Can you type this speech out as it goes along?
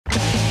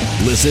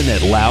Listen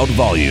at loud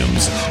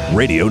volumes.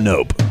 Radio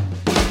Nope.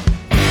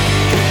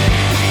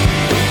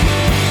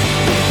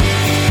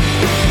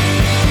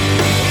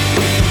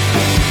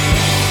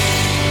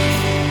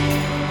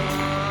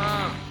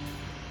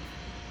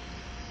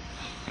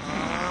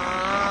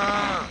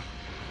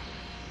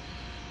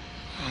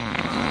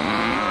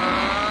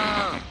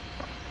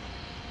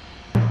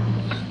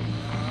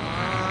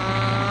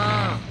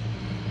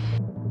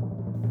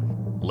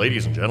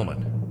 Ladies and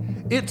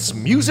gentlemen, it's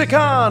Music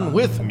On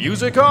with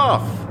Music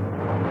Off.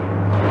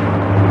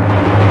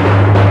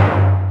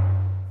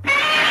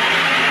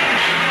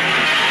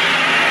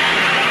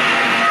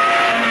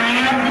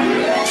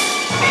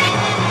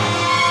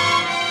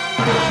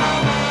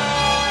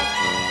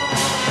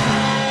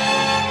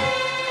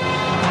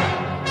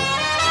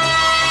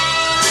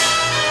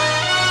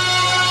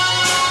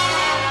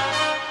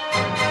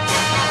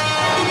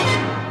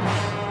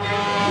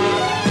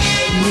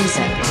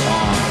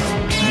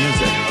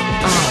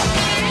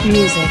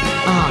 Music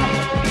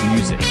on.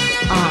 Music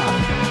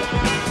on.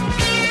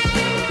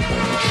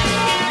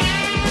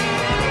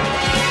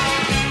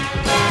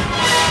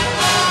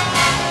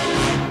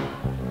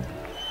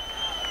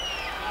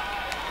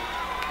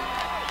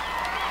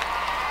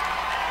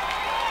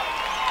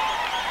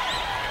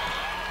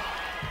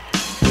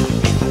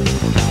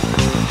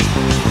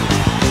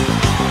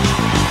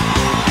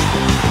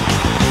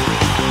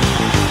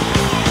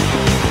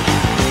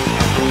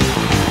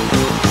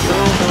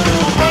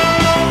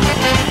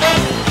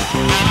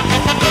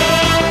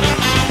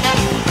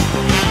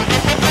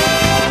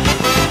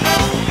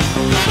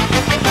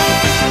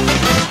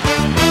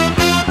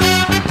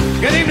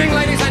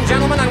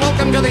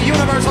 To the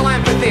Universal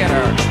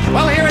Amphitheater.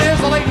 Well, here it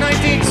is, the late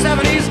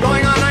 1970s,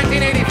 going on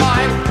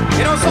 1985.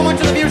 You know, so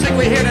much of the music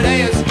we hear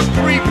today is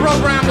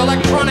pre-programmed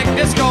electronic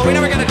disco. We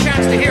never get a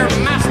chance to hear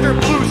master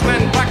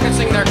bluesmen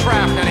practicing their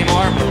craft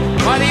anymore.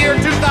 By the year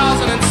 2006,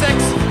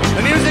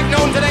 the music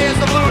known today as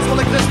the blues will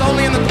exist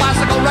only in the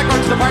classical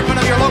records department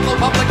of your local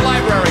public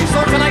library.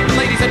 So tonight,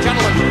 ladies and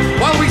gentlemen,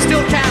 while we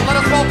still can, let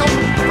us welcome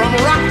from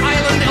Rock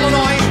Island,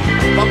 Illinois,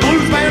 the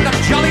blues band of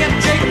Joliet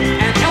Jake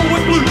and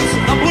Elwood Blues,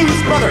 the Blues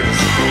Brothers.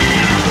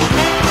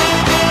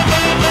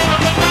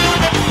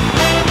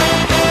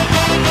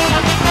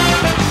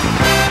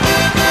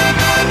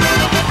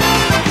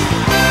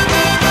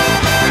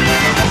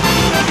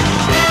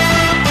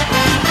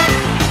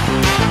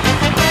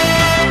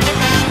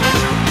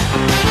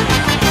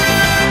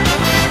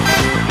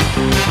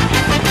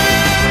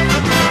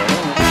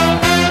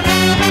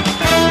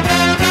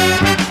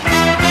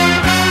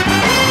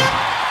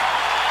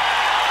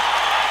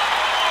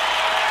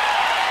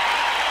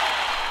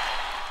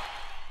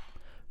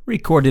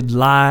 Recorded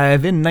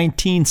live in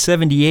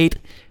 1978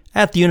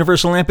 at the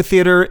Universal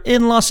Amphitheater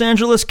in Los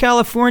Angeles,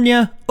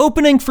 California,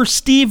 opening for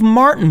Steve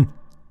Martin.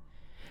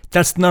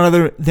 That's none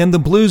other than the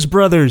Blues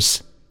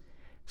Brothers.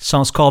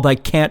 Song's called I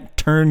Can't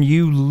Turn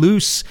You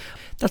Loose.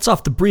 That's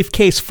off the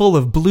Briefcase Full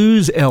of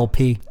Blues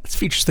LP. This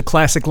features the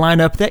classic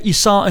lineup that you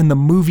saw in the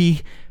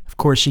movie. Of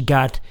course, you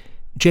got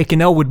Jake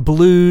and Elwood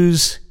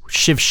Blues,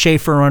 Shiv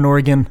Schaefer on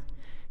organ,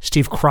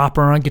 Steve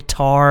Cropper on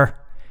guitar,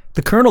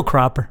 the Colonel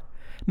Cropper,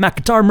 Mac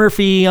Guitar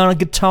Murphy on a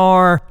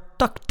guitar,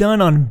 Duck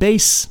Dunn on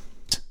bass,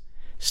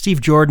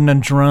 Steve Jordan on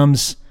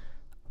drums.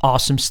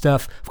 Awesome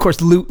stuff. Of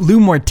course, Lou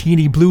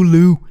Martini, Blue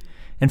Lou,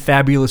 and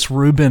Fabulous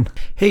Rubin.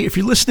 Hey, if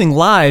you're listening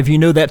live, you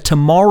know that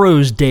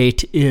tomorrow's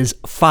date is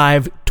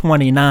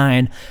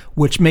 5/29,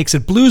 which makes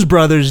it Blues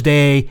Brothers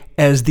Day,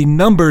 as the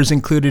numbers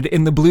included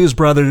in the Blues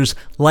Brothers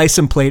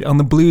license plate on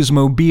the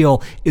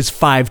Bluesmobile is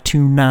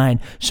 529.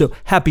 So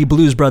happy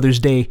Blues Brothers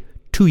Day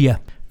to ya.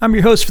 I'm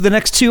your host for the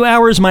next 2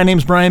 hours. My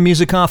name's Brian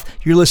Musicoff.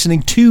 You're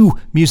listening to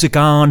Music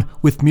On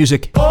with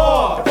Music.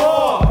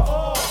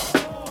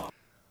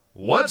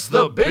 What's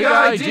the big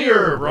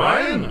idea,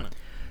 Brian?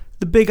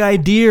 The big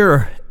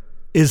idea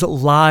is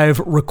live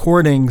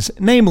recordings,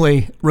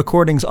 namely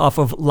recordings off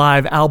of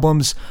live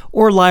albums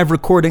or live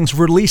recordings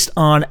released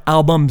on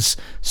albums.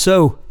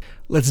 So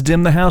let's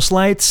dim the house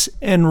lights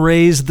and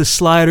raise the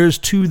sliders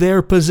to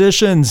their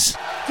positions.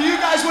 Do you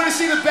guys want to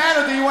see the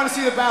band or do you want to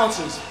see the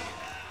bouncers?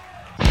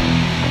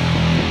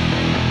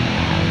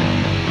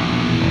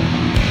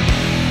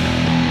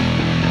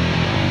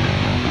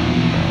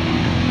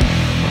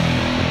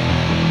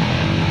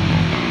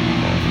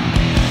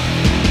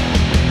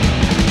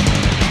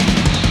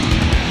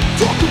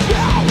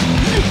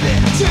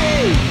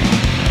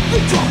 They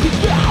talk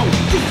about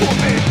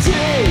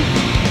conformity.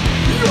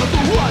 You're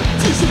the one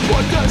to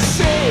support the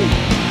scene.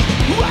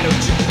 Why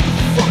don't you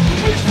fuck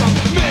away from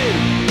me?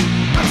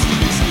 I'm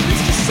this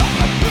to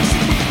someone who's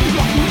with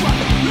like you want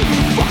to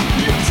fuck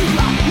you to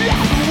life.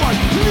 I'm the one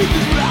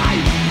living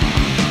life.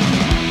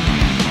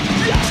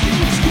 Asking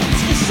you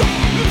to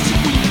someone who's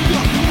with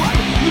like you want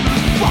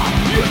to fuck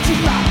you to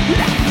life.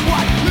 I'm the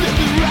one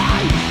living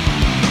life.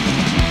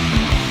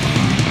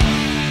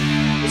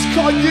 It's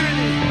called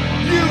unity.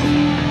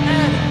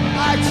 U-N-I-T-Y,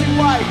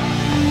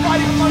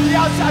 fighting among the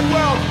outside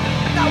world,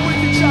 not with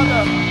each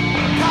other.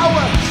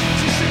 Power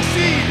to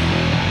succeed,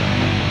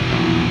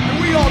 and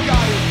we all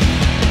got it.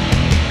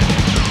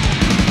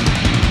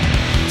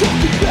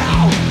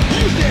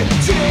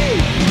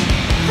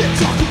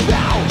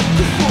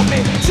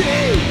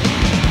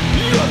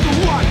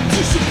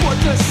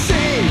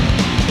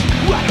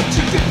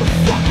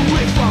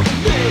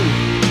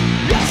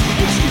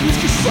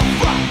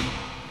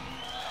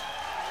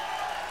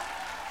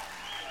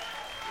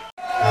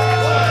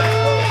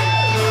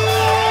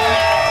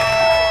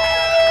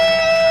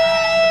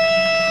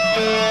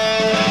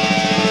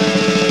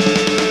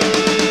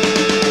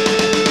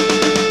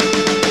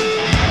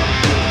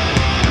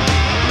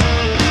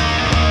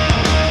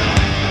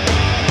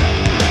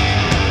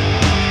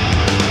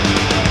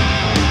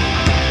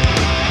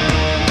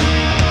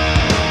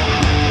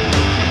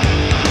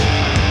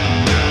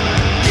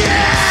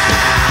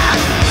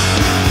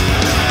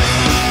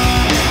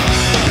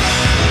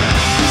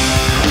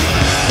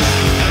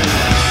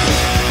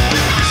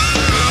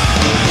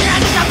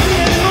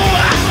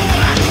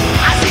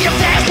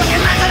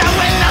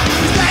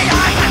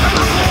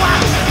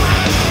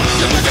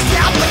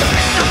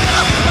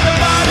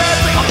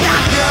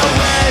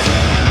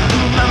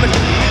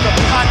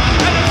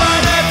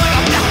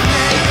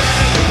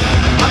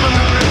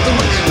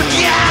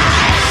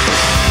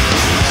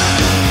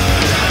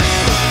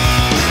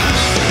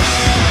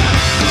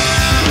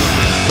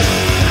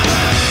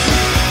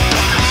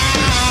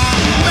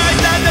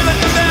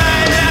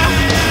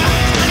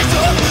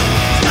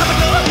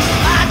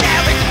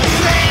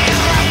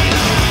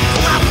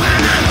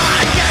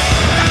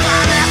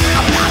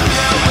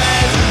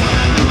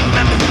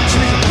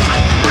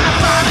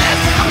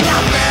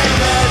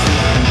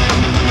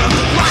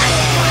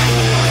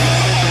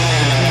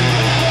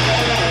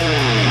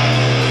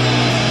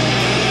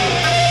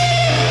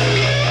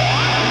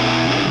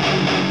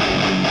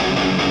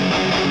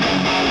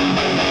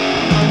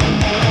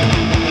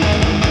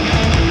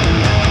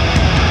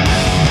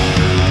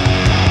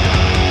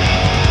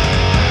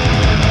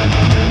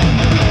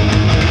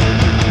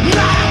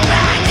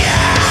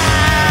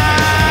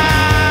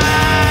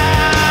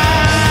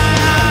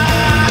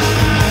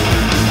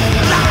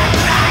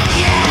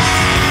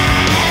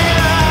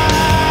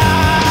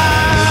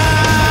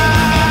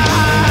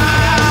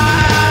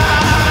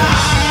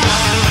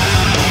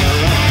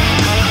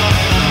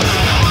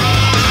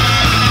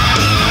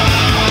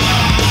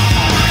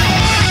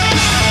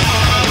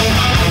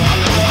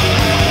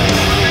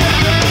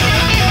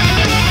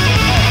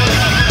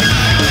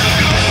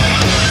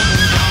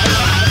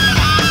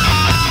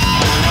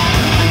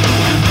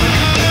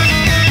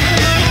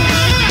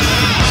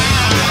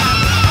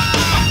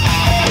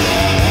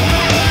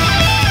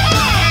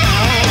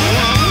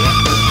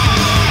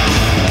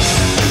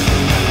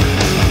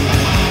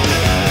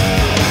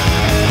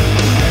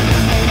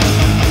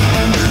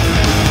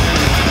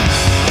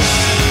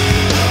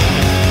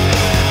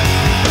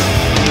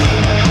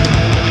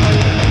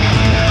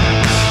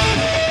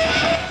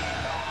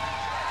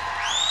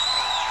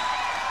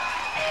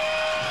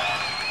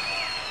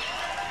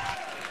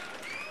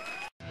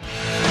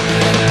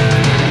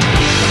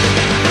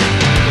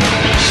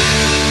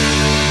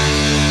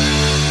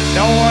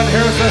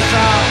 Everyone hears the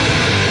sound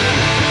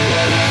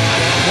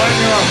when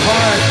your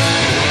heart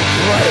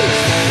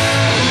breaks.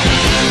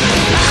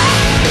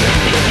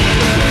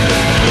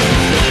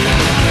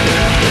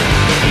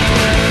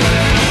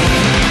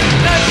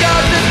 Let go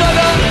of this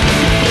mother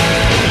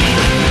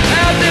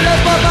and the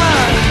love of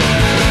mine.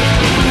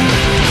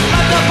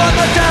 Let up on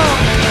the town.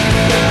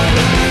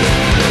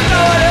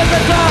 Now it is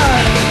the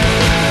time.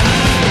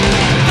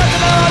 That's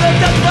all the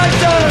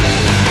desperation.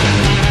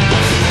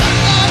 That's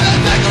all the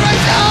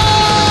decoration.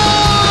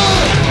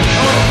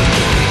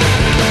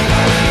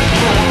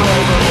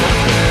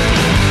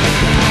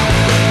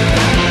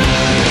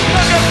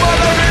 Looking for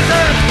the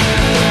reason.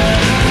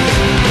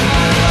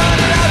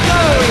 Let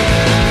go.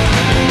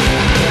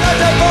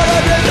 Looking for the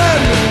reason.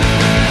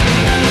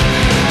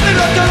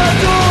 Leave it to the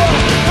door.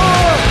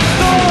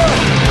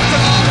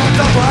 That's all the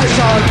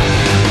desperation.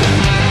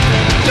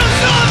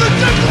 That's all the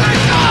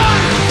desperation.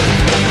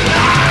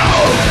 Now.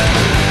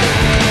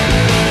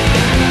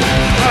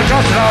 I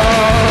just love.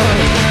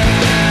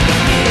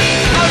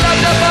 I love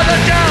the mother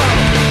down.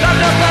 Love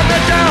the mother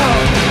down.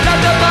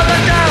 Love the mother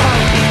down.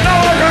 No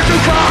one heard you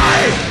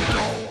cry.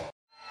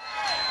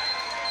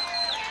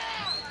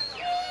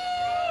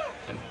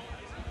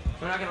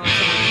 We're not gonna let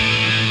someone.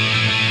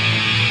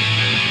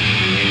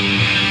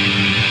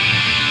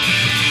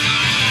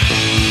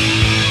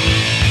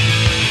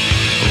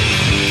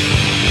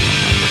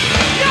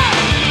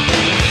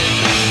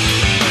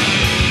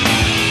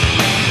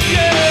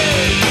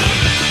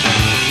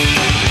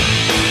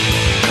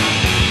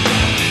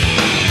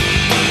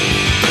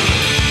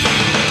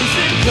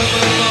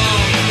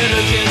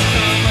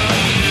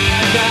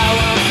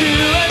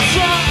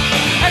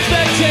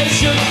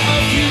 Expectation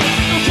of you,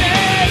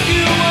 okay,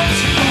 you want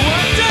to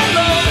work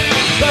alone.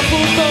 But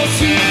for those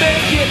who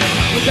make it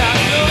without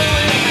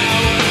knowing how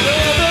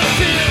another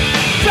feels,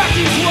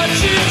 practice what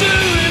you do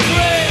and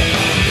pray.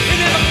 It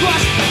never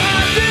crossed my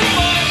mind.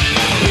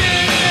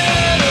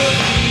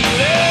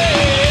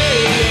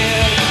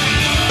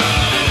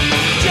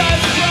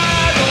 Just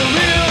try the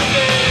real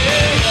thing.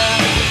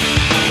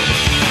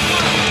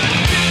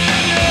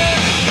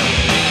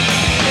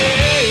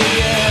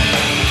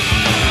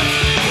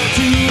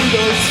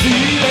 Those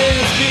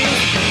feelings be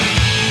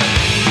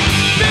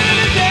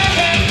better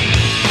than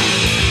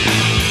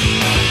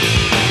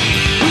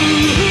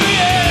ooh,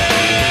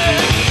 yeah.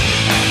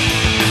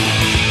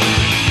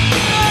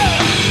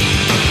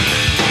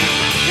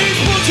 He's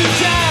put you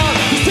down,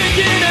 he's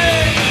taking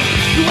it.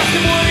 You ask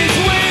him what he's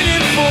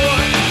waiting for.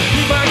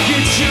 He might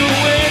get you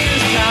in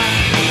his time.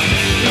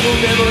 He will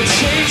never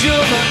change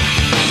your mind.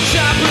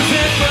 Shall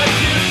present but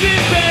guilty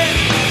pain.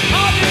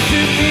 All this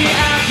in the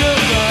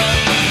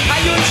aftermath.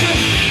 How you're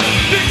just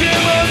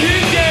victim of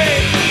his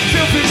game,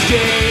 selfish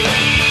game.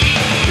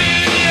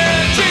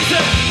 Opinion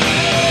chaser.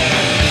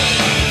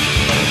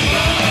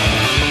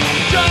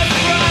 Just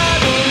try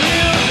the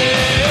real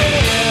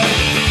thing.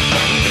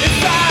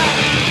 Inside,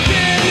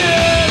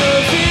 opinion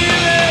of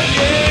feeling,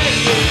 yeah.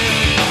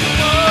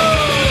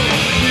 Oh,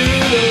 you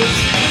lose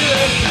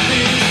feeling.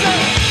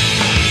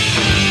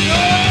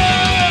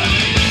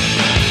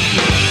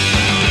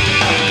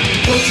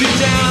 Put you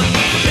down,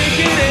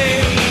 taking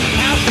aim.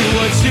 Ask me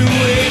what you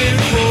waiting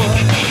for.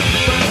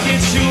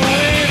 Get you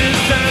in as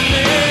time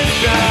is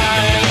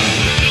right.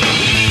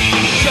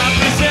 Shop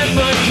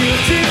resentment,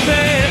 guilty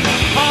pain.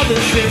 All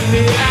this in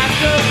the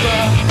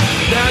aftermath.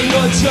 Now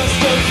you're just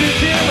a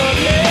victim of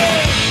it.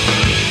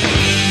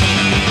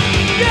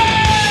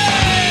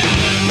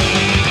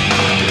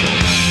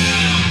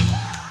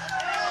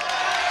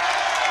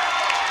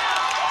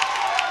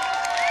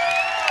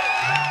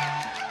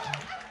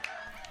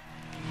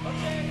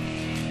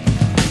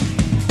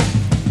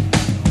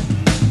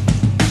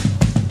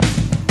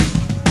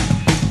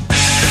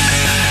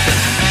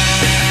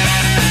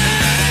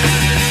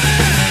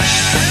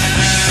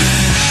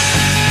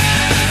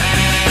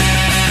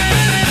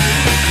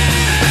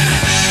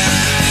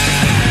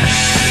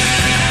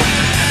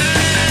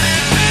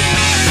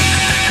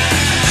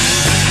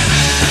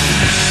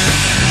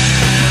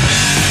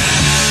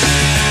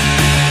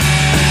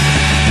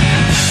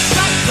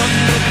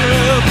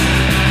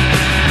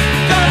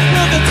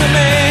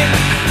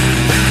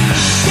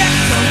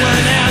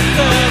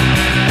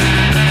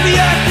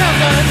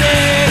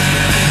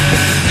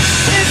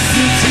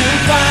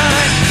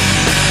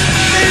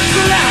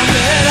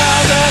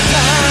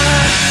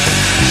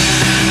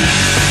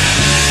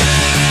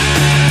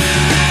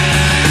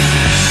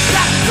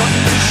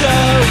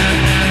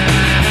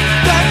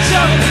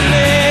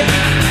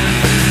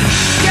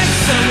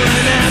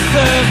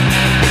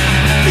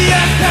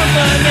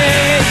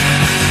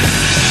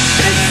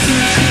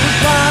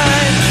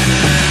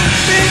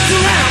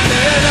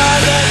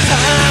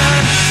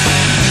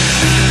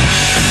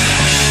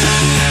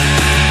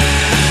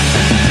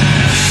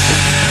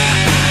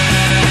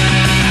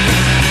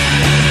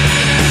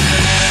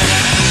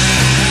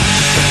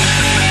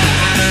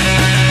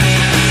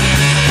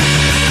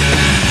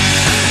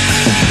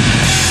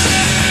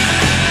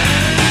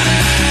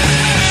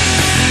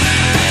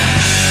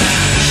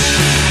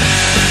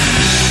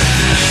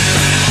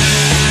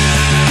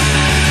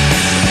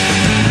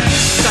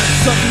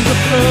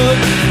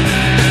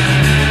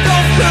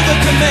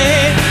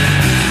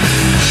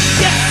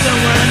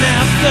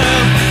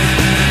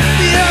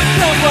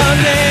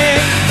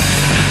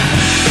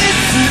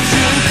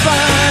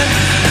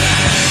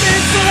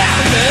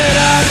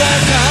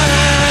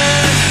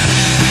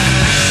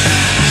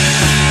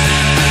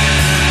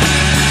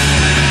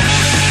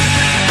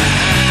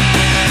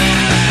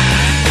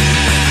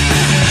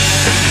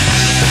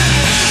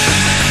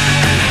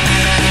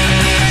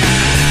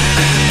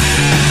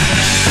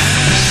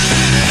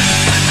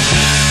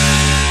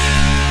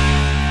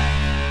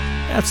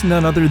 That's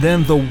none other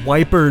than the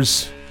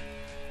Wipers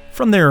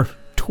from their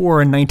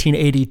tour in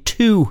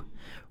 1982,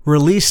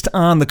 released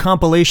on the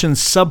compilation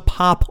Sub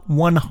Pop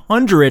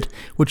 100,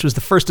 which was the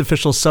first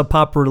official Sub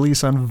Pop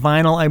release on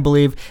vinyl, I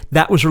believe.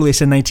 That was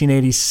released in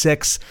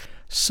 1986.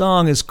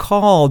 Song is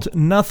called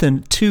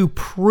Nothing to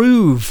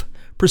Prove.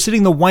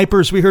 Preceding the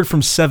Wipers, we heard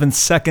from 7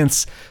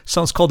 Seconds.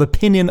 Song's called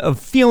Opinion of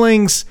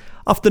Feelings,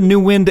 off the New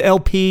Wind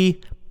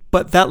LP.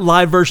 But that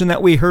live version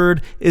that we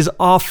heard is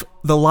off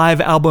the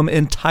live album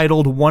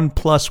entitled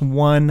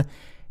 1+1.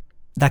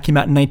 That came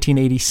out in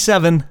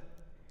 1987,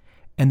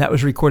 and that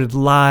was recorded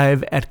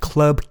live at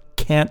Club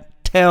Can't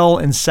Tell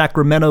in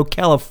Sacramento,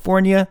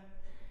 California.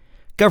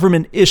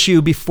 Government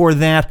Issue before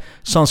that.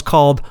 Song's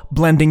called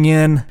Blending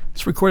In.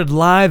 It's recorded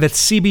live at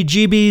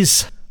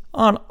CBGB's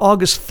on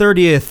August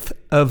 30th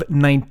of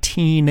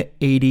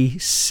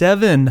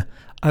 1987.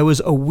 I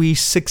was a wee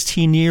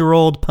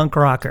 16-year-old punk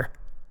rocker.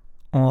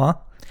 Aw.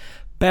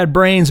 Bad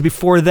Brains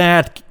before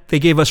that. They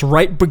gave us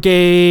Right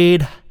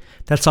Brigade.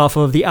 That's off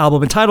of the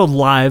album entitled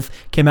Live.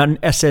 Came out in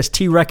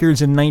SST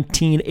Records in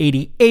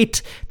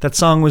 1988. That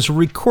song was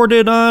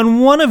recorded on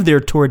one of their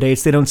tour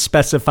dates. They don't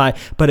specify,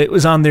 but it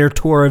was on their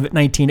tour of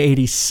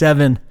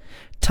 1987.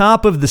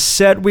 Top of the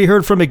set, we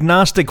heard from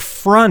Agnostic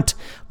Front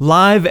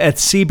live at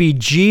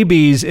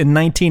CBGB's in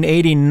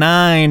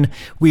 1989.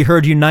 We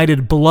heard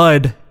United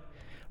Blood,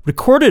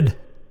 recorded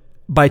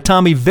by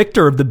Tommy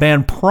Victor of the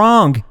band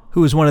Prong, who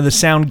was one of the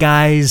sound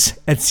guys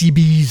at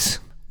CB's.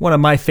 One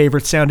of my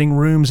favorite sounding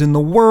rooms in the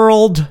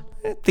world.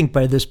 I think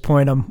by this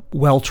point I'm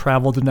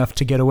well-traveled enough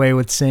to get away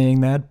with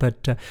saying that,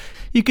 but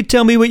you could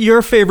tell me what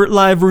your favorite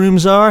live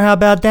rooms are. How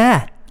about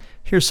that?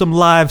 Here's some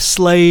live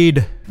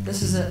Slade.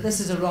 This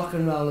is a rock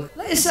and roll.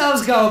 Let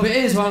yourselves go, but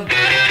here's one.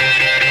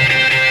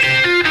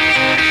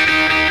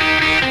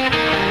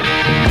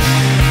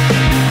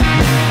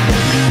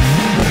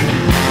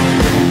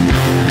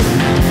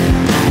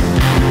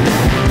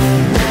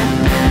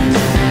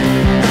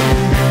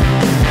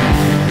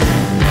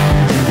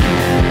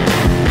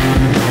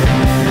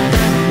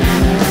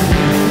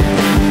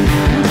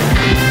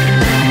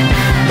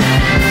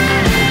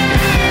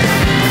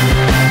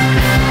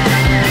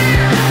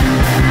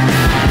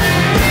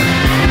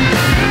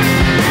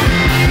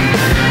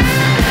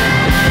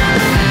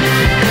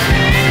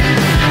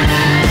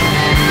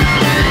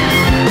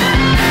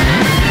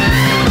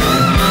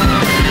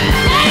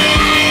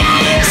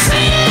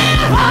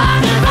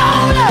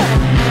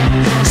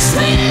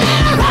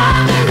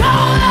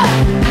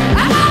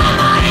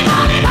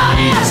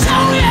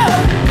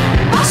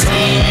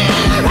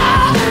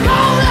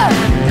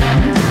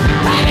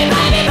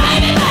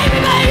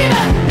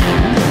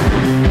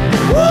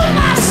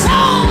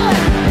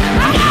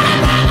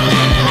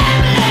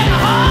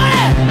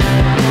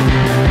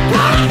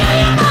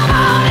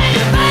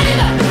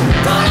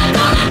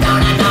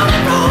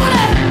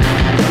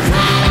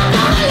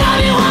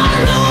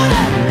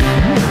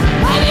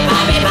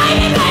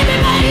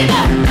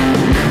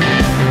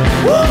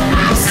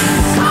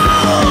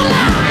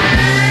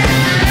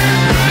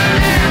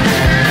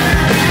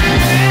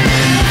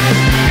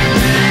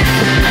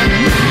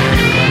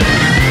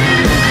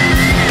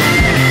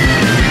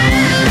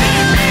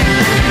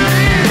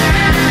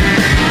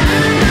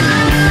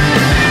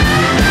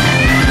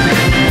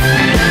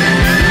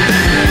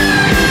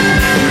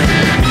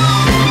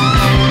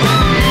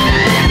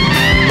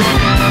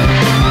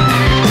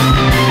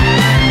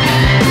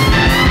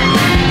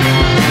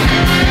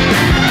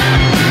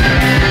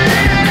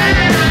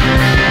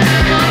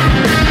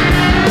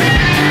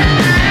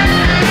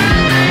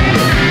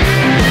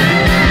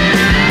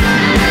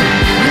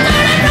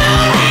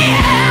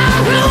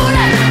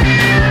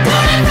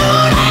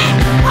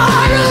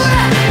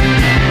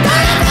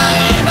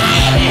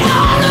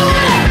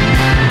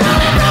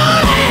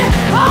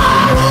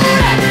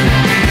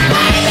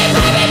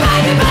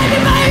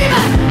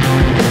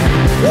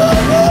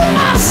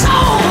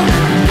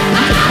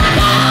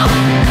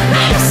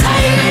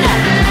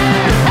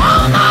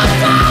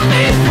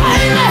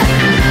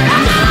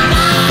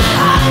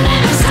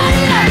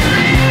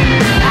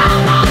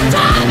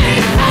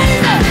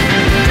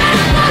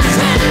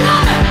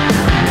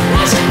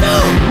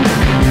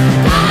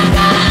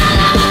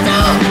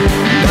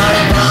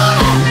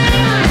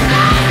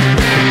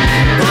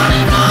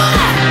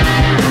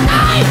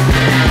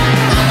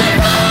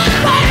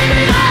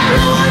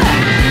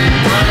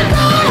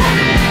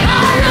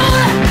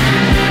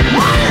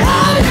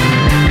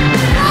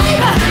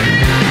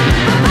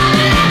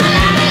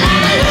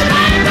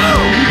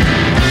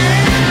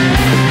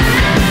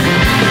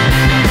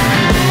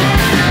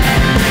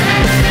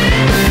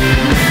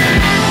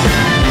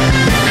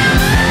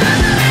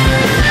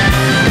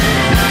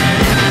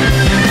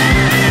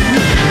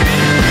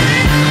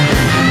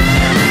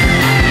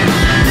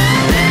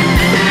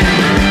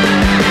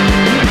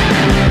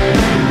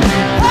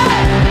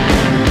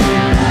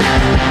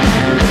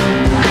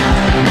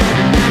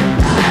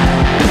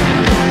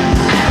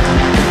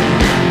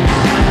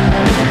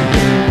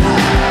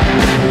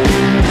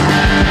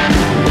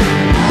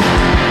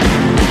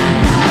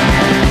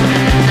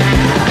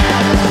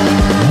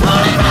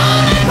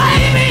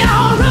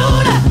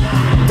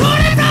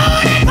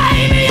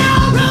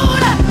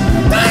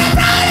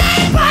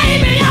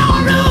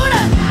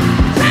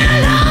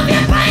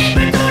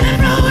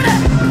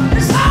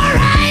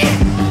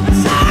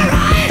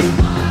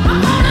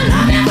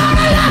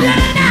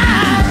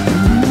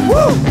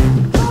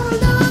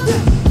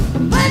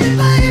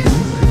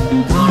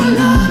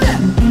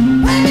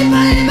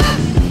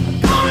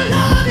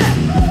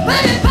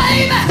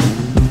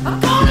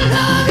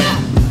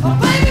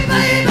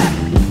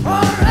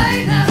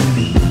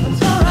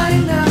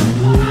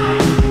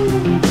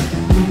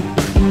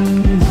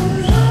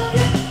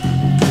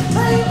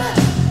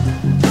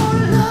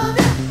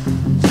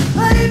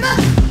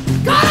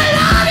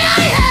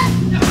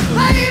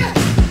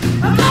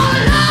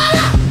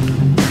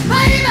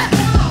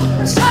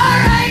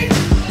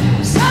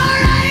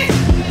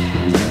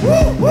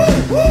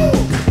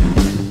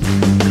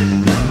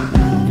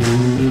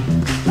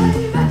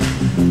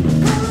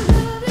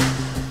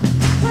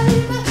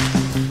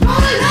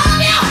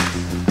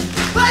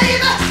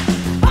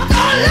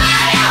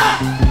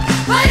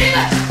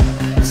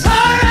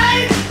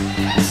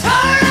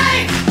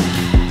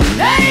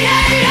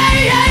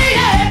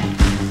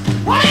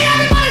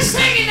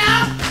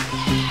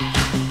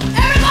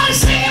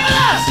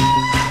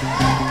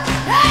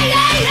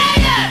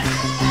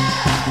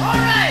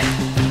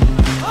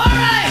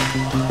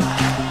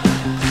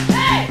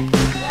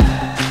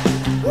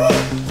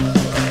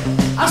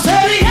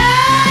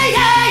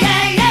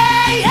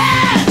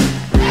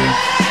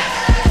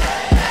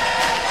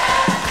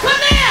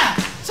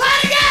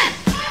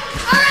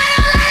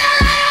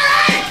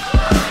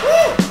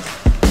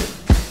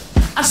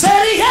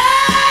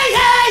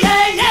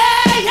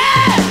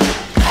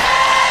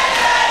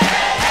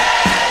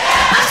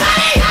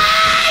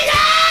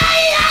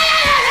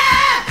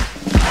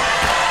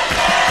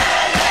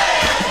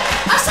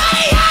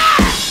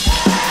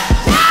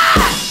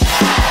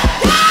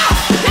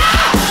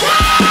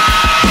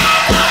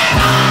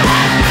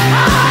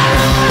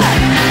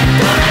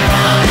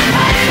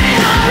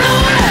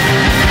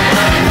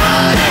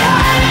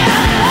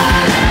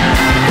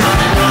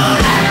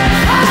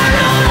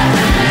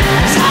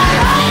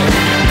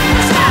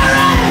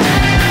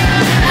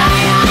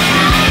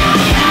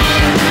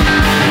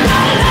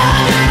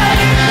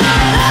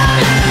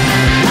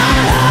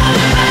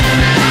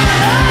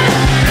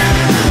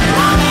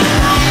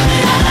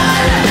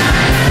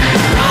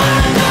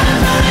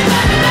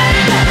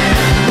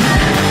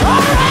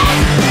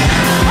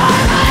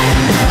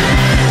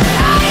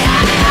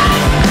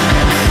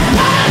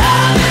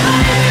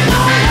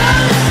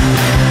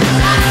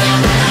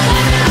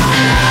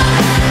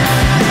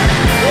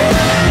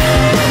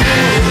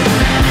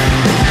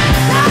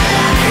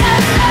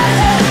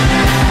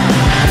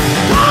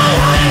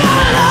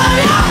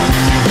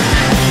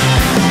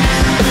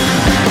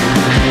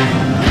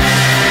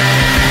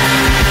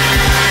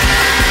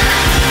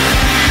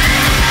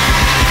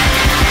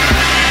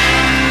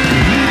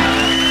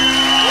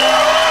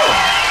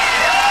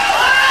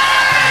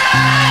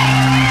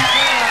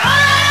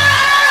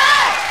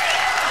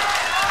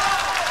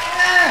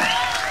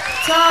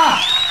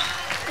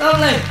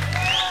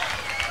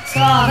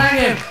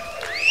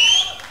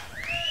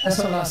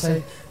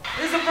 say.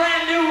 This is a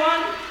brand new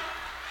one.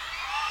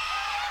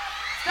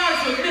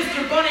 Starts with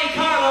Mr. Bunny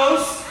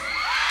Carlos.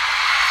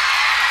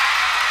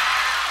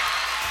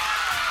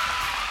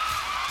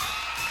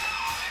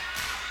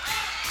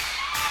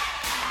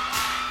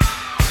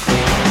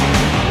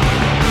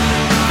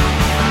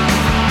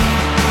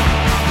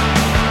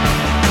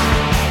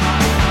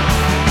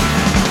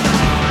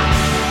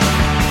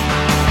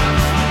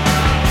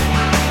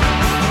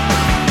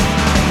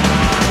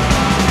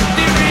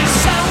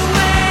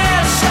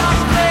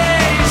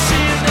 Someplace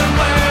in the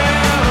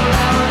world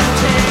I wanna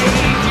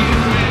take you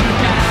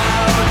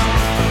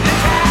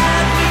out.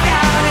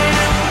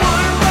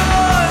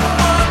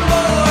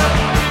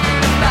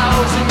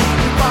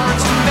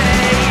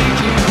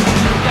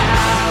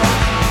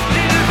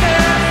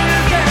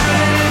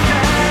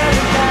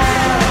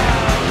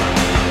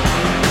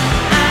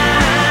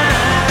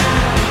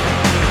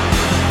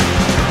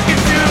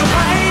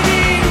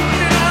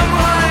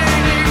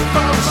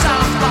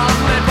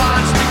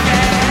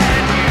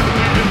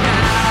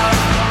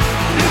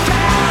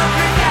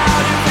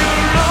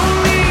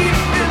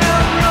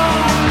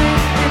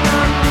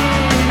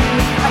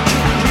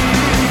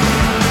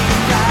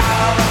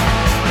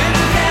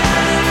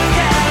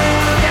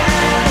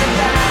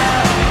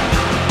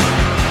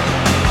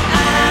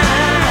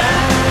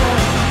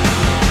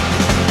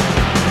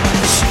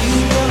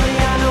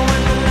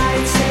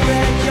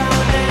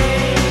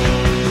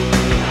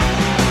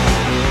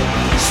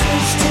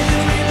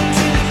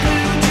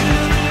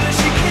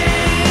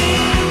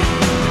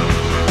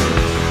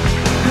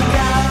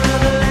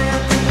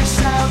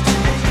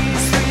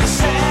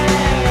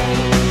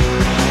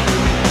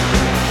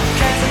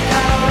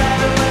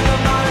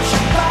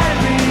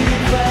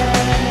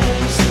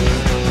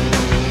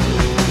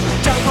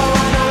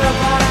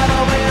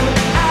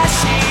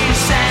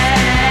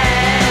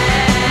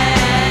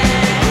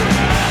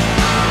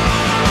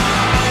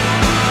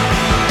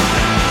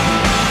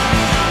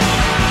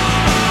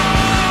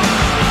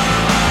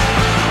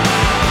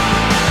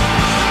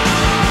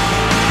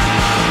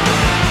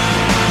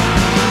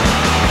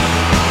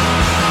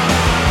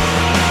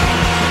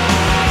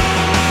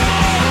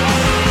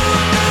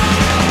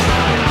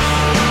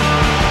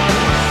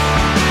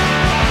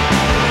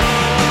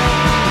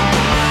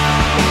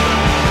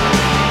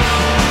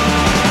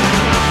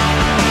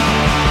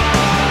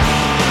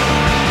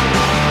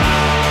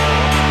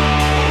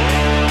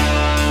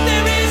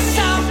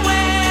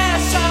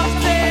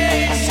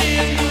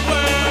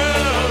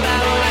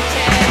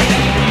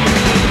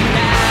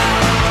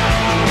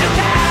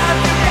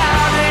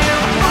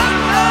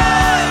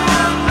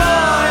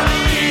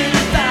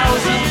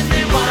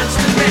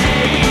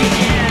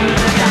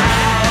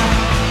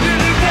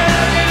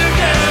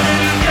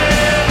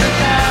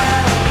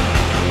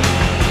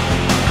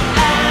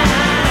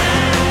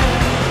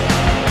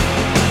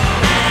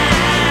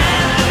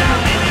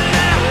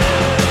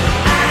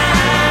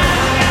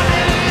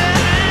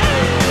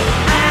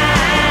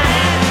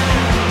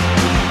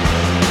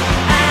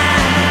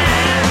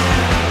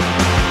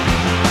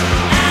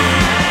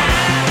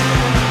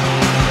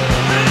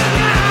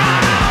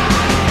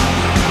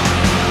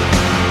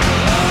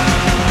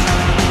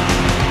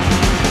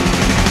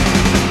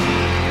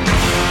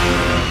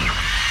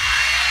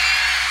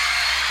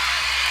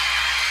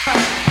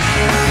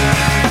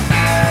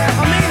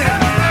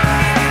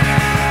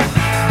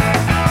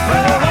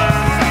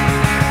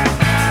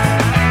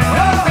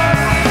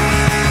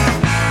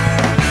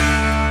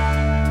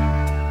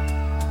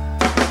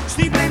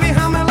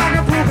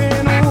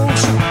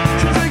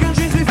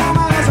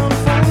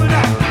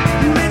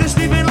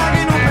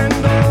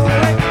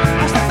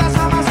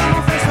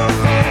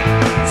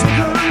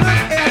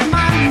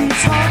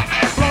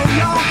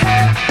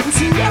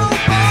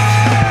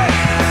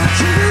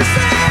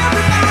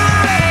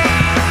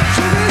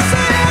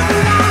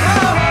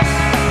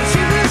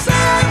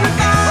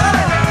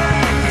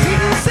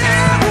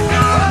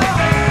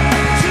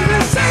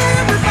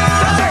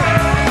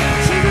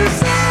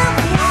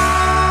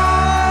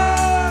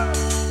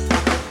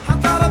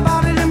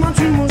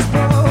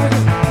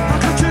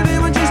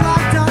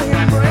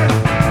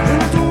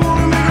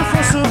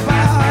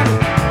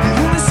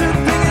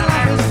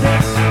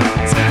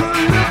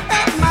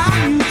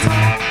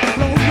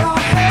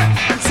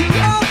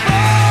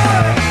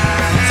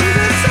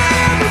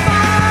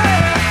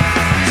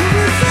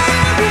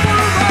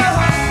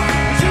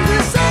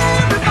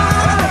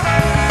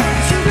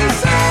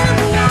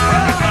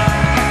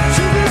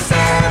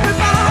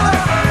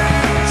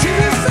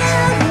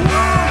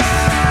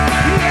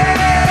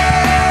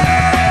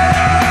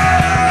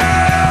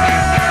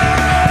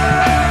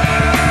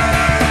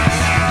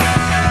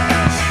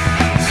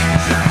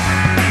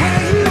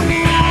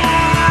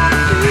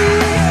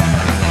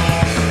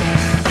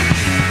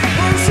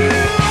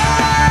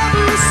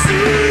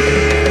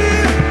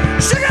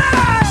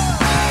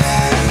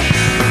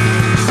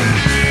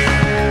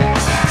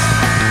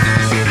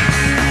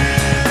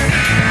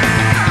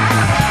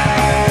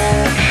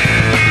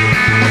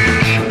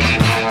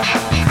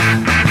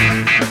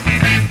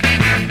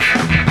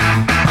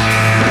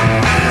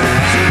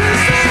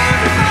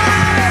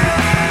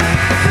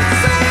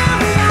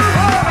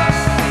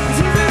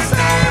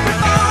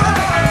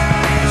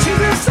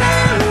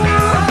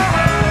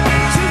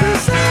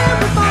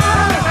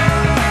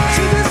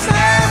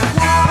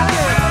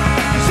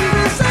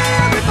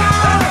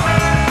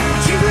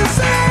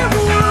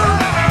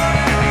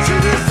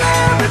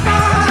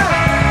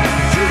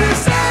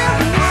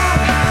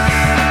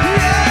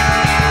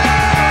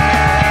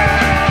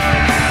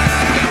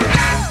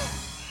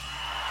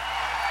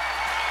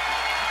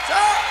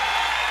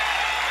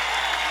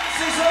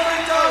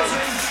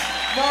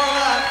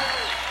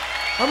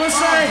 I must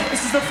say,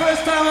 this is the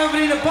first time I've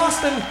been to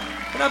Boston,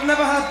 and I've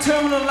never had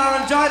terminal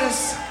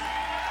laryngitis.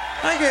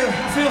 Thank you.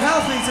 I feel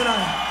healthy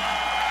tonight.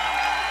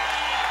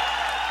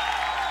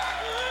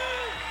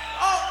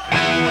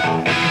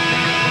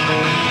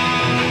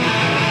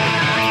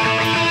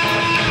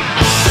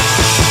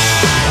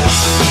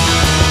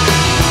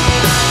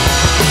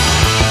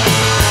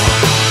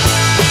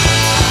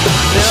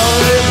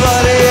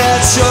 Everybody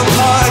at your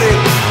party,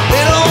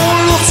 they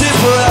don't look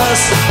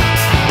depressed.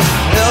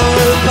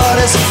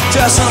 Everybody's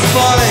dressing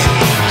funny,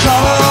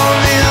 calling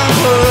me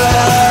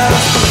impressed.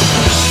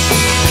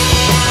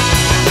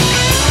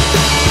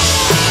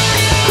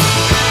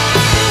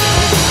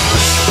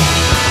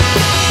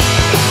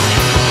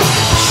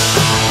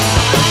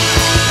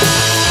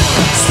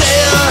 Stay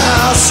in the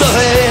house so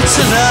late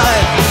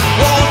tonight,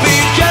 won't be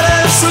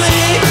getting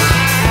sleep.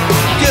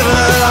 Giving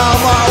all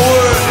my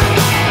work,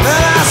 and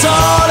that's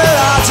all that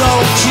I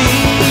don't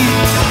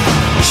keep.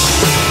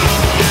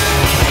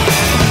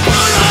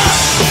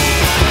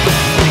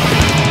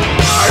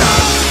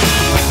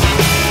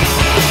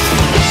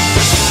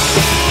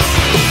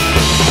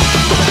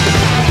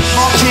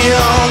 Monkey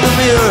on the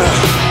mirror,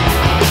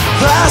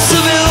 past the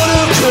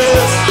building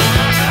cliff,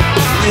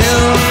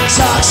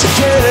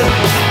 intoxicated,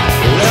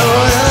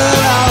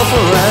 leveling out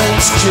for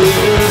Frank's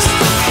kiss.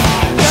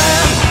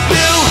 Can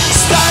you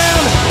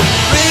stand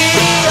me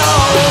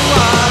on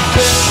my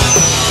fist?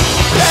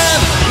 Can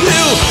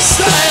you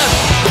stand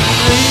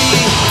me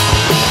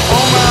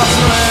on my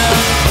friend?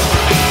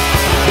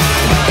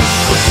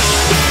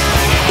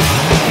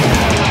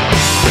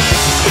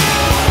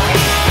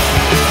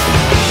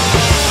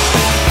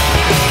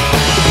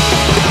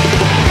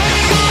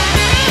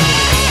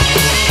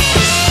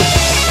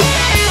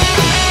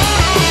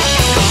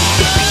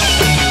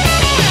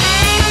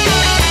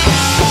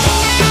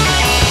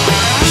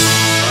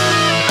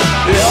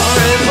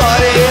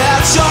 Everybody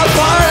at your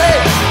party,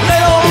 they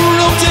don't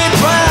look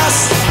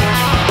depressed.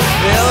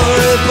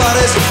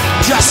 Everybody's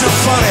dressing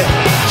funny,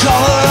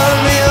 calling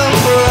me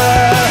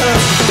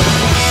impressed.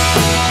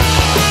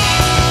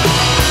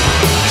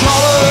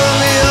 Calling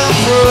me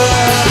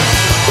impressed.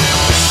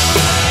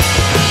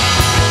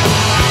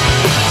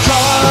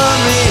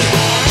 Calling me,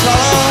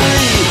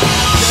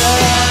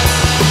 yeah.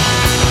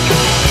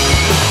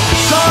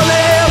 Call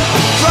me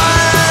impressed.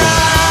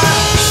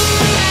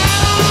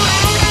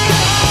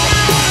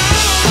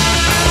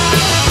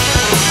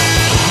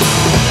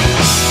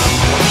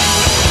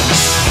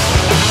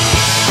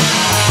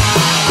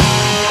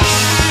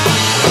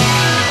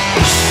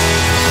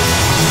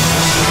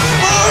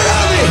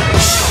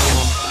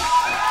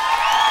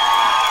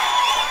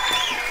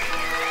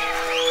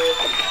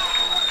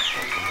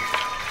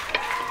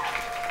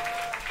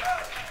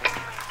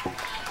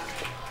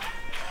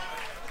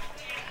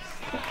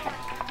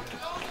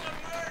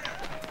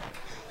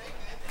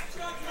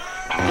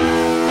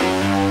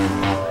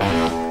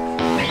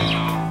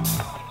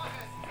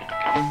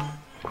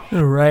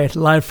 All right,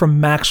 live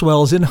from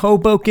Maxwell's in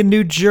Hoboken,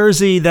 New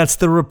Jersey. That's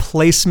The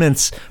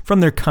Replacements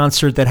from their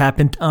concert that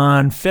happened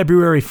on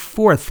February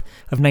 4th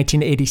of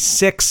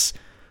 1986.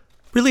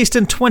 Released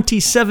in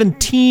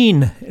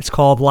 2017. It's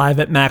called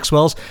Live at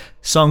Maxwell's. The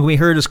song we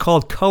heard is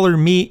called Color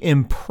Me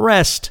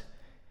Impressed.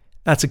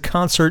 That's a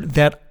concert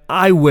that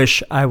I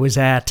wish I was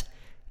at.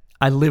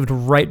 I lived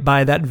right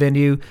by that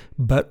venue,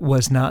 but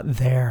was not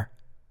there.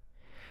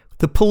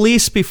 The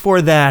Police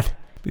before that,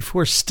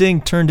 before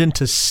Sting turned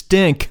into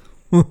Stink.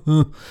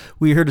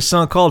 We heard a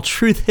song called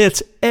Truth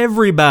Hits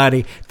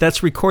Everybody.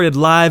 That's recorded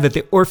live at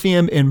the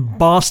Orpheum in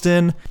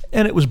Boston,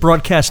 and it was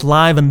broadcast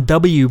live on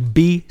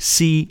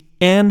WBCN.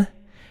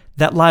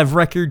 That live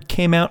record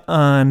came out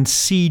on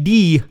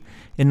CD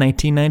in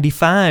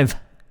 1995.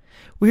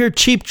 We heard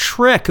Cheap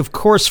Trick, of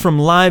course, from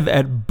Live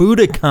at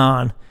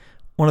Budokan,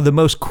 one of the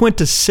most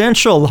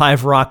quintessential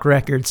live rock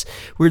records.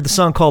 We heard the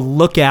song called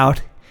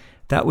Lookout.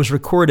 That was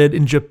recorded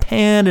in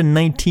Japan in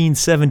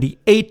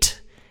 1978.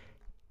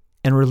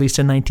 And released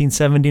in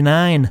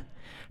 1979.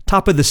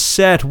 Top of the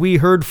set, we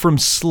heard from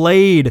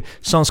Slade.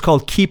 Song's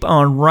called Keep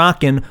On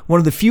Rockin', one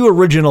of the few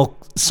original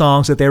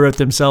songs that they wrote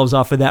themselves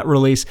off of that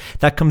release.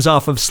 That comes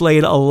off of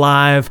Slade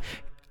Alive.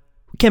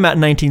 It came out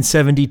in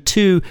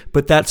 1972,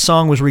 but that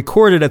song was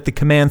recorded at the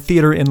Command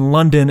Theatre in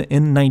London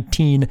in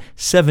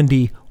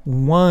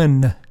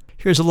 1971.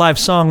 Here's a live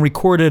song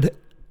recorded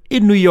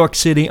in New York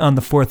City on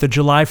the 4th of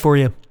July for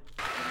you.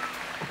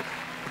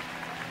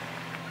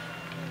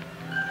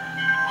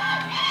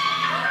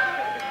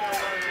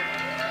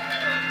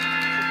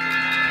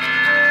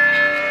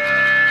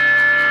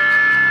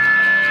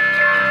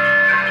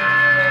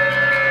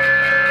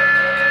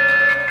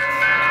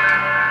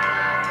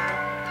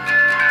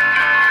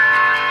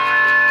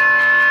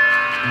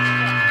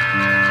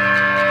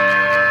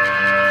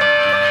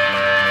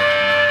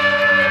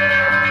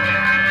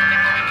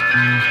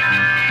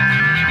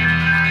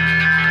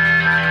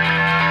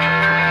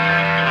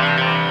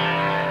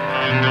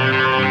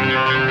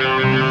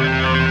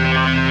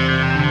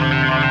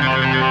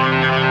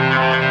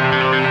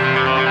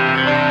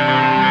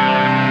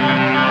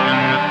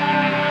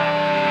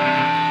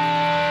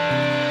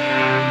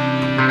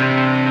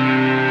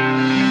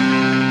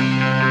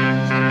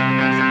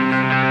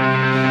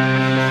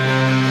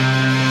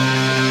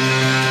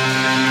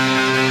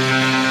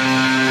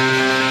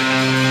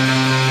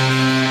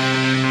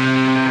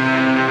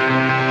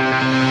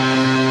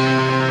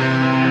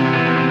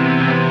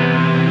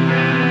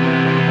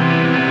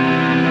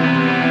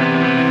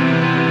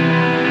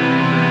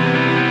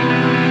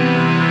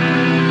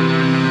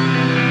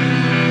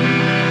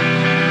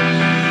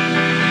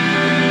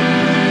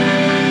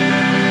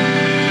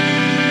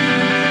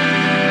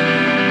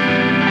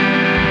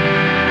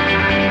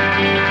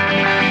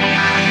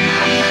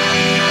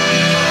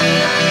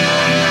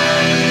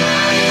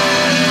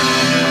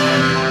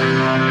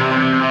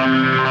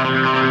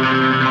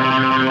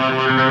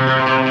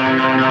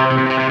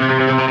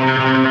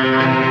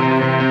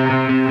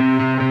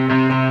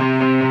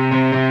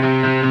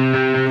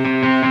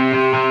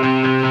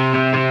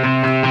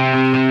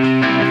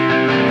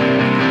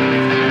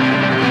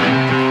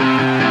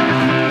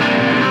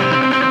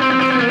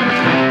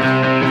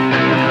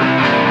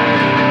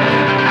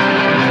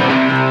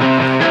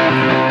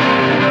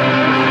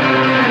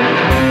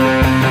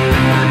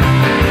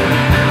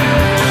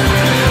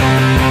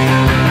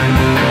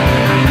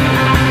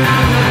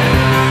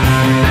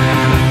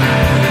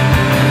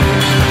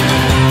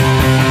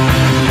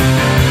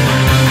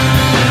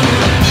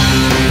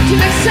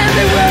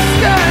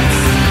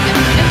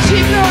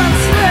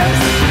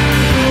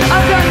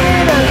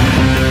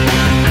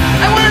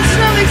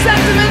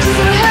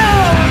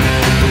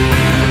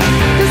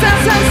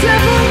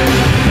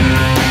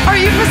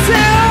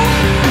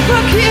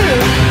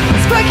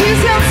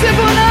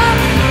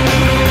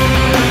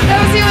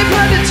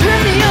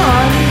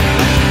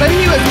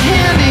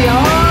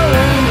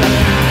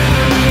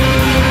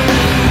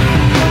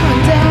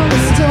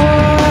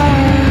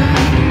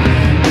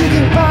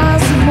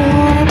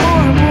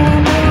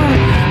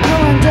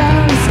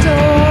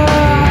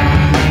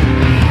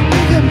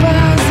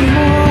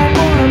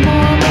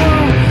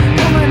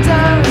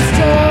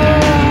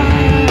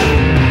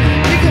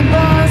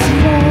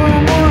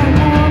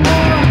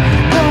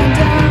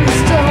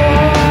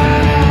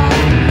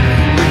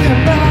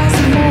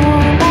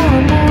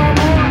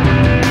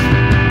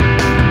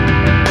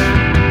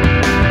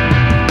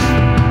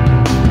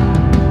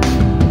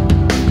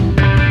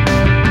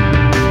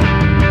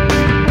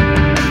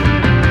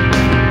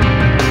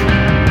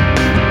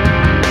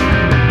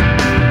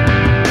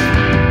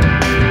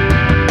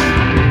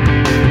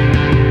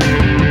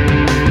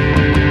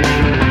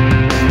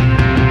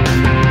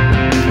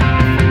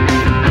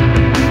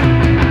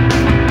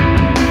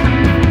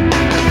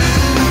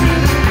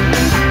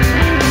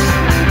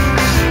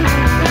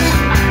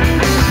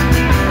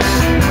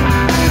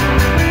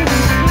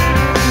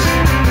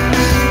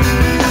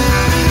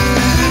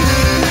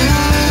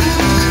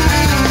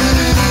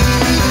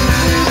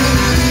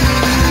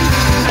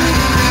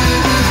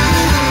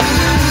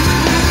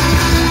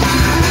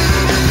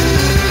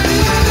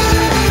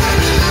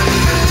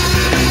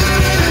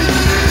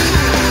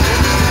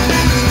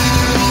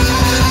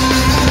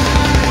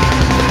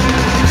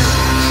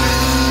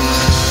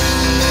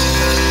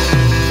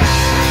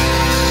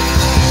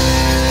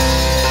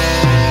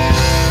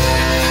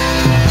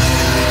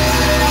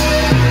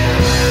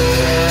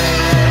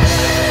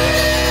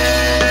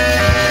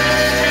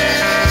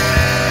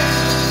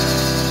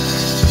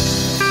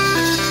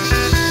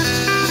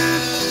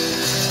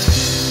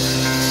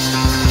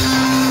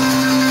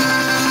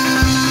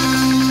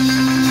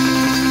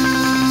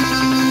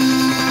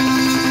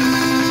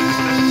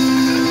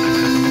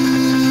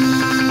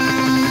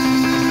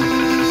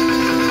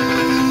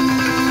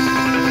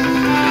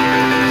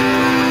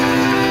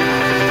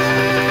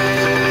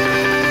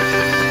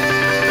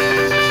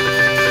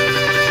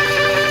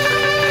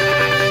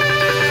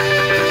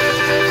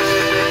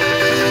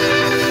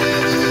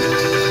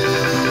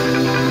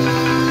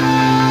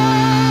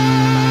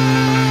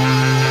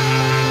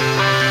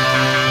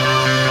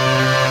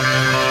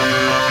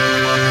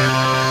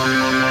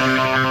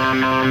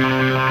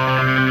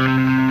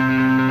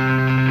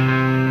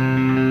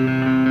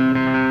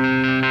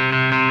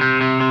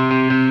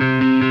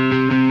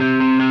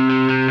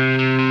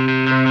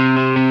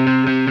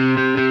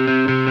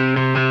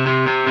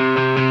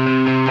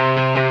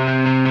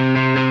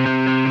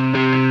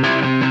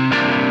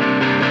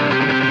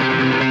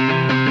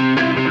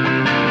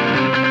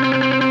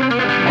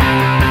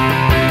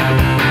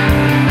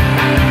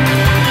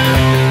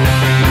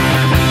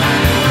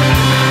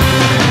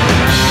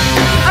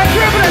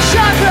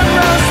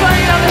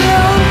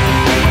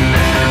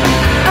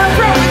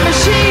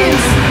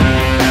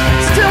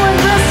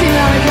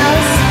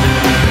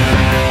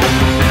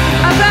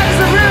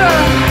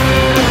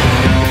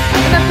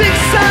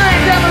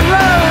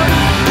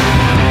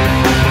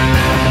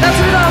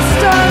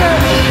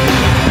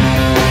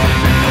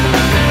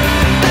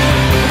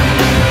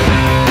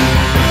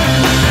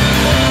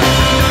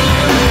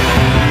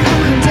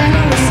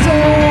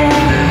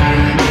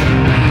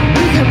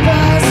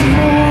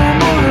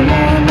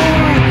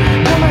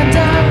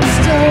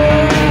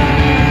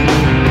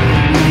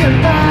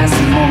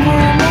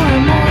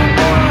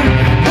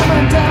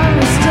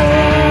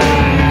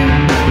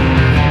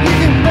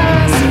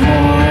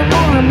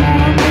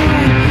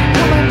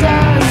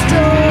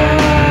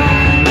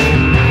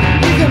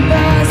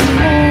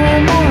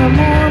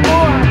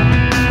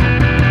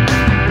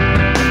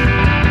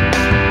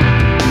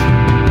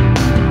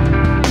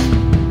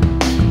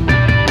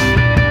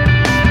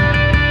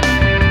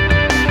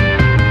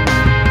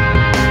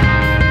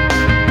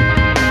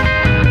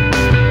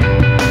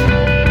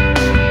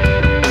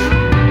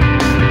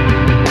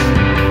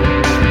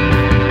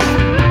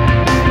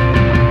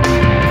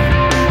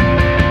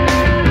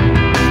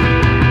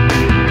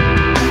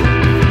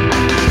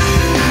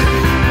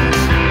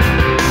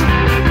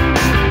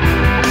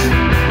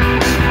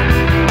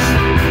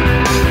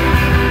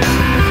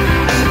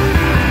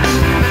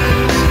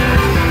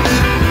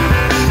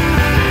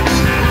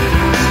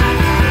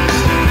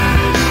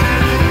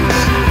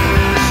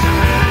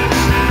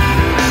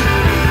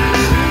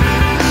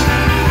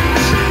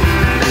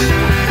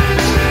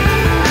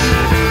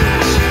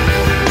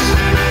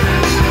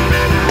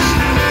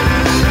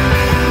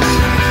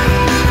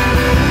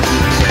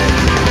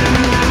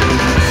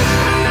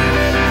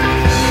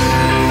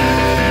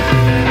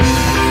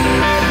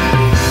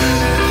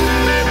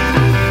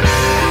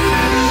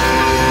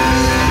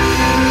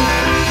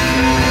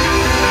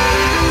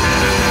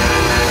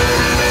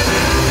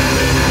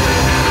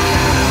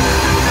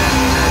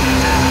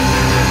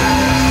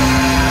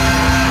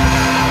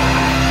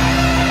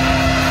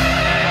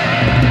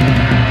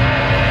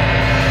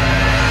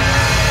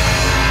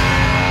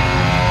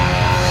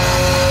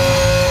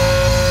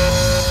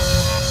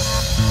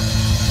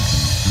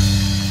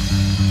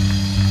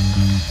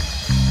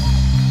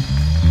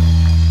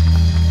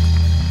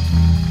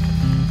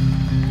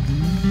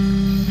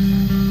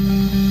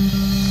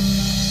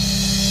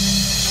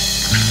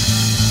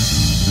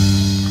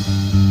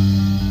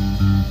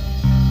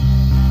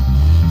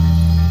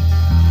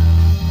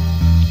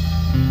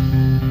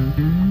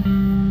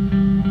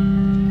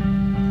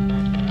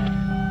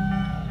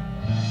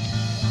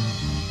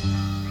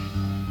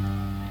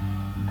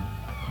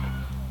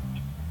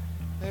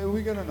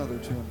 we got another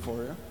tune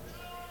for you.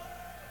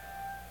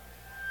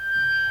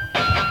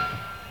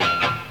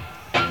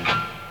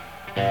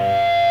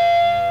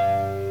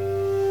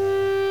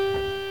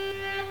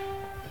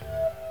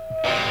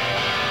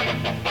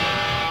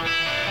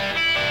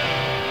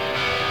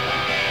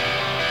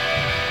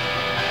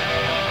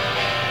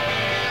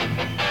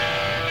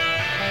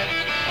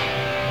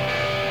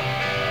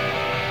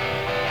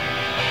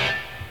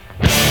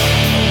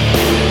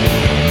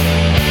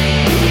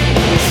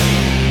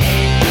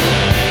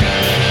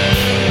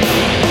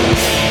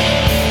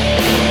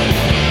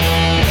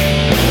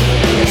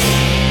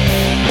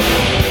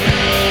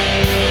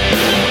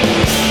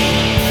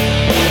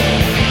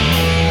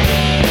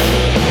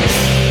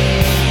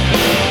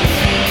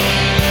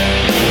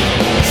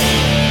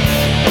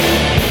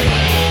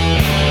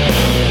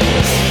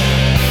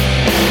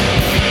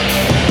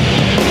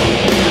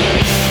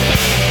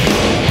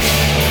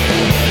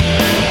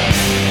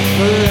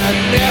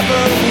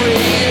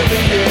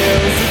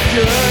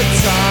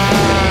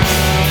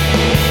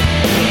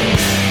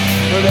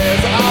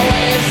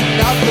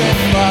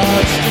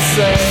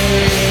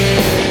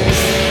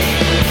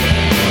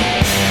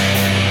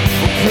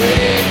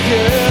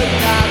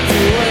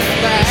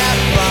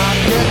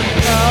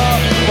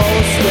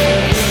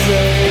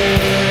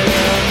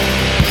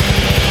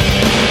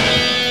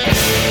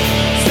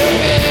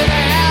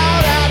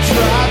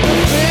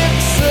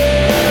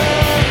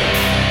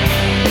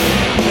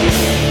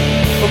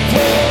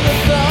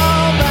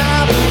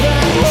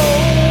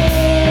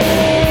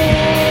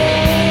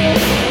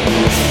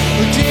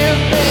 Give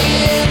me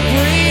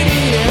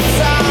ingredients,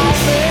 I'll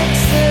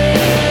mix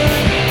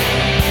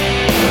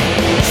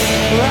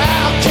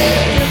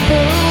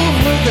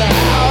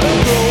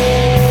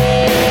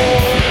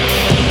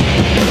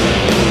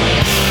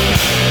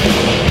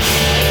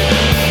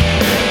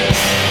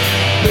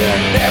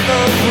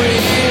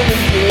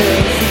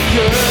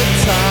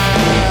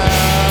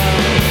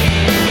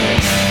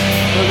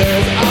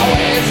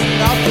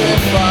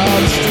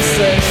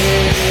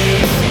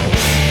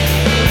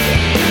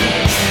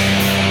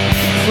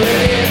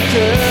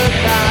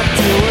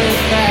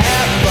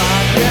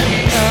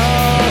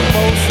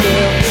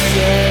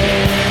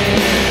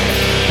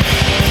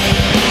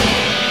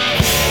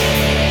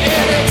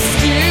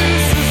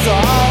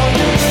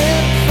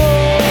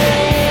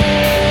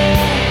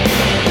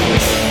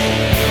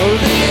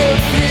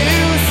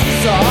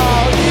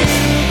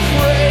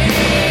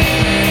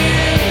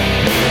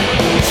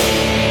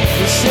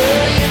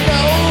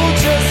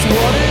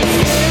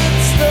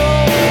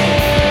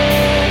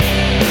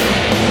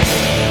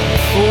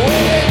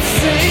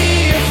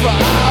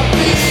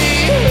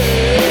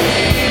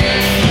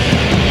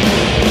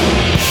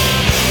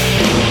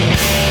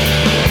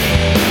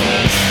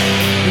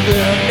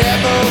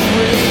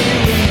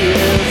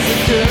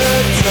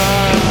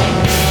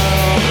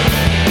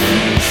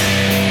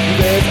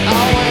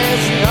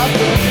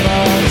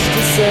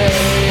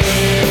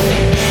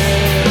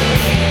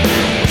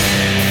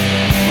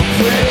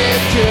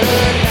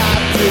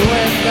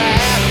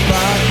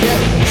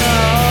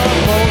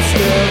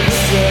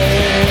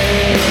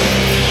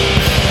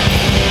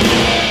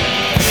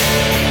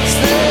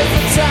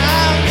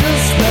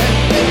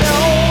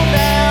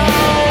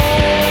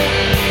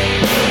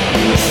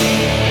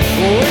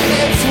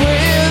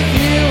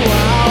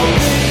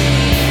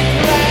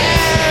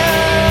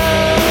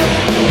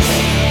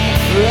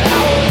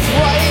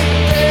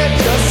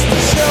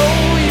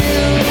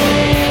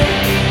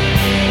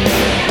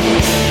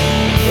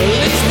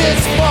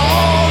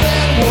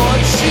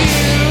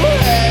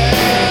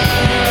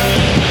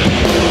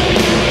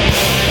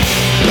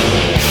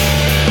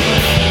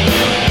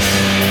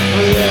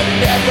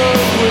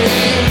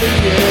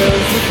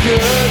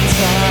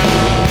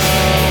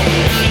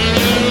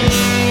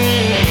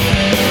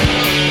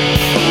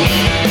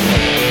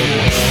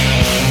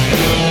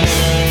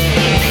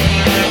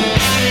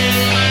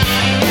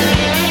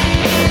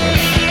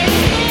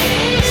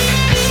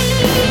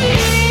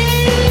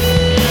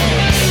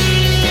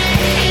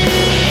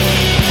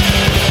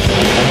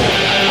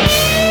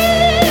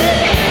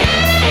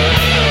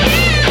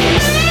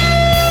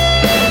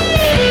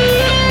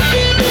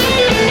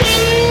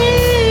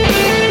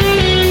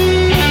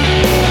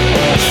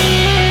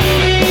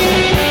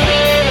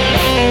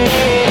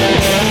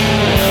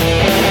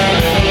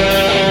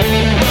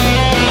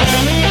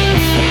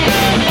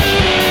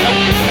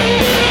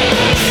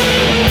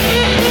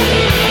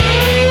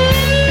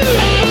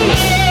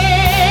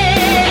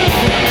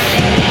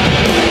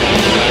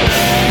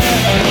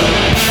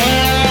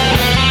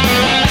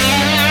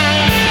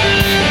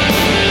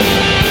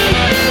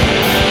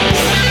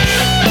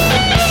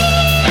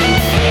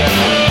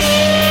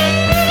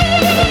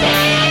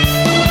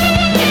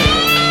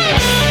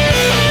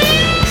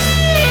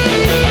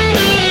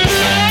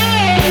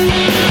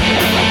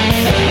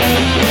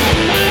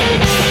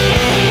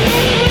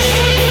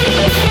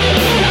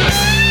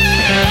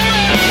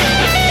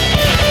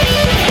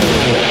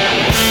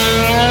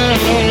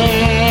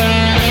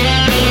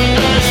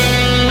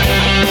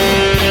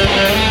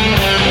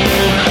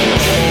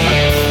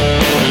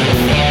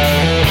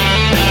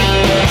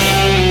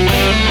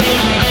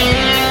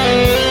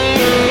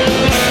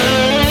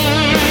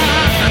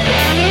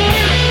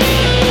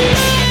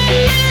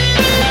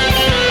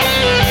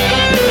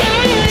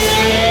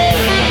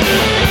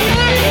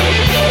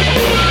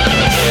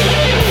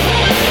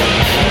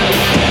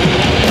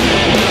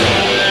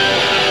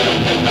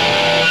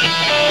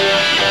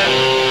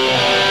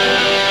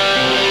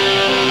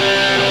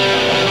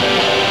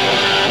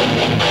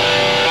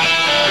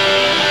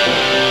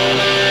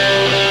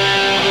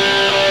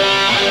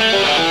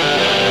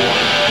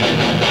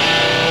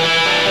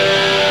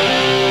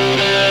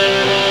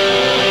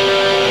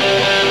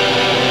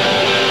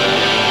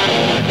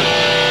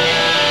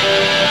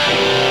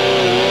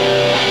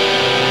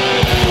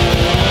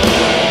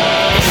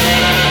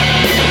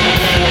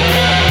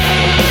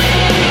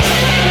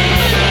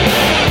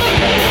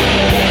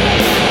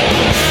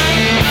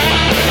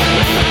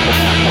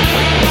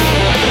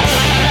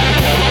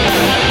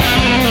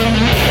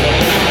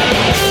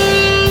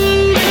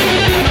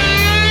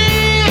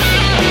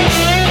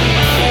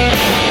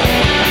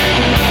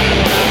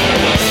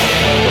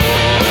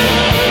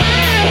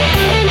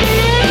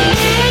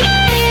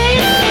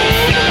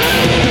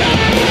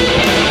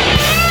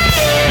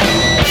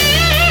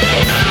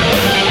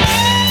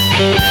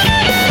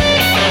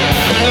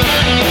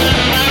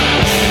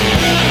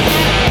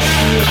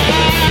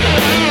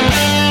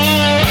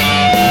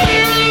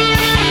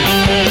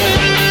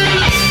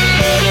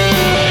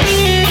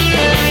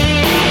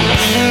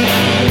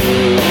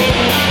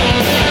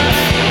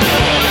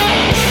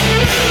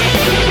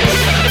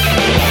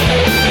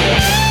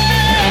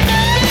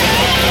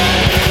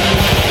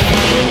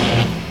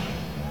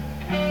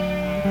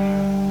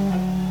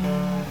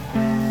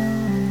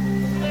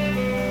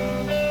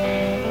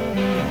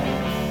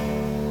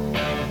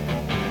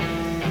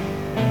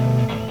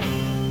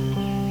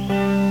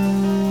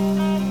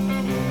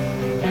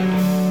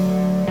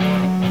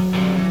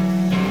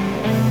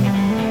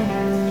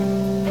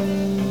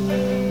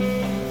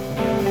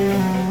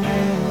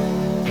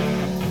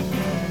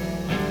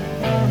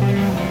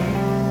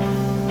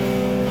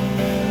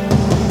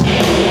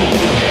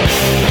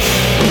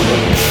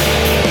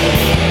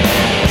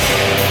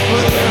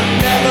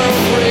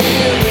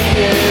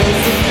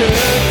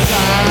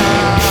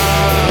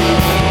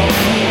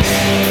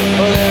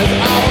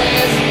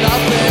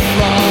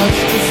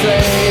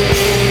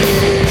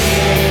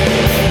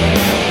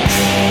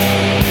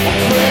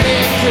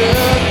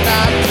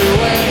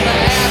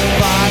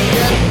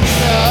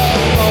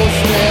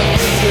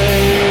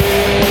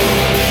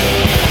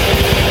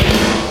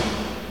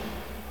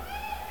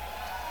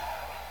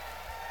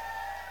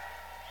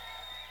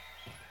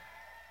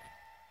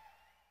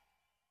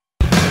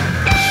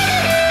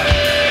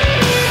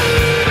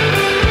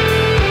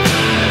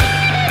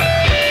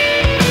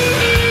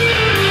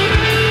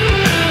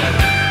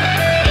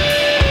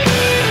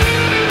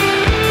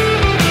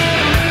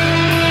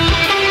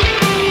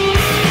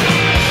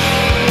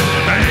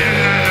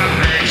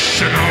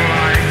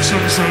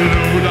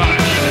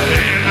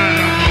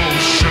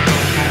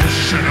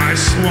I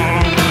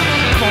swung.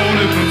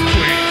 Motive of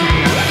quick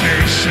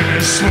location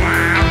is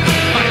slam.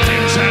 I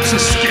think that's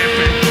a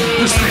skipping.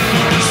 The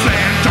sticklers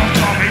there, don't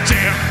call me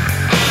Dim.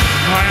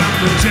 I am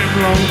the Dim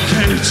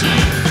Locator,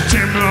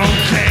 Dim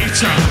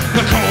Locator.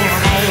 The call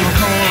 'em all, the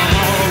call 'em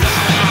all,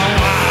 wow,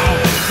 wow.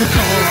 The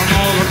call 'em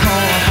all, the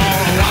call 'em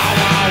all, wow,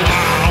 wow,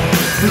 wow.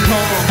 The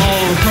call 'em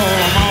all, the call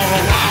 'em all,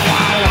 wow,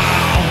 wow,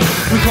 wow.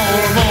 The call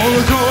 'em all,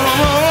 the call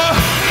 'em all.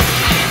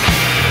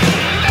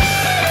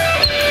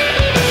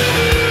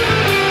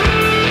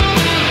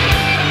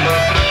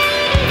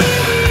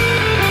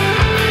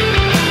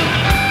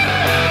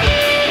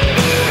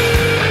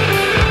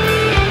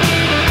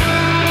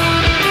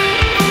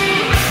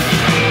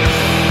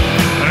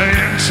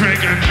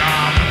 Triggering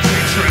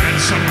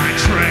on my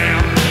trail,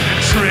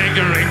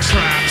 triggering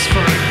traps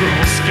for a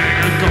gross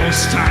gang of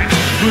ghost types.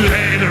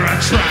 Later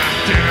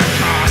trapped in a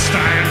cast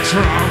iron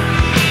drum.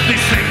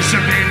 These things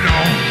have been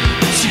known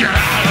to get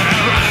out of the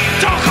rut.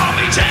 Don't call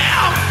me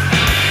down.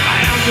 I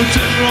am the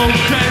Dim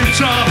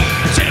Locator,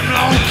 Dim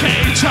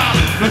Locator.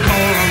 The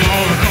call 'em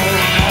all, the call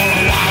 'em all,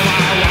 wow,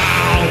 wow,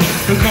 wow.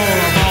 The call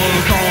 'em all,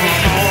 the call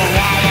 'em all,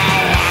 wow,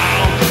 wow,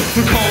 wow.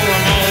 The call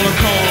 'em all, the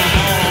call 'em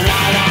all,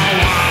 wow, wow,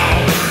 wow.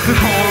 The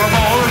call 'em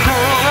all, the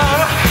call 'em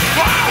all.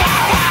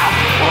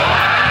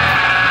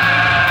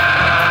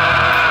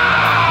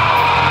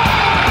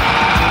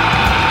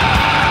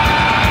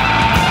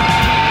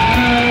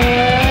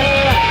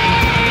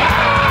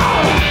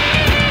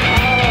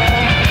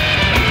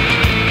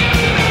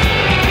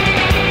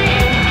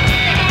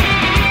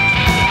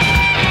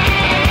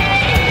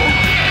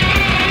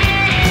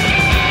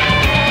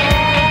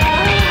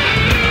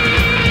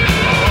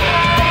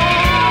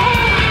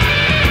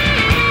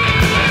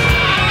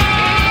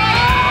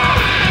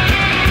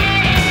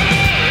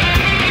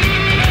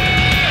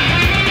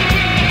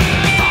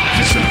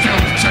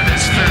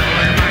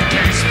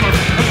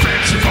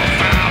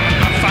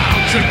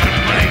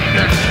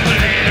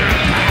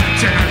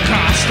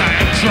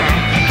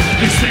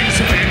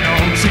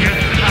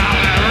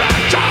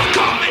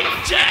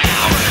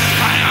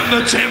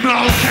 Dim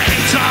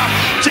Locator,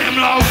 Dim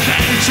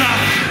Locator,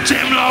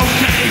 Dim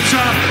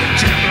Locator,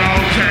 Dim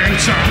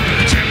Locator,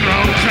 Dim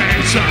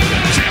Locator,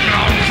 Dim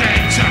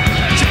Locator,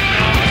 Dim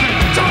Locator.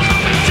 Don't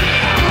call me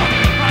down.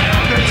 I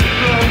am the Dim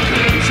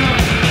Locator,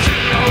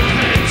 Dim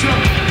Locator,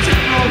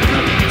 Dim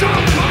Locator.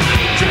 Don't call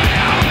me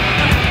down.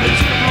 I am the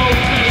Dim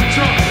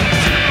Locator,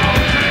 Dim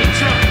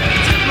Locator,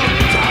 Dim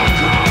Locator. Don't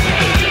call me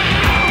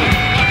down.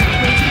 I am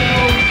the Dim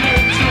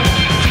Locator,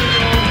 Dim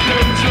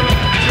Locator,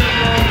 Dim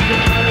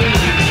Locator.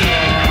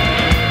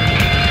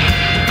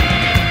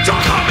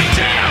 Don't call me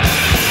down!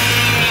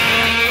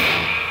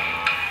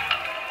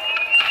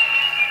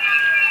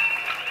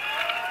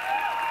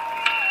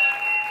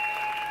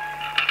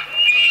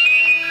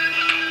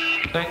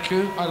 Thank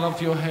you. I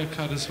love your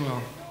haircut as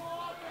well.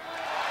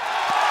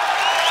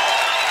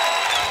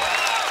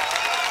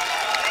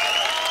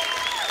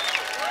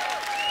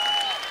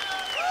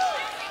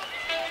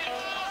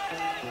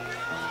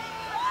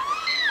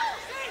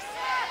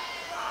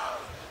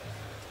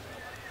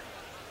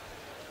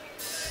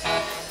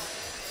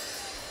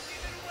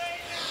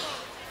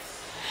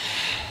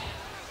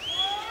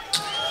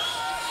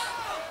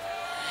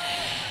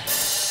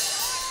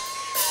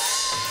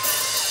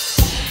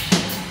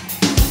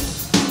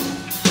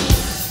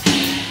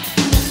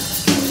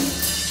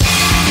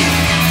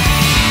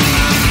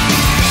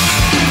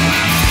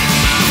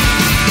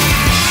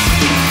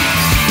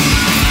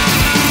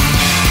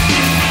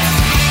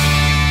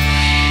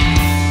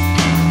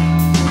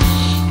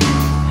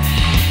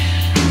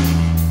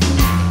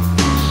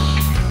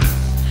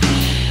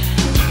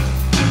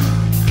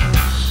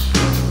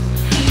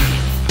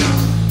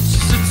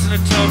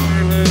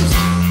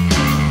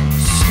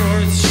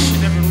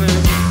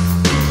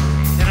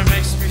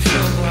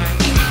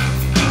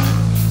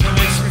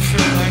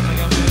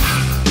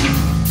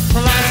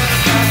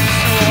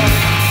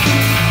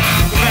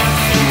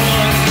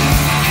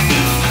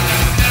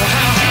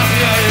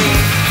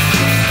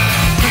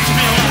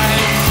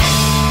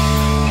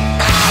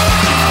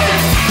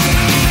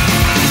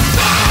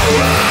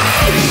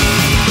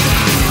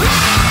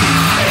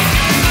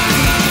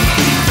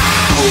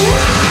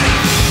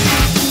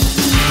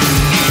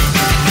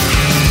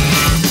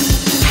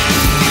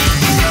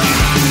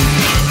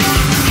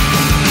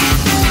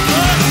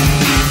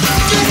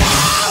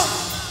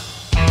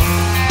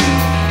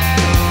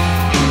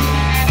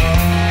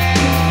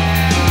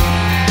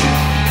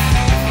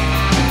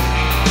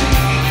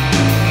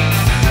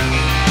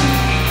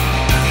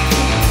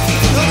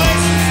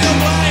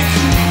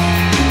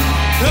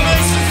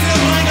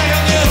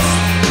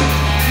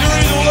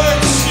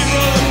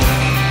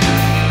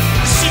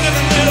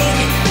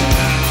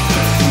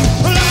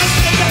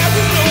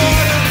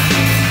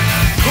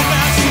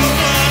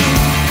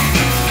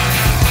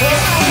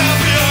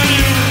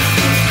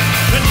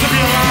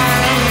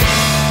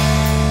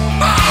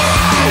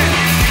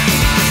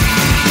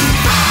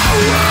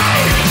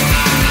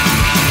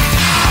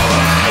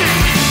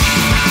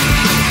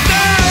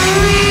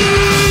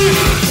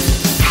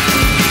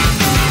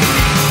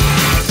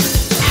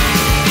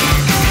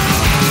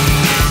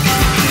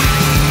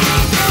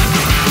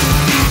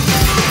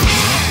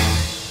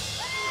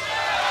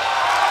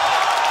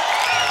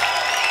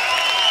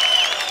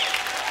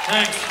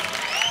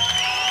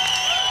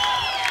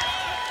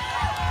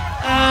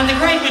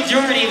 great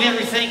majority of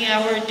everything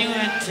we're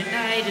doing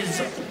tonight is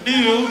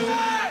new.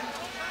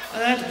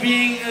 That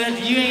being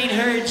that you ain't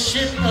heard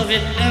shit of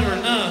it, never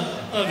none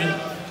of it.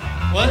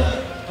 What?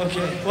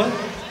 Okay, what?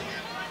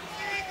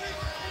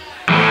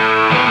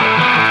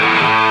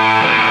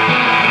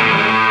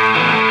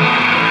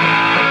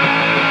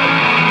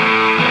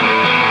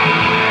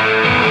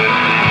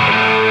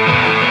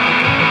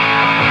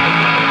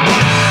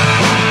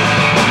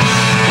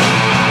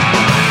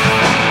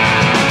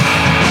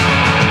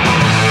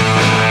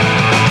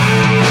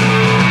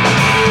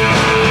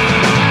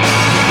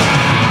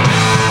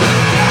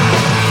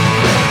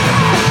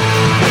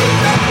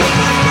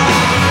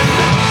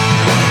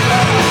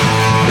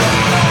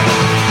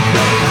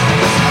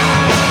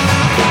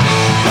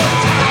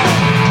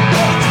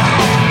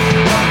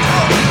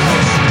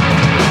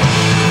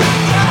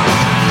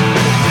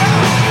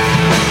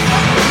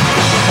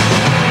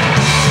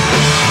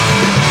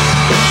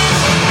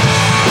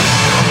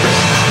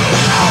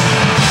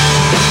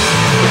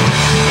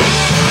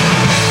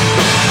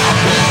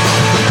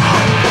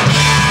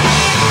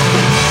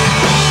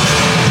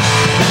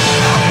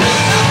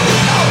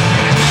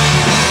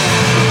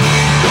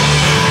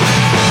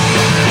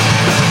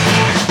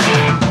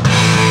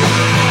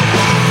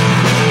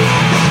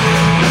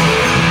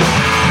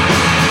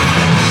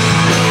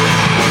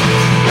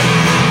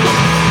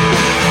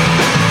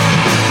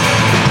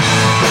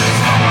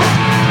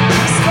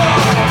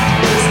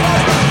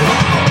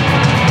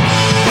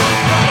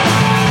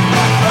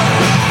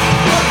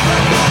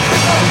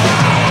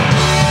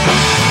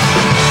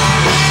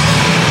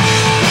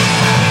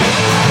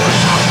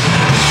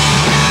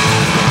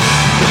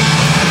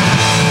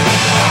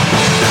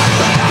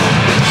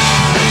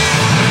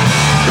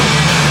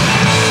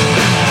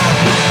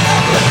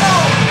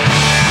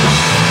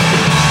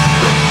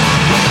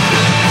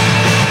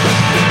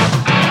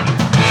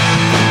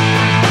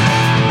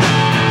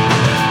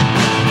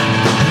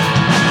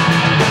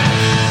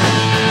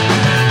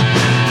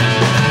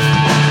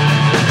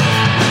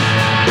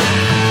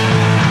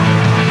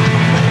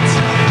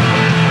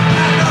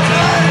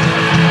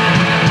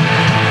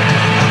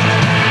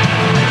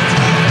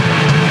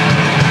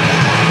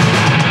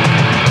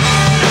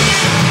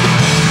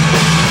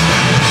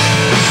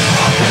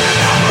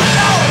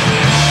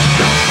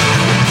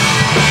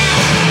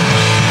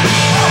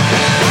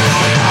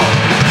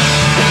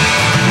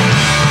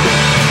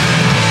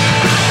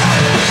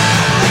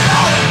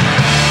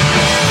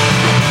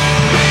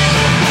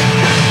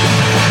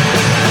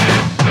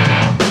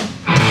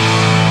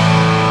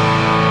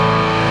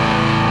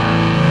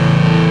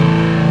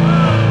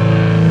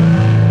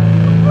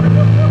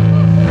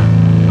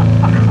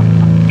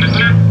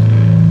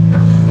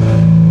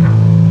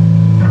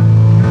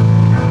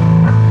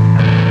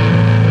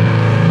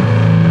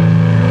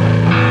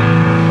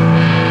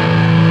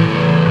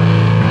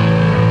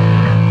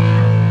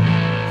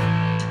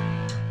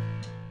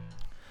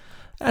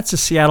 That's a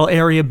Seattle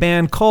area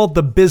band called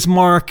the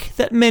Bismarck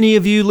that many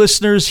of you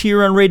listeners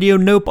here on Radio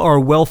Nope are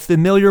well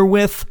familiar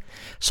with.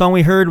 Song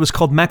we heard was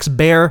called Max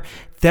Baer.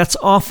 That's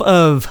off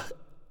of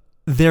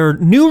their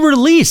new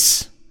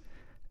release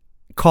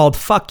called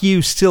Fuck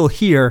You Still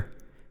Here.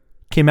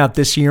 Came out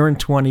this year in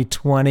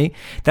 2020.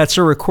 That's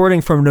a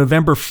recording from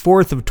November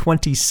 4th of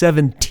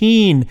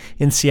 2017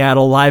 in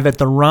Seattle, live at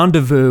the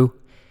Rendezvous.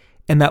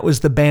 And that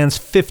was the band's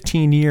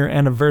 15-year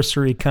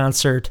anniversary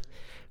concert.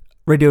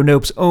 Radio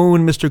Nope's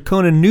own Mr.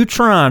 Conan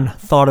Neutron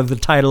thought of the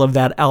title of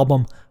that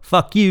album,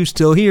 Fuck You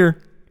Still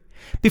Here.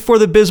 Before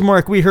the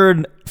Bismarck, we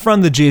heard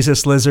From the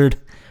Jesus Lizard.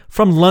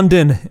 From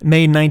London,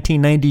 May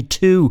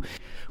 1992,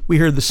 we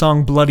heard the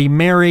song Bloody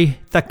Mary.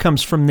 That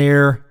comes from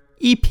their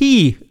EP,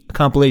 a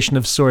compilation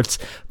of sorts,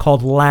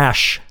 called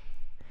Lash.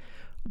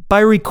 By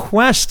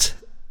request,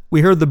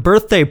 we heard The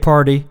Birthday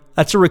Party.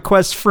 That's a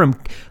request from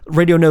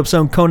Radio Nope's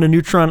own Conan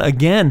Neutron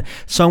again.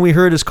 Song we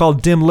heard is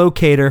called Dim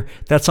Locator.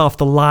 That's off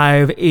the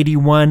Live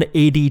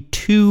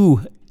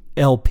 81-82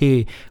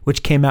 LP,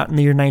 which came out in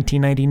the year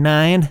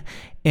 1999.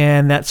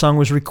 And that song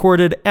was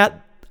recorded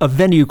at a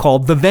venue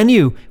called The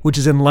Venue, which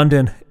is in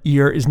London.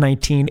 Year is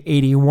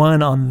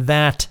 1981 on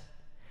that.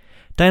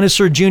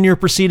 Dinosaur Jr.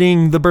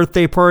 preceding The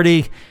Birthday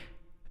Party.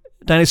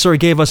 Dinosaur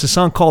gave us a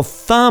song called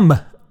Thumb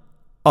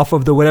off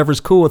of the Whatever's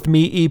Cool With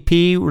Me EP,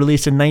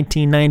 released in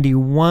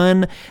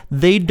 1991.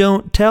 They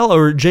don't tell,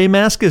 or Jay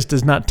Mascis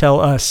does not tell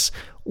us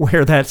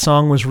where that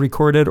song was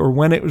recorded or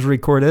when it was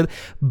recorded,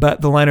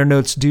 but the liner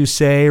notes do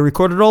say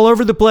recorded all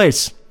over the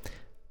place.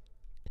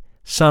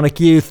 Sonic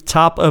Youth,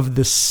 top of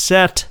the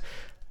set.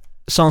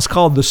 Song's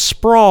called The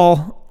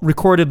Sprawl,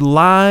 recorded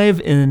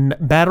live in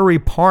Battery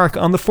Park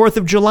on the 4th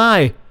of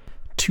July,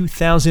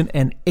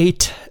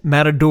 2008.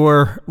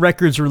 Matador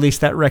Records released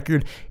that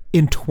record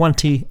in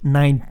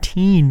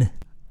 2019.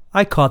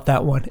 I caught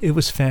that one. It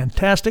was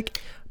fantastic.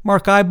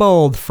 Mark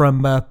Eybold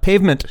from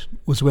Pavement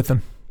was with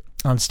him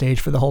on stage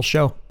for the whole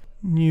show.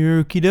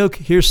 Okie doke.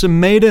 Here's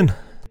some Maiden.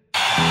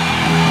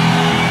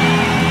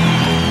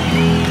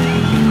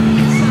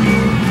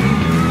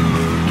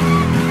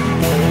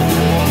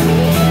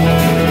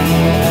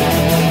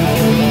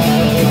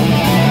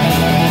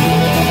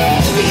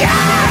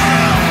 Yeah!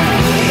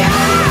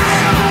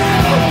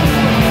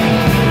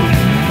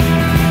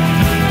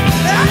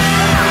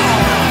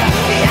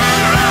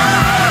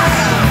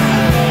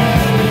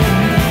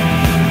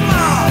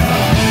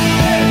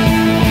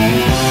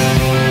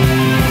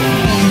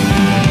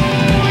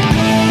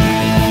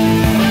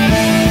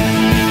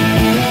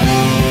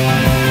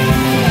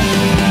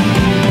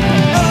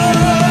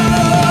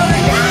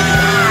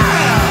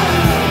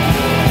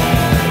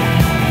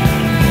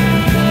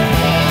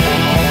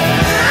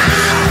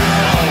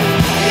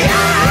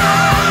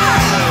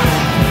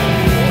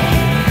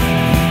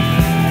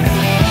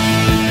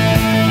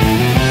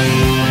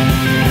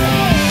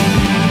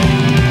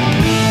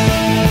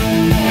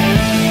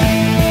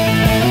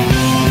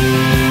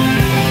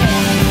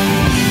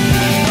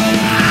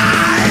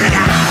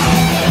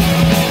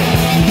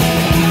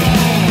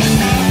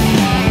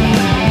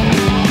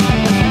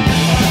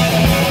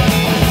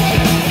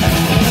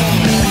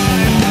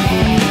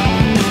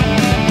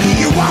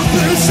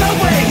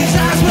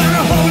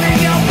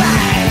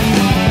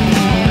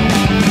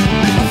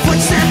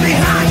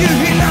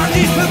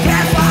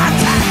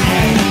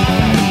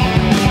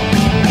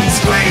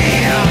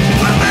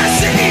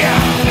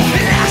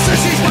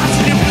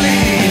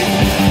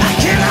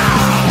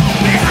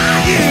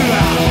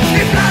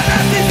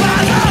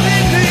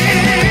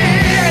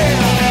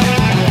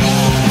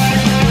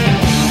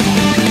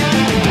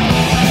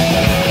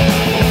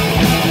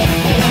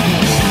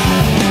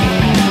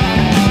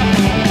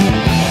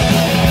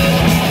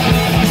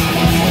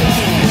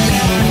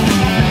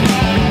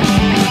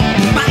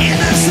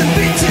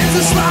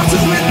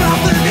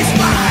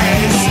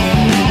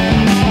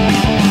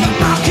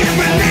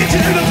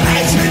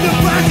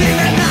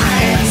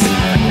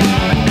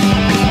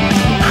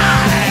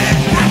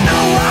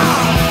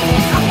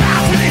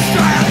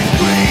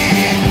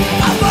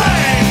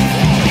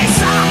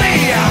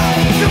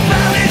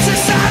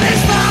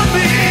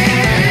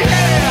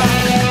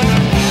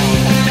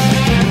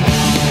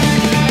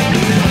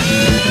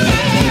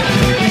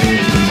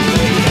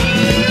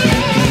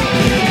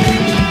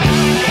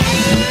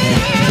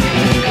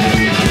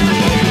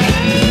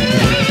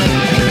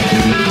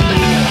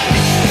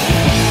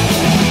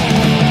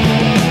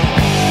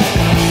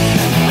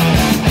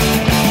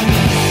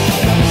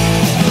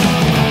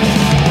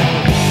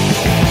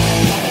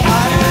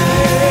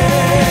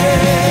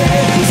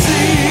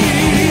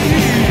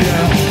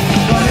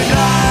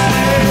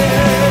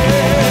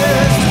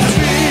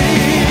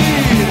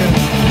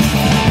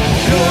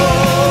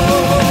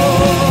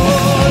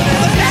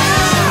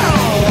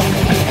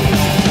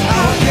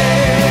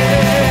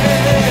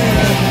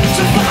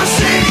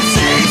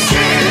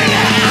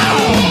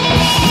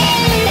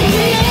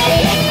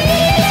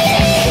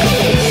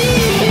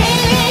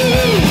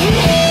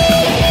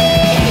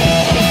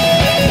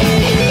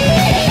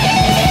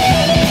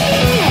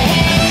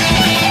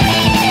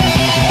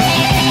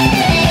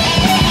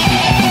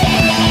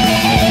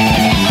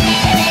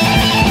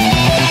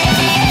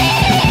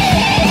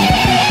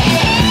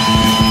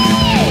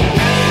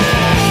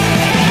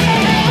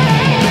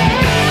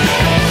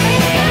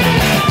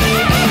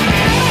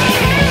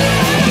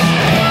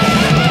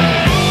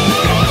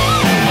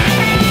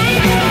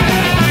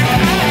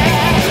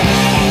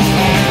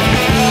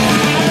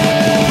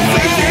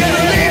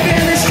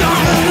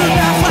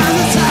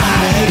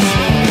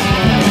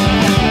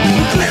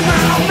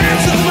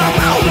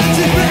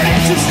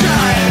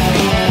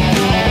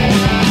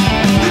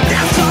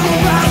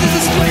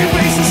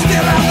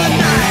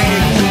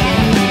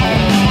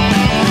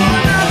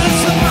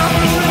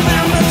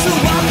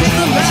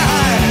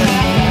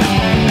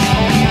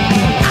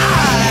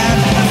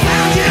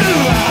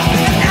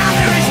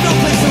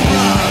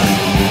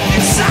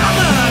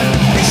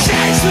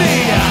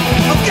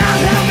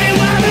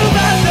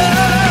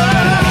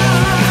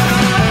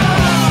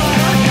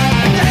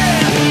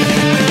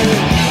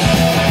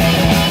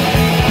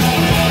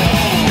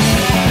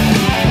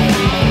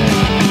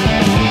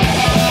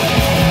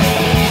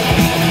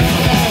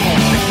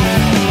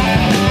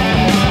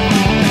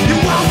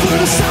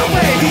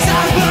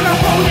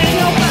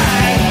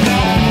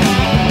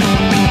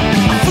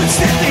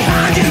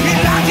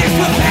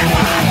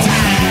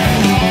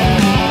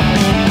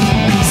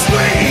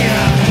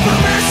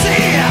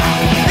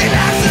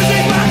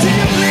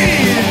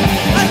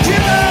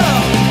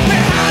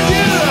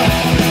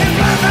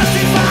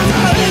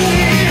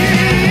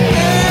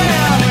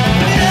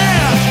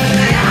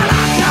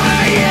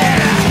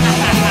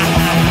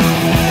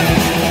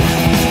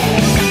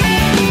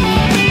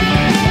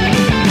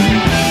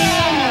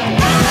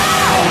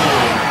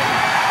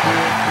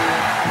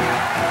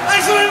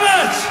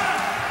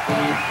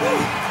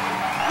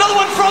 Another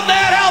one from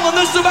that album.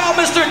 This is about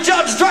Mr.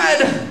 Judge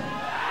Dredd.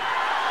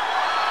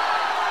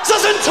 This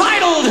is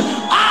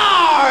entitled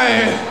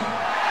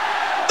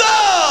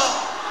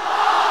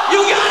You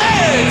got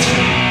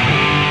it!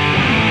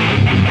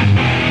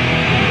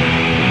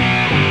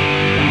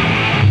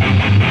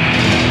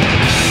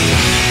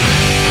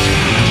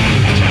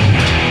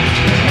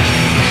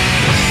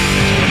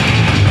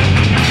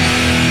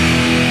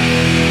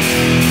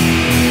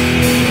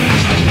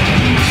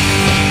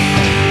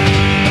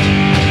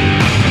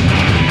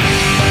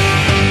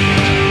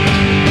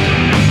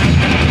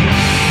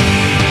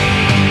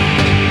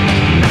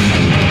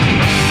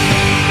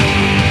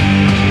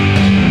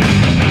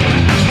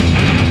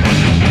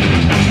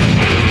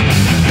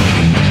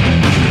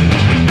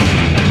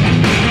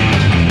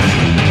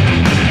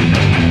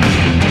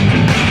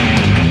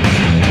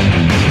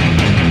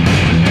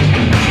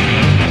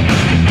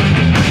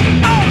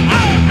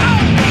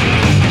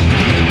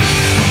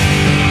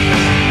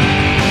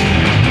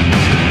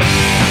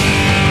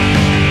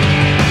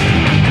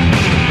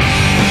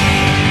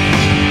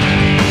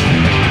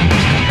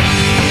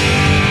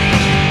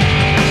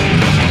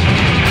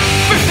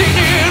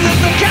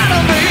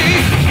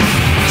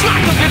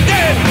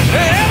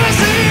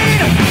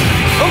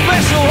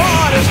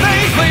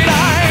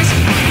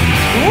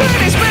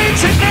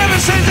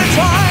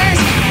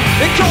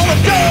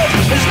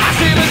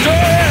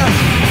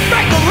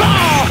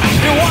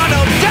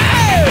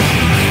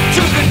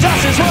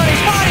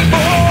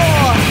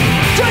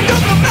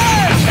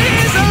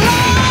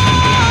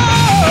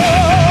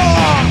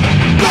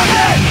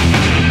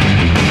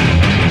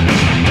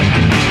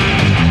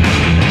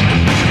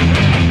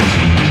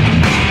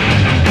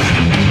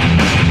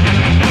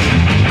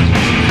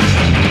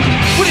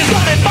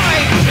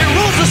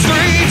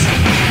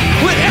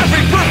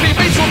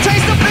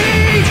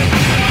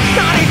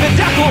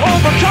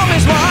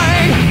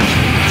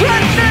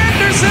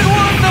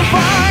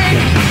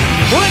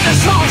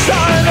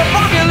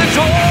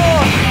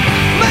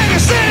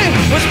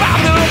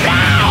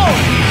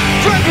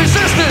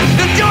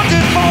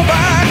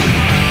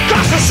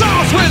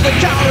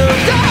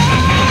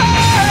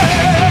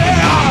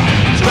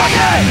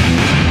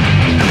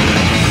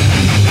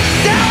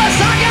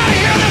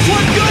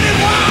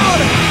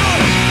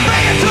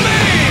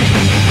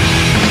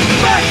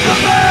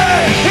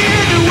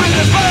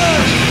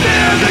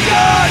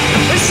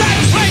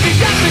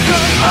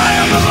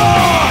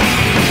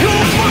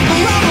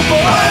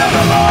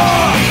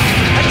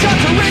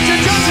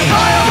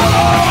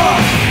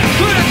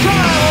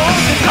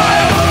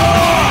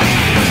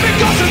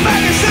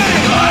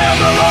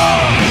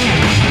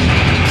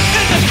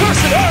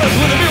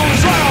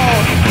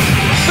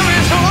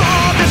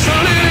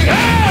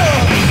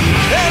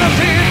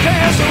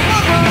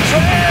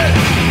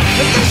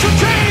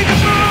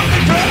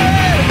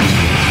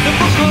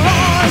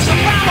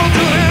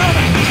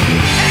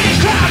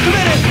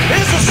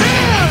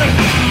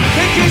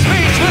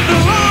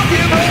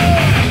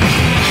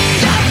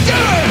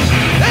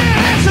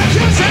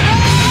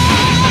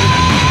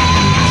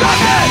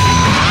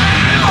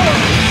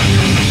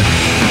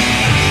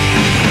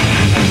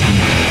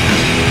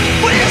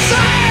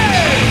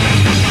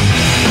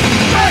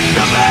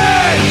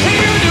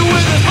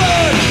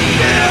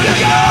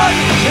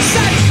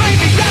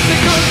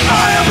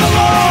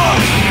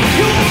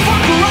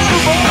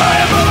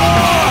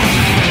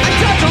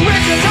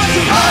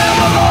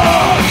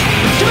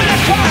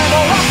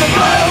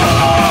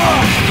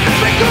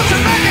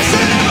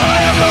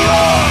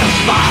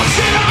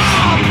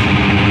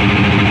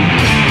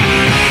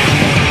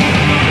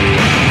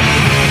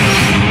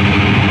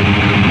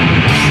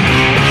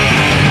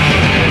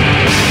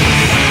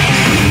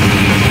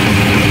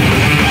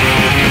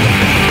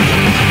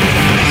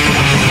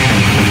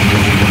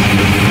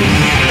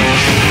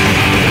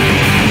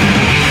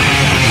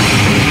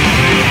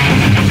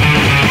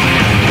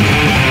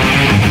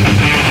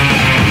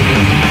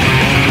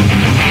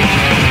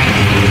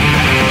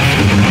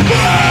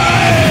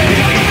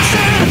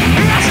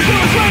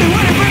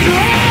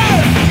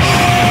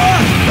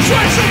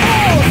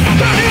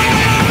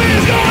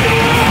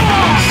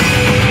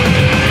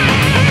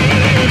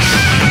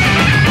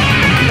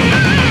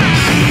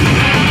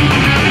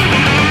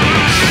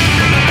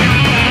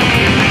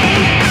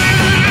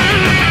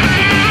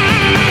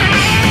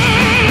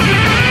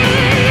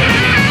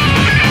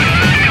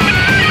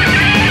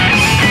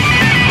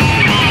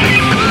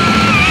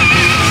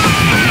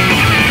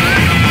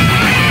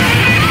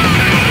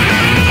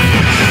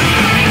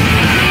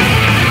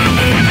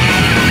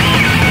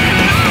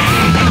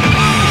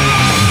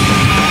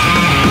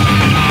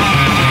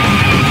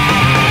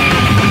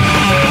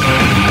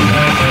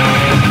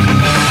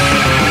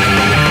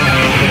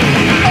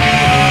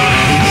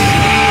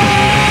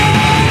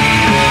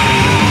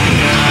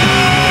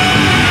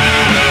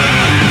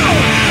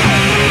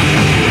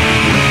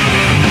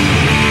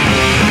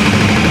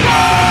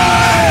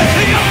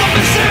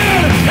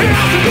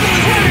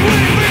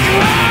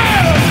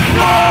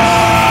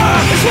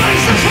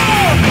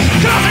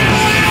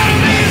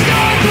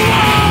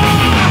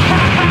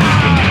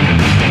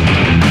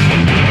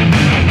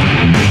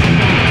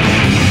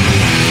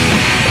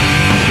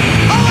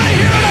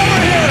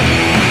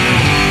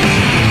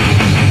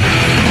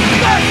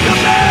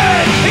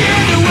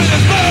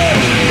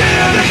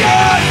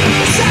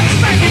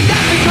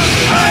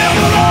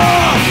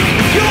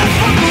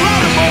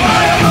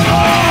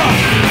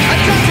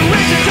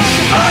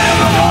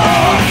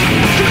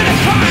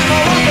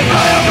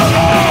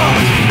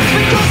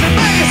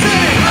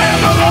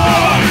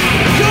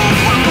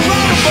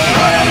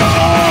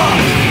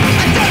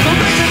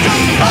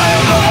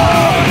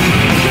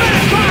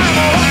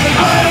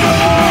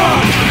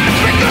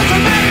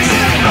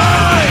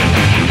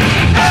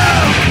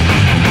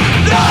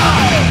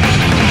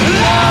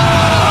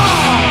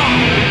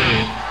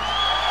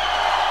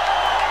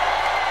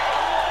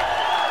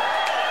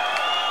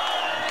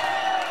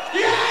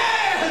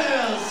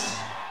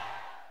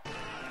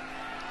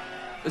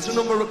 It's a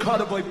number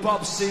recorded by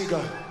Bob Seger.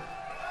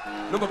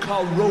 A number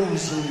called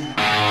Rosalie.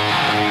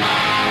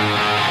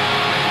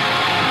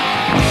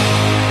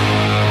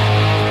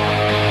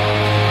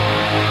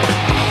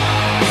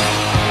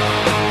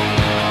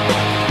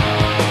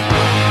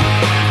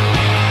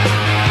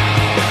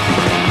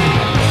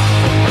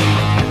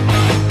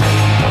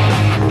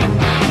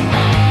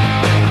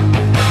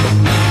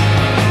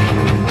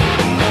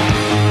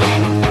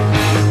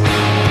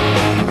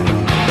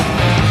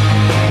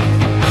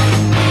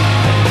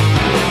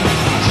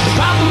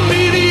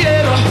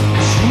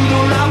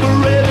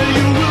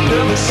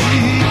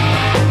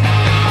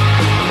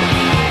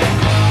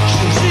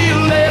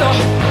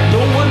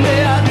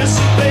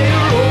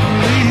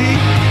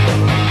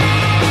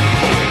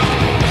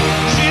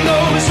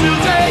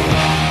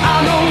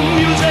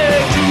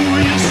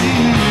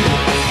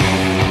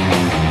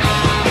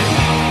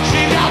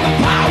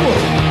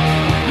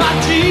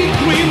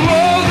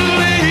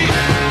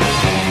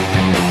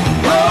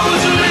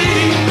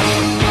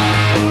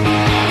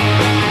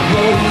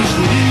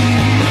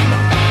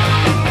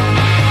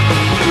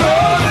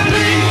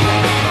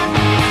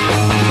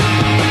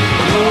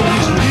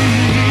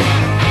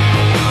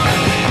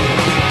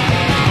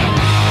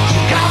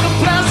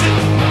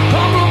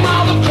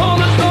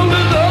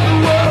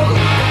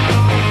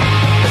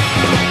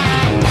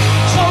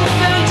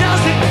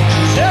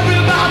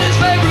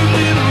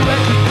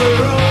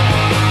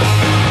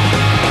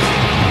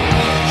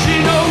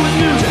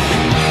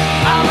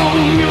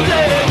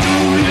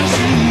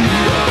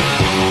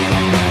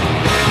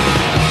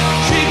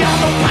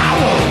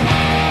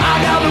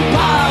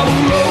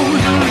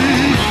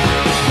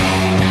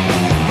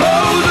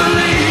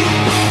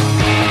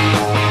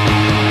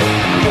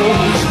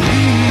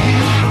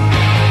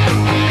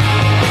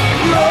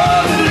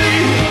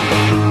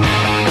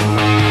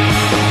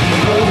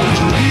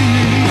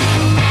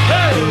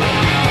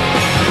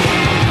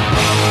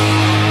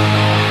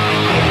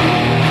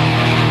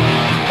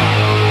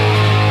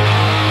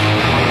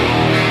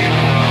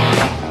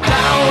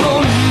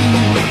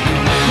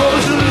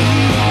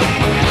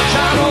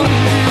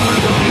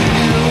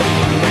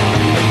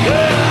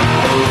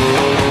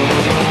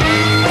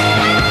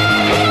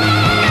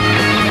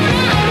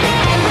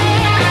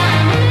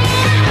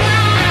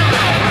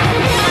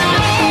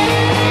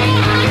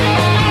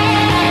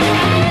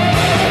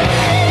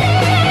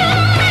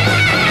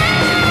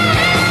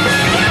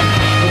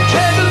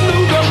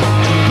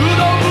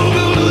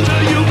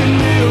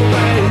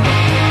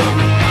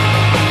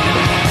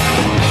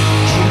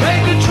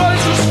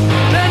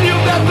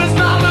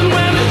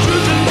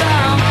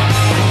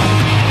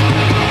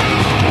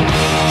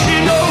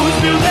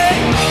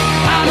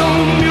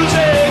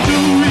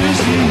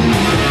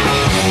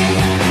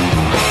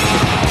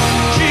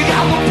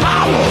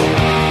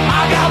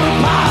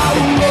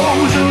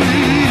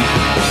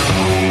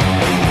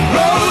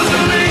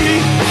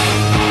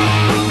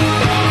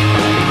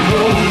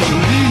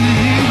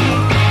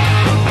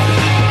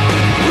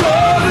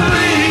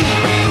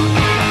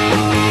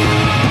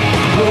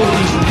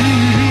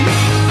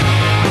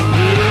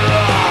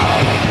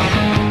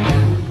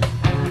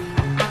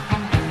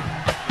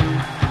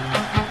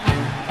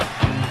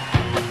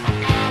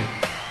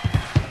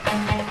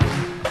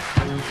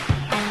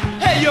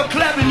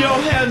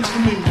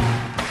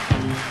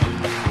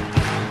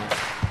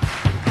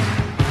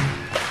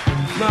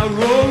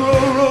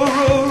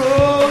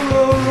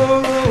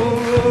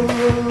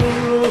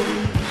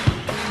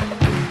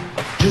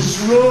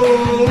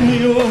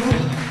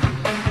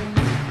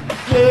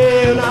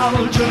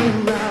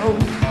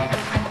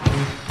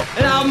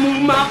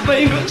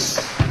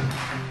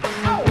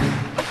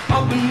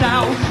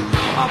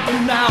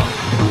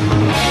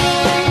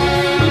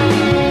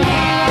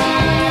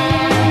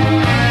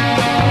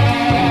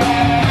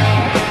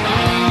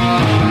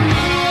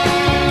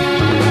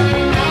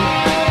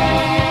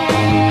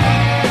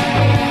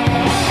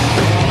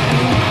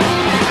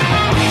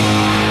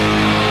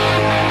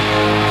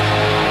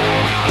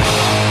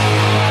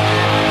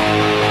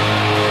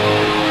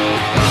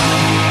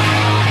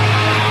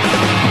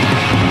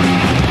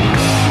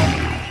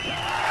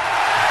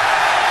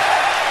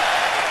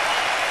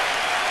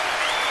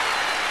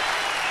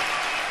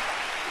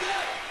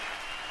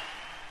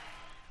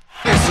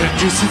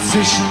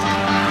 Sensation,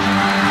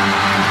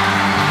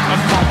 a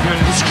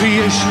fabulous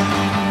creation,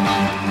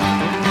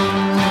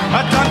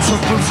 a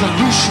danceable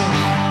solution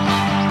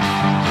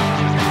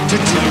to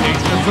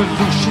teenage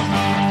revolution.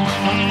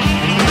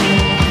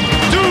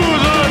 Do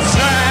the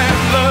Strand,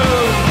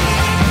 love,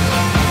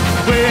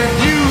 when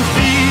you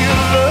feel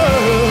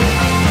love.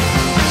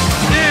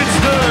 It's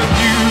the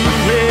new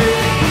way.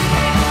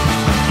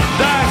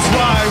 That's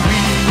why we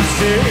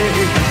say,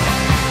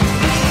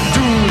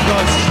 do the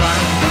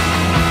Strand.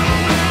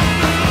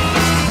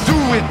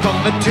 On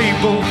the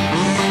table,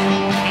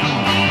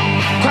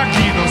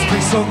 cracking those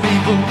place on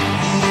evil.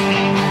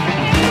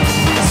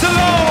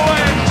 Slow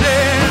and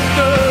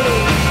gentle,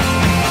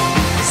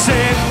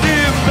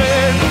 sentimental.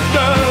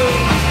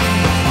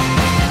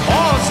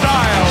 All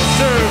styles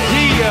serve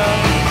here.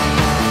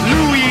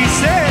 Louis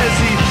says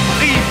he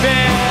leave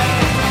there.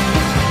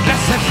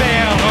 Laissez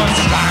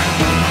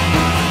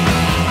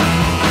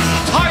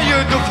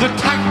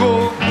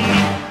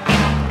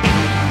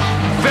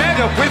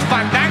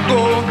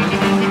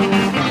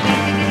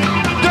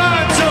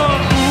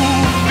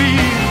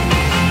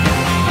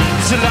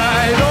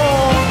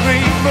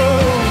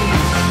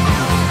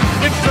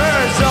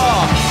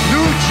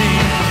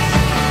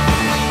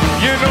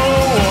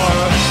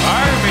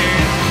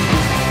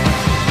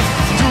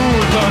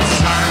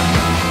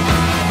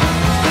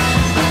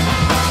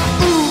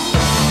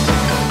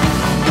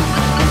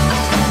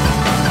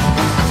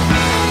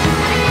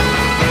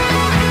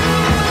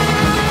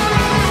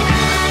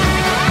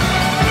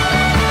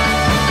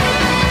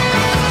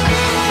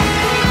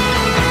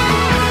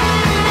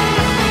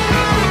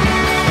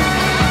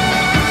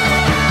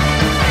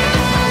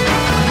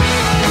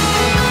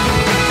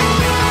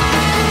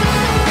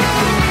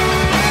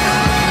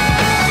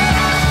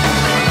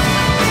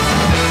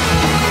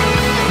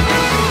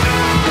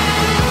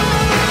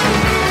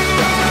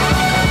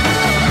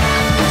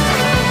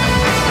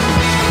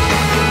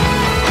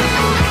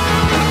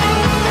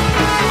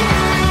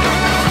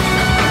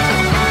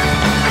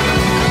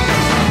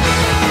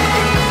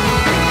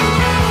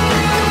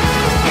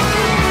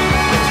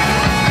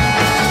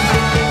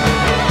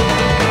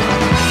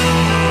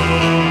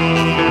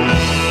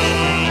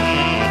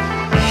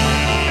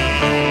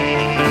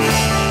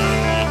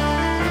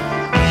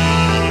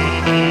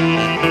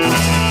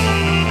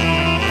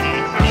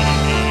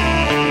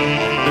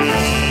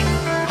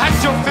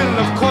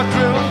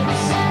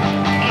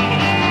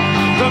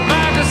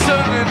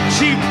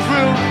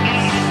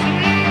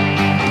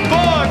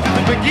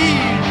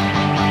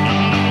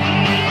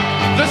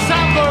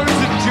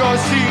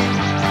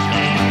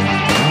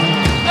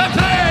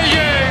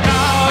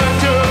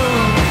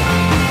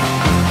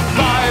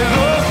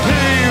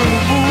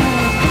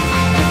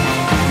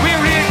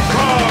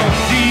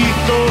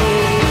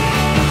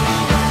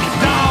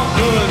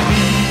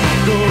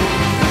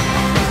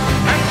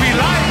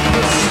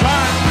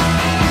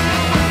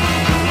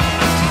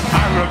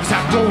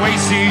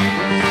icy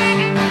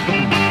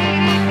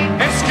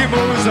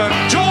Eskimos and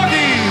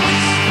Georgies.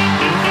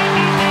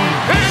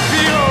 If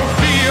you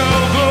feel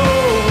low,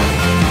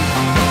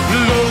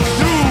 look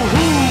through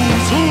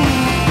who's who.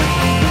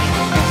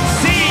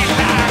 See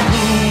like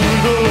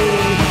Hulu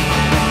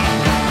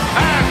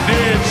and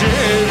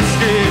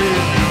Nijinsky.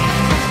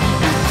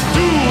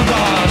 Do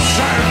the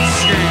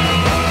soundscape.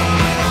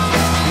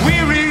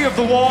 Weary of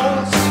the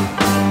walls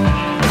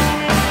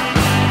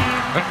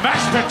and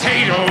mashed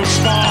potato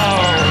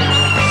smalls.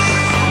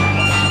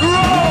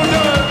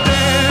 Rhododendron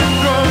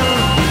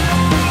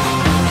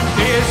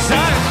is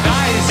a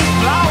nice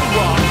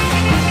flower,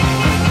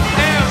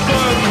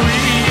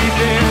 evergreen,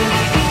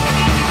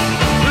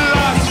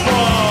 lasts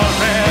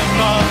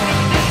forever,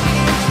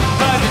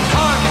 but it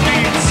can't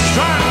beat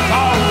strong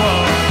power.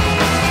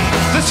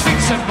 The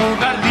Sphinx and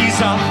Mona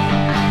Lisa,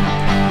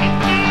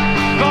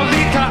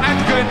 Lolita and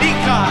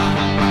Guernica.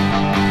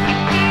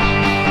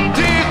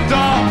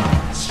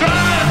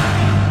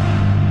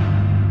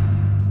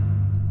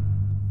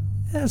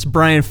 That's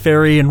Brian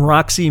Ferry and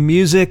Roxy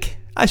Music.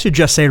 I should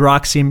just say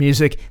Roxy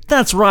Music.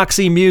 That's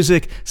Roxy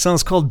Music.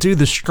 Song's called Do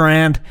the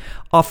Strand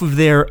off of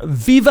their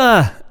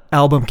Viva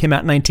album. Came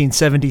out in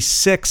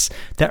 1976.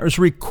 That was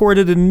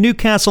recorded in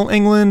Newcastle,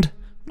 England,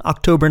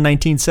 October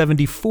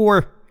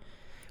 1974.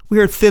 We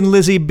heard Thin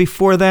Lizzy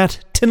before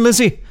that. Thin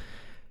Lizzy.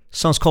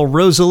 Song's called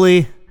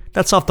Rosalie.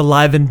 That's off the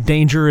Live and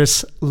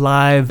Dangerous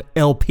Live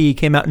LP.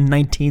 Came out in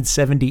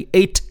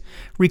 1978.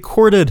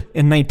 Recorded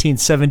in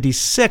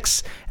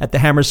 1976 at the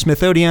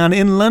Hammersmith Odeon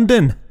in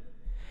London.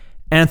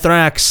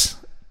 Anthrax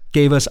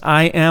gave us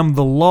I Am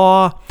the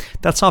Law.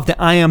 That's off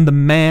the I Am the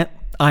Man.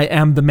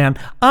 I'm the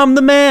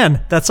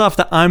Man. That's off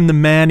the I'm the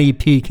Man EP.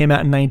 Came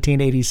out in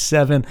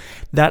 1987.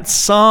 That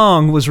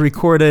song was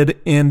recorded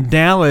in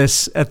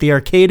Dallas at the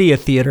Arcadia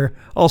Theatre,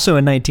 also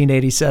in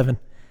 1987.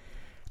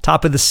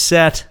 Top of the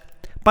set,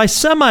 by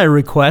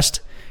semi-request,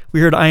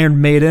 we heard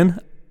Iron Maiden,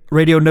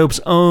 Radio Nope's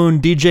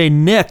own DJ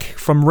Nick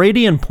from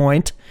Radiant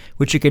Point,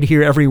 which you could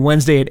hear every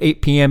Wednesday at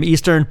 8 p.m.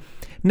 Eastern.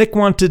 Nick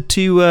wanted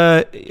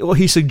to,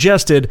 he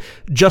suggested,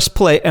 just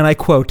play, and I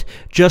quote,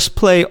 just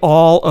play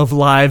all of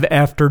Live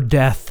After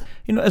Death.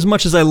 You know, as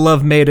much as I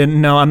love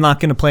Maiden, no, I'm not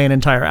going to play an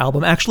entire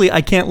album. Actually,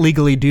 I can't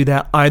legally do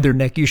that either,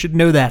 Nick. You should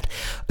know that.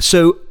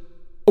 So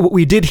what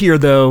we did hear,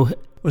 though,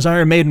 was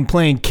Iron Maiden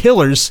playing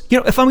Killers. You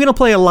know, if I'm going to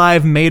play a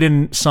live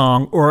Maiden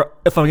song, or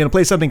if I'm going to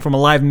play something from a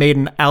live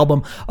Maiden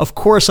album, of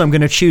course I'm going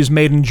to choose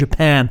Maiden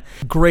Japan.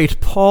 Great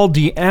Paul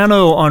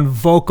Di'Anno on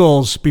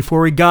vocals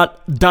before we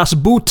got Das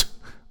Boot.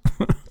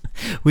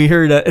 We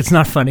heard, it's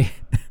not funny,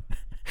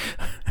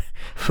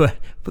 but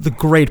the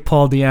great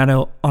Paul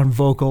Di'Anno on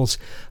vocals.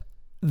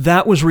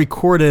 That was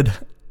recorded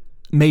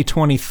May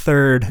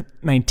 23rd,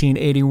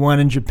 1981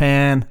 in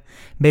Japan.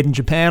 Maiden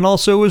Japan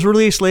also was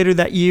released later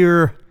that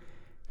year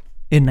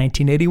in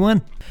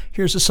 1981.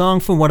 Here's a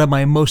song from one of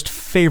my most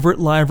favorite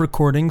live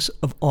recordings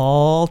of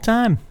all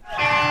time.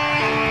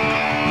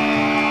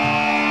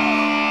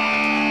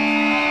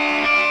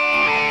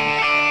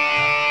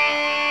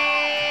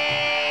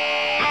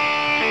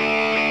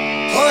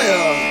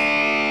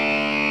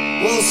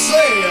 Well,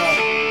 say,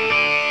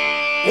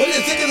 what do you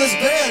think of this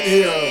band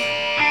here?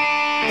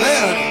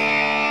 Man,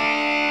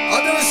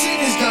 I've never seen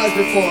these guys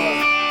before.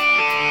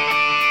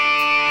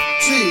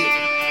 Gee,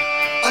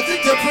 I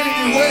think they're pretty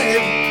new wave.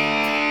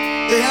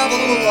 They have a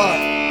little,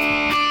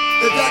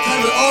 they've got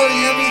kind of an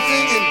R.E.M.y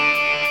thing, and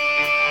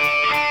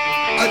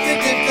I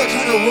think they're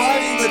kind of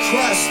riding the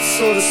crest,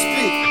 so to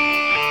speak.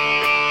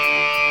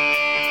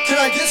 Can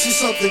I get you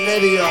something,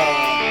 maybe, a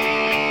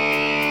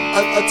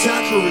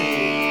daiquiri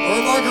or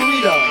a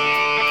margarita?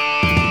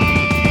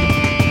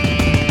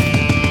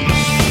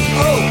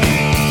 Oh,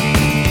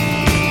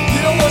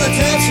 you don't want to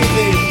dance with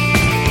me.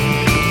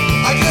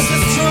 I guess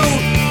it's true.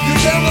 You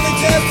can't really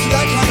dance to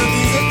that kind of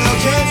music, now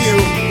can you?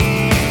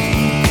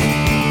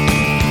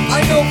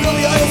 I know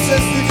Billy Idol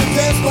says you can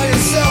dance by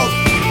yourself,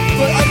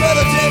 but I'd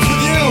rather dance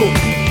with you.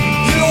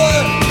 You don't want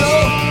to? No?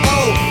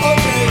 Oh,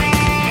 okay.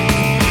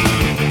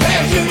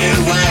 Hey, you new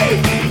wave,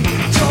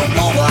 come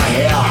over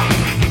here.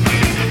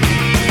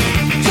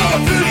 You're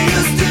the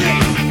prettiest thing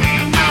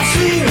I've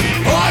seen,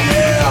 oh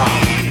yeah.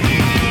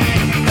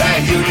 Hey,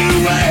 you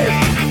new wave,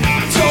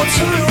 don't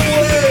turn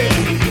away.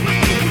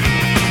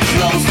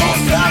 Close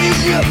those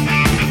values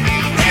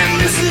and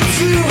listen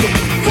to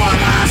what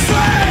I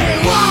say.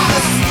 Why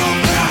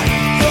smoke that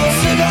those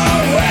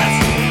cigarettes?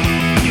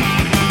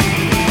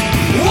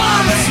 Why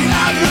does you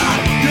act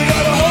like you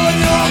got a hole in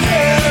your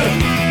head?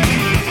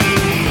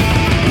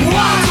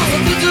 Why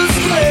doesn't it just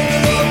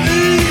scream on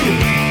me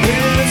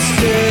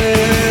instead?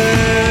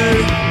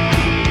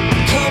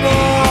 Come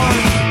on,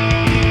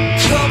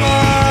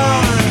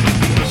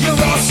 you're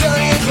all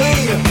shiny and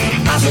clean.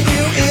 I see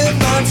you in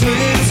my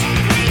dreams.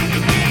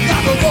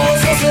 Got the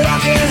walls that I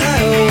can't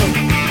handle.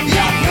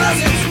 Your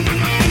presence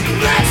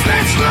makes me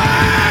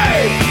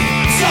scream.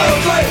 So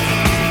great,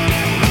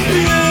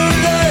 you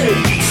leave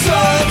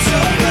such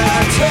a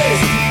bad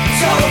taste.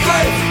 So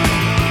great,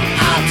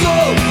 I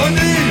don't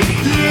need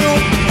you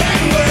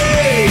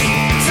anyway.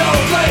 So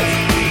great,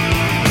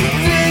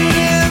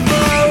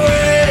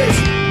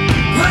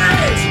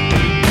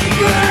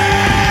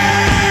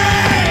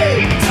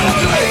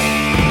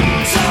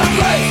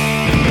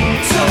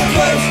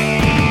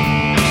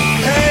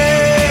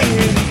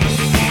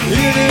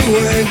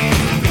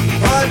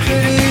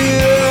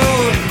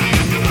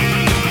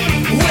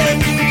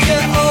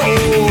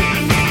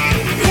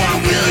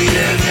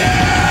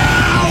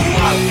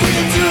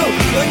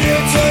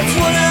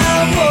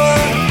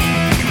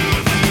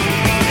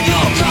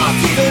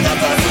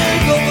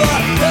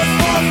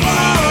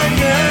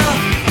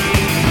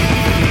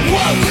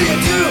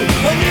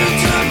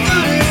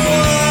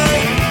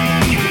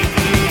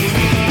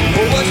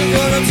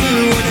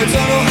 I don't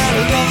know how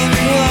to love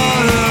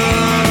anyone.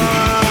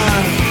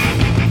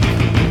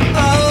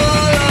 Oh,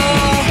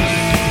 Lord.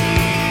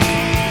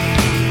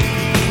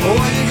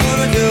 What you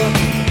gonna do?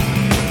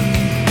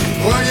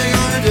 What you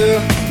gonna do?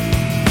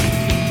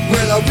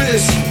 Well, I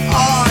wish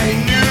I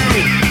knew.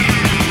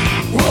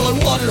 Well, I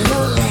wanted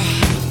her.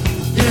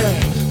 Yeah,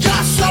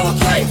 got so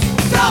great,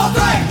 so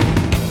great.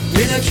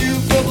 In a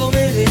cute purple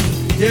mini,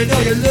 you know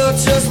you look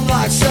just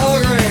like so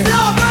great.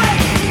 So great.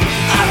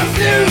 I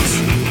refuse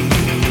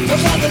to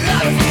love the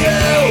love of you.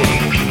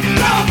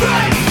 So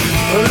great.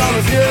 The love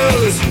of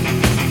yours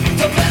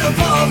to better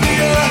above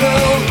you.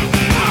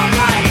 So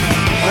great.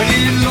 I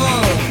need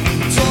love,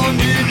 don't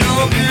need no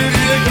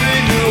beauty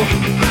queen, no.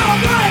 So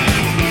great.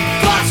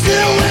 But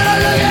still when I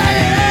look at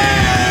you,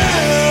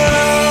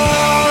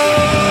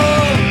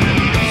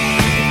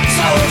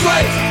 so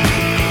great.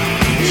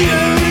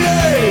 You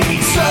need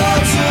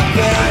such a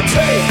bad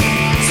taste.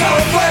 So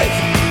great.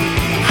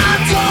 I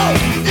don't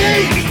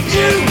need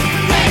you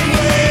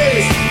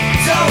anyways.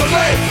 So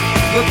great.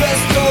 The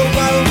best of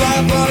my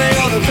body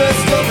on the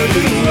best of the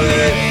new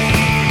way.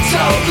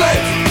 So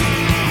great.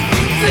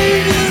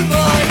 Feeding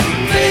my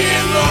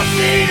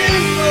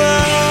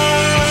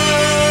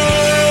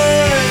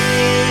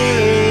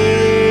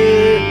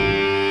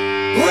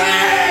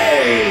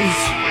rays.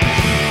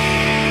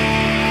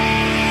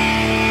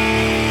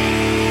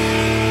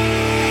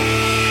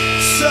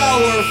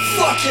 Sour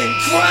fucking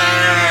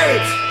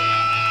great.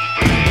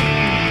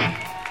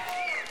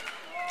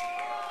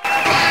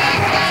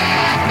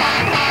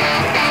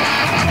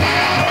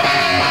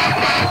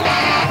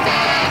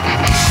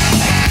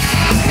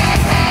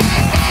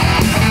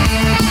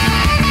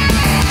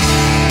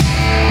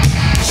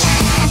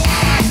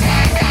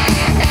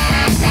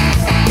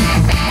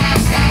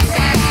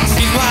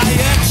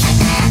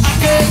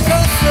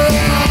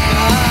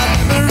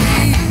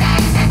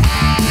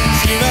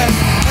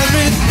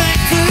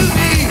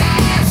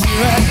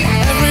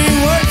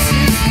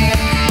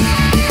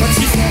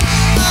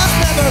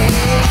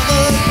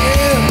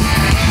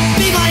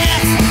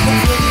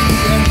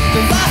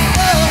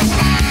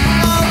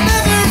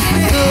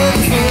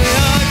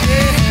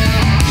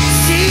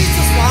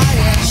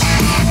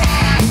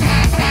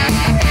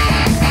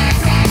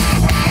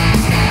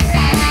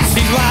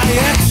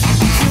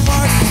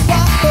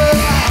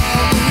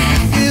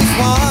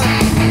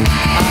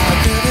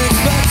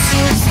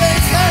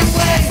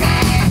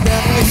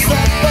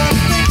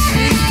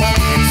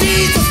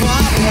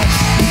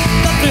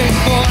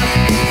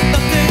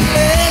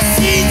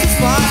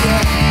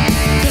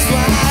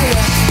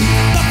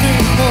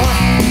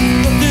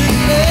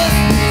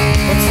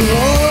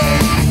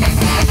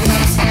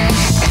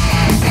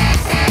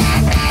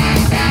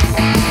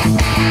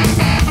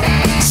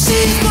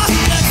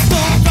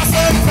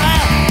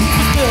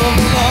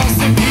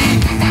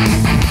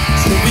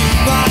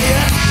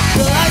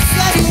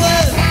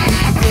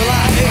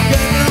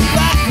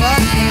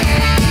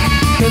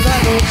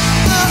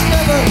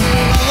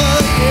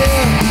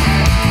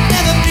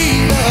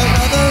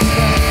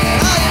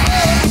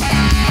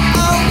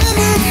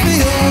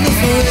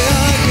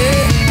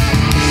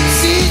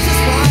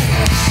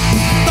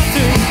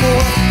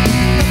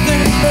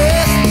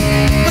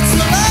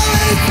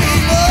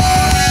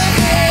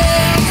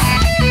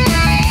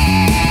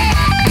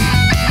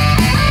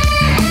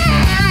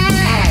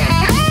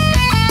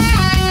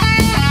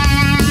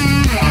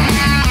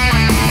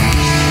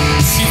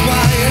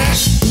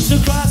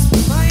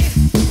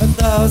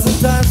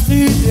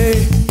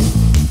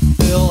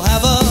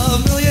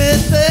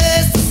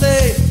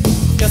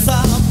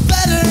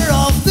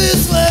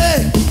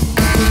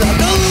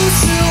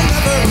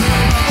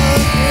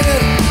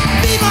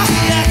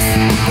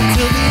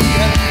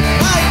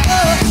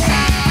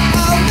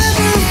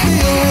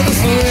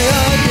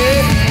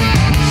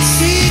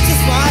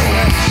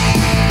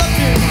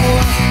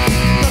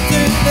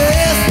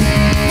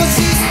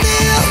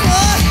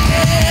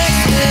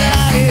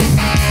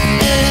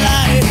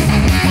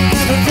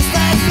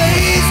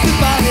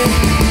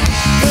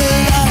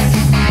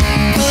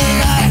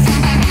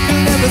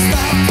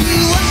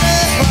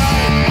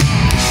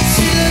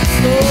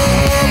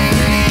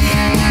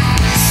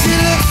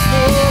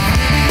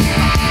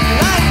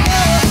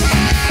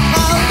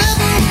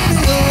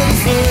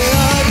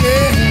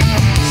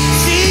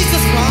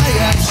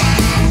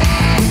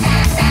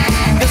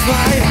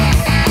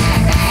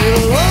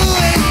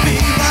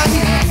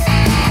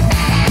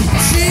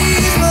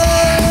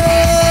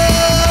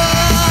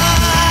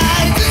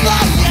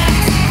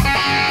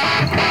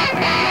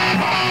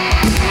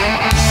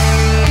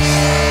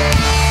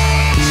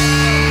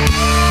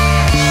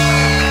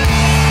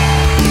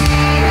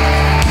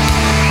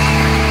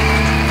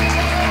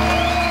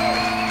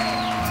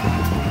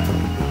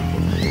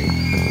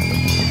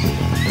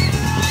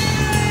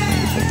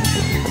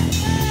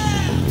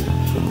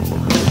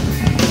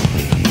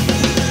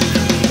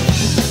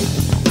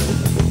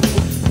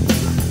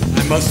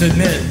 must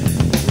admit,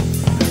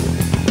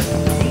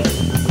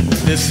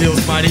 this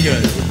feels mighty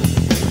good.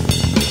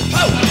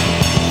 Oh!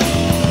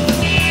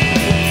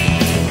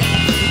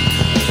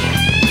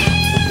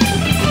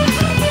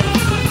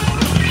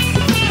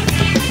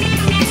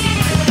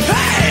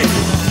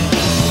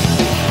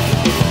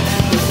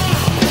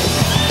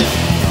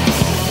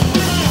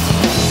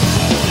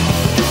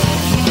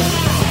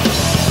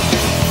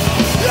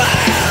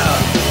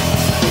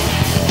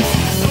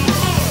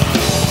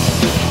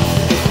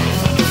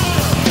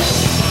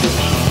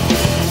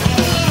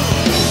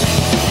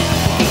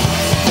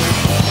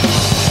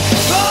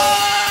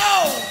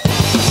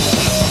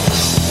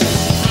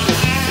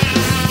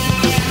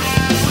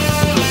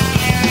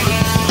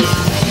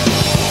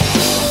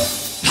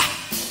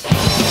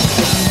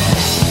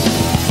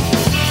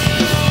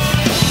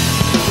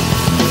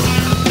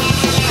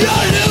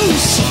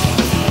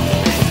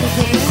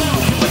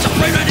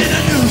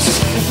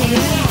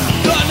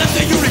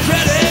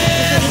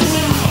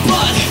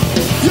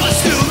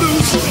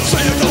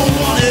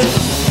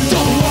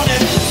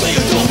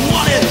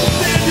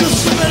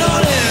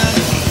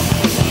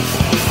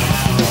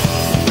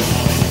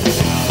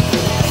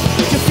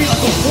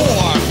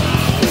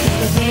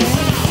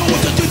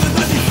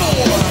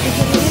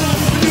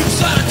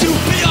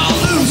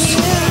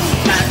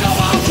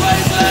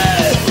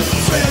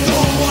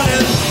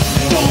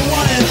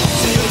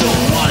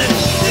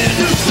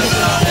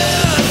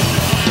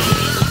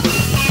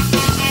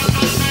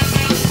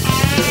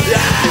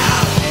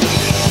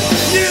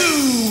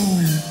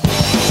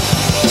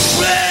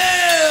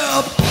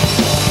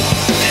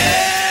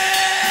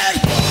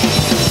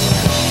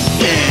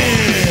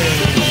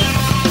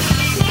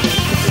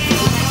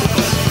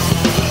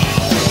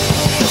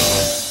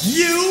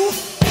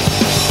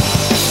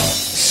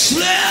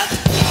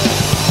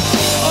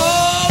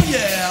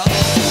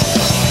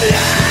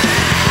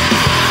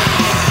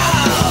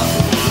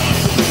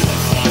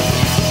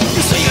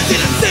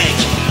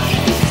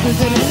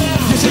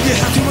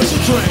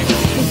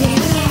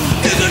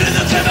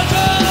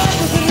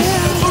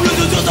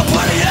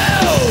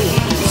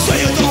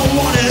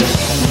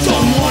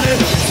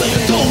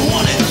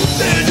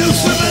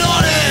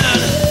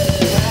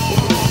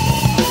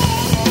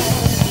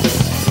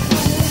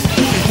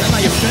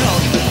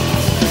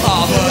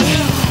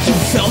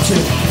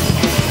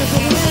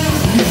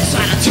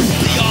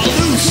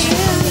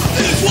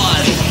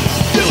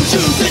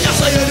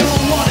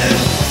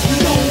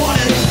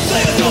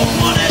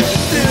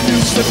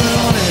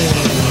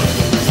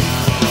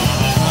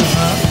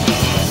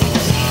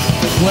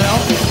 Well,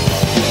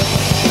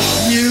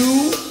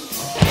 you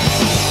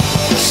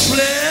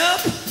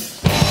slip it.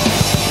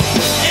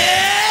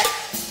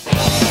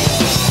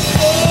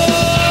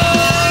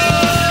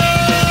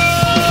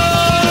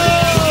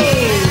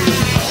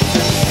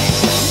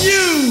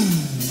 You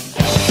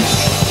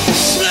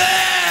slip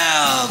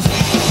it.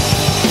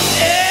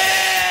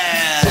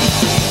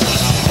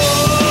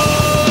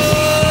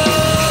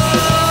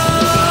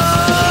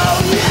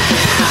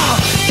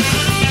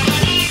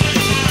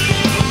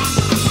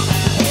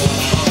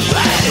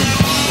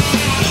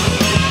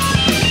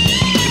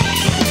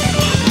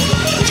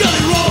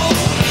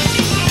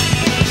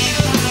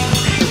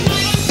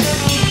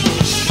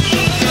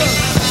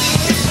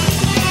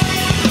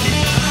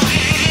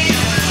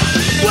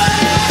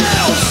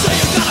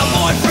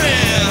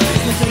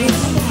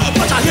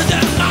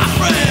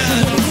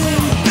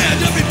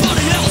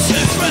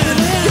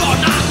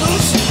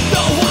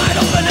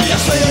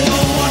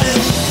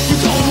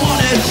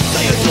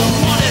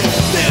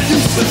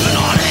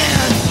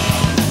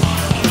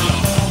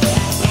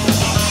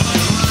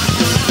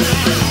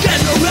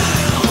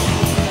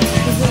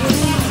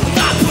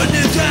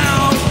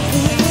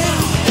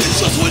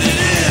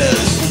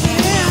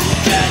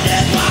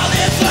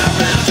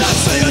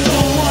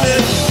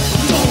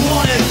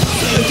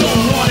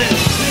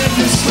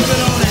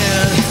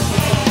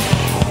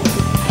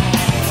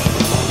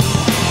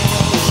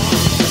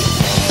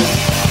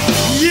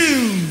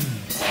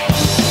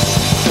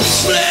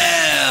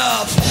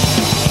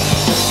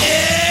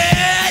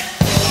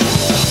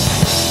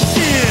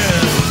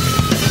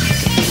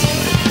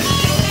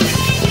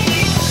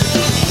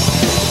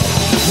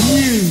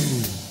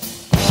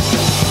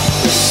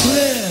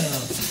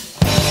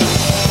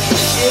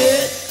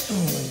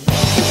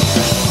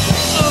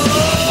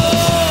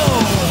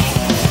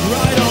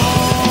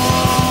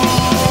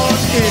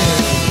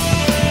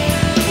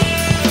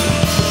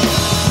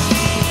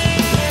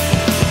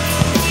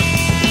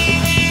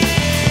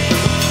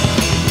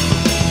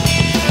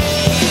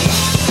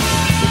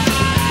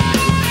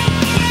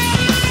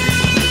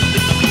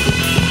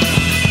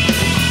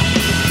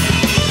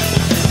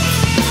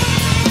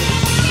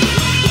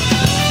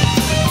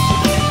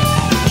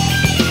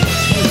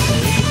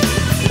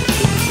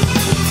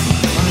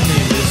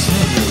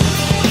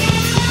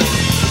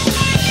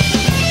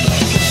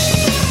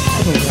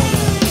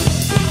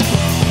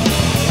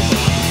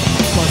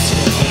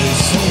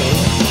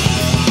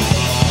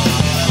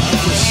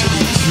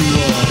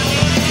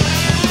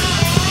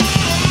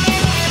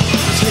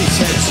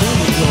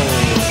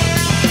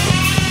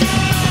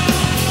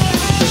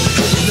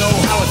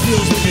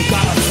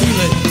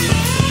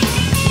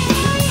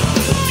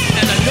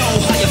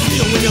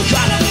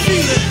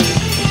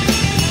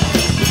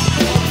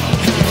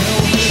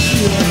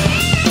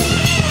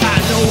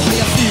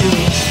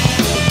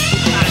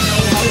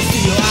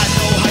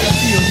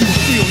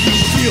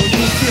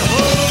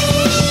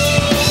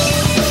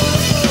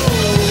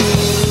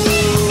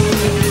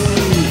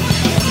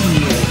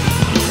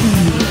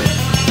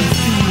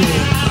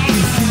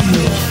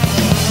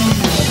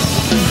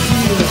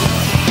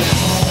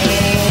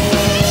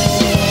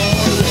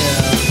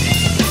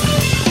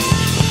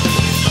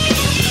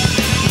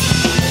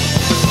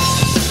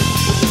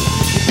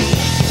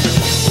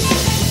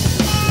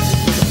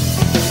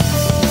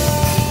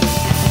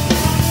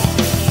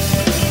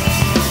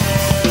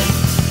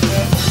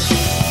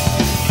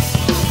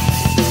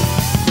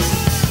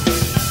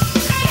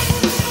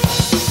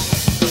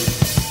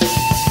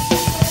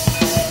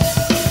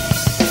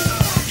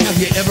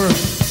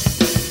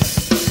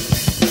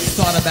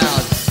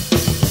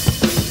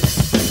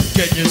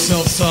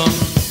 yourself some.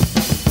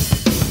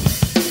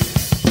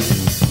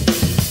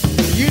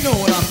 You know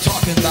what I'm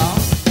talking about.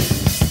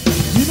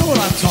 You know what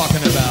I'm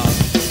talking about.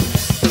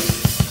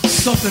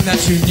 Something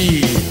that you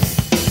need.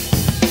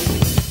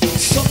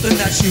 Something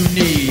that you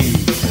need.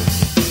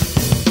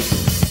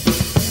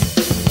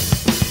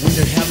 When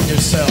you're having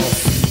yourself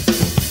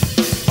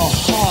a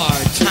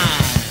hard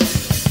time.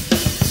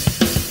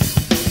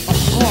 A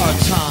hard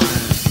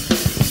time.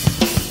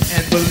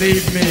 And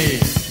believe me,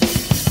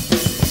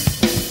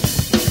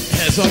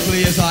 as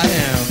ugly as I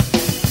am,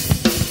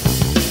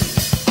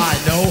 I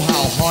know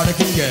how hard it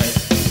can get.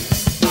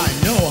 I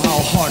know how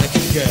hard it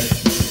can get.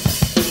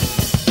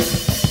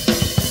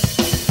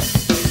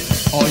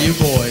 All you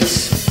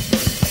boys,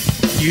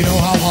 you know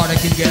how hard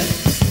it can get?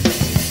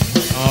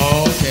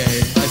 Okay,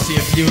 I see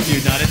a few of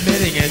you not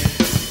admitting it.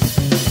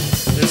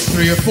 There's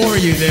 3 or 4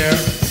 of you there,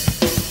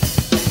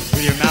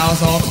 with your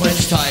mouths all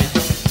clenched tight.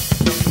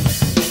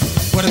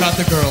 What about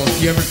the girls?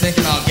 Do you ever think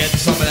about getting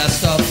some of that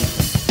stuff?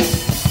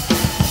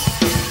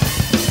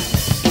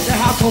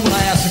 How come when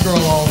I ask a girl,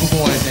 all the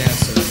boys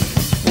answer?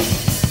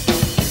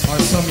 Are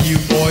some of you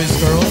boys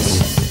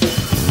girls?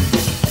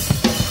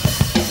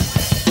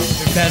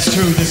 If that's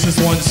true, this is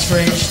one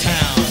strange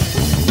town.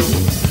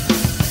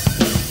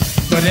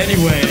 But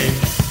anyway,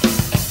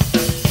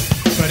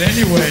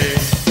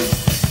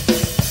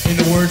 in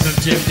the words of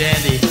Jim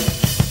Dandy,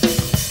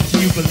 do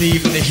you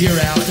believe in the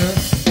hereafter?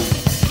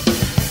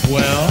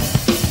 Well,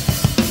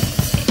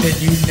 then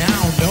you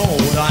now know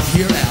what I'm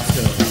here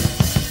after.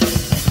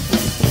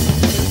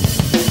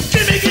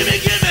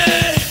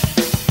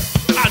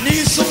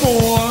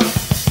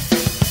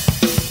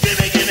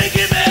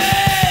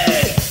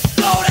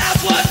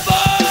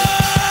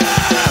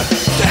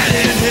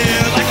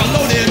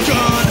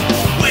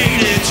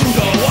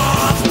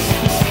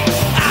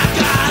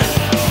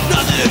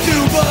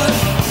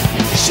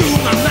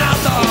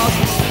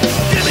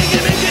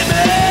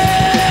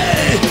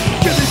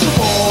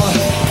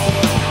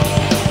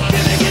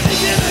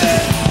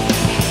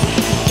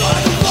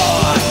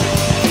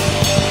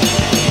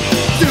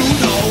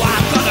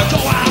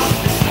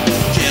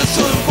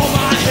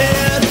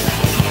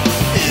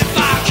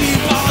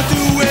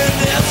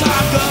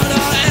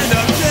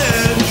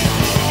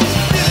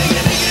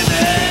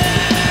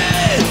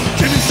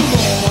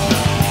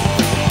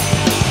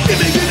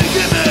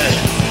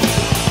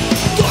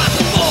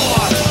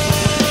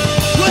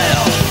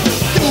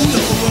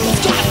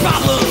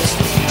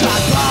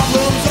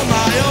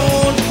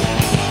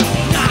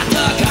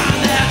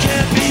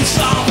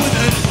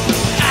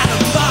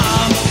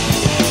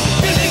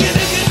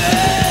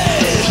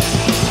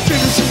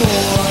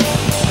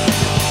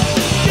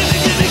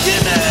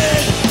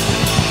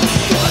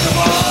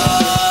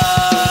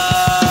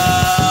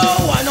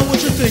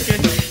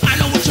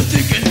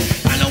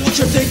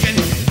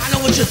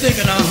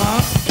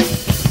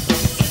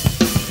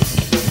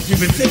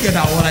 been thinking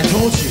about what I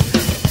told you.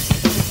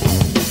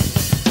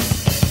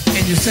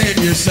 And you're saying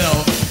to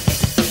yourself,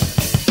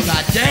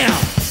 God damn,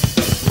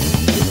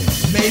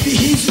 maybe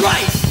he's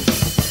right.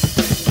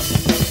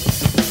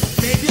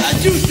 Maybe I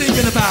do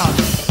thinking about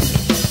it.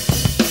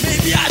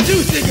 Maybe I do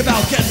think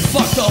about getting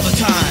fucked all the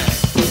time.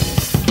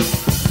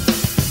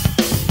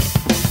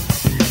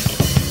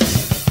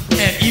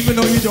 And even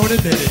though you don't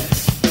admit it,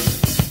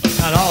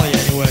 not all of you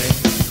anyway,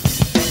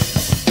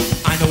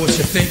 I know what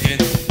you're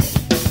thinking.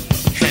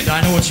 And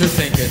I know what you're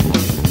thinking.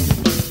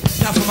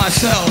 Now for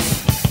myself,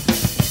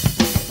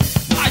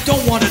 I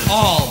don't want it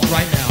all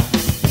right now.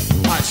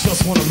 I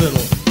just want a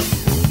little.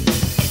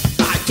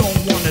 I don't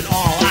want it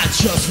all, I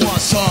just want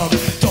some.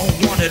 Don't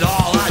want it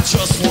all, I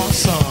just want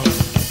some.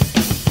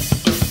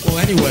 Well,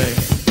 anyway,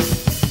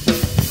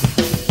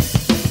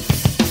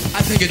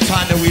 I think it's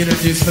time that we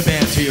introduce the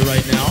band to you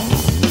right now.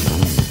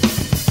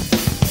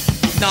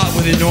 Not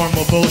with the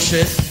normal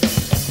bullshit,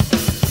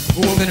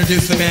 but we'll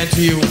introduce the band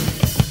to you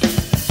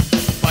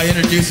by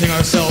introducing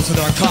ourselves with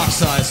our cock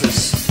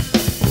sizes.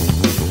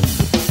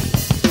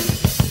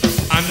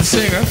 I'm the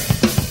singer,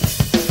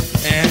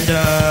 and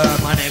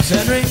my name's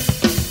Henry,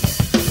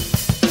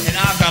 and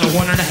I've got a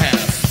 1.5.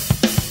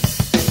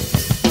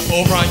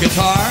 Over on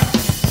guitar,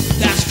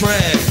 that's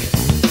Greg.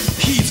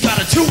 He's got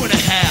a 2.5.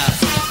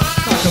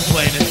 Not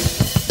complaining.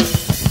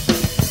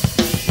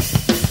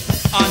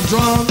 On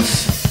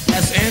drums,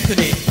 that's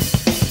Anthony.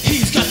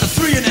 He's got the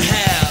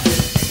 3.5.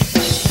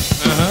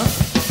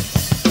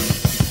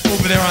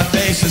 Over there on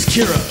bass is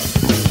Kira.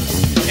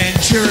 And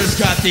Kira's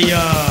got the,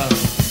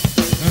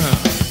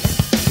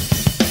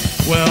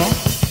 well,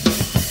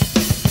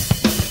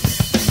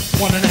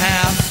 1.5,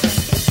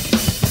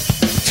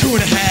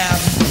 2.5,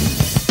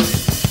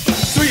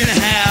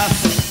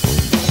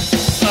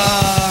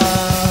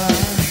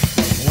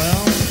 3.5.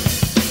 Well,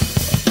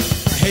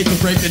 I hate to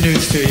break the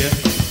news to you,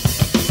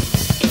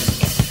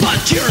 but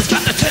Kira's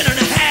got the 10.5.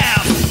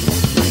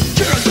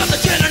 Kira's got the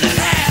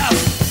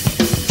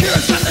 10.5.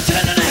 Kira's got the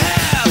 10.5.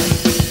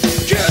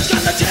 Kira's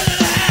got the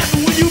 10.5.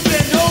 And when you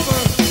bend over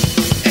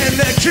and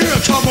let Kira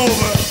come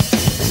over,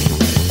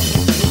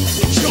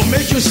 she'll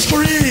make you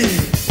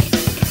scream.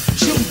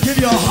 She'll give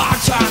you a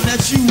hard time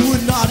that you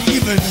would not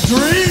even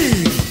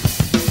dream.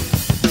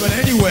 But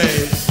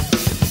anyway,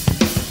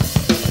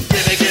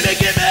 gimme, gimme,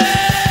 gimme.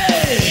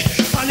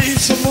 I need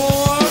some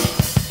more.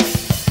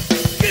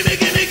 Gimme,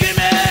 gimme,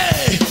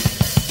 gimme.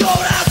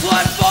 Don't ask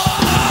what for.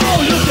 Oh,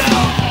 look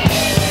out.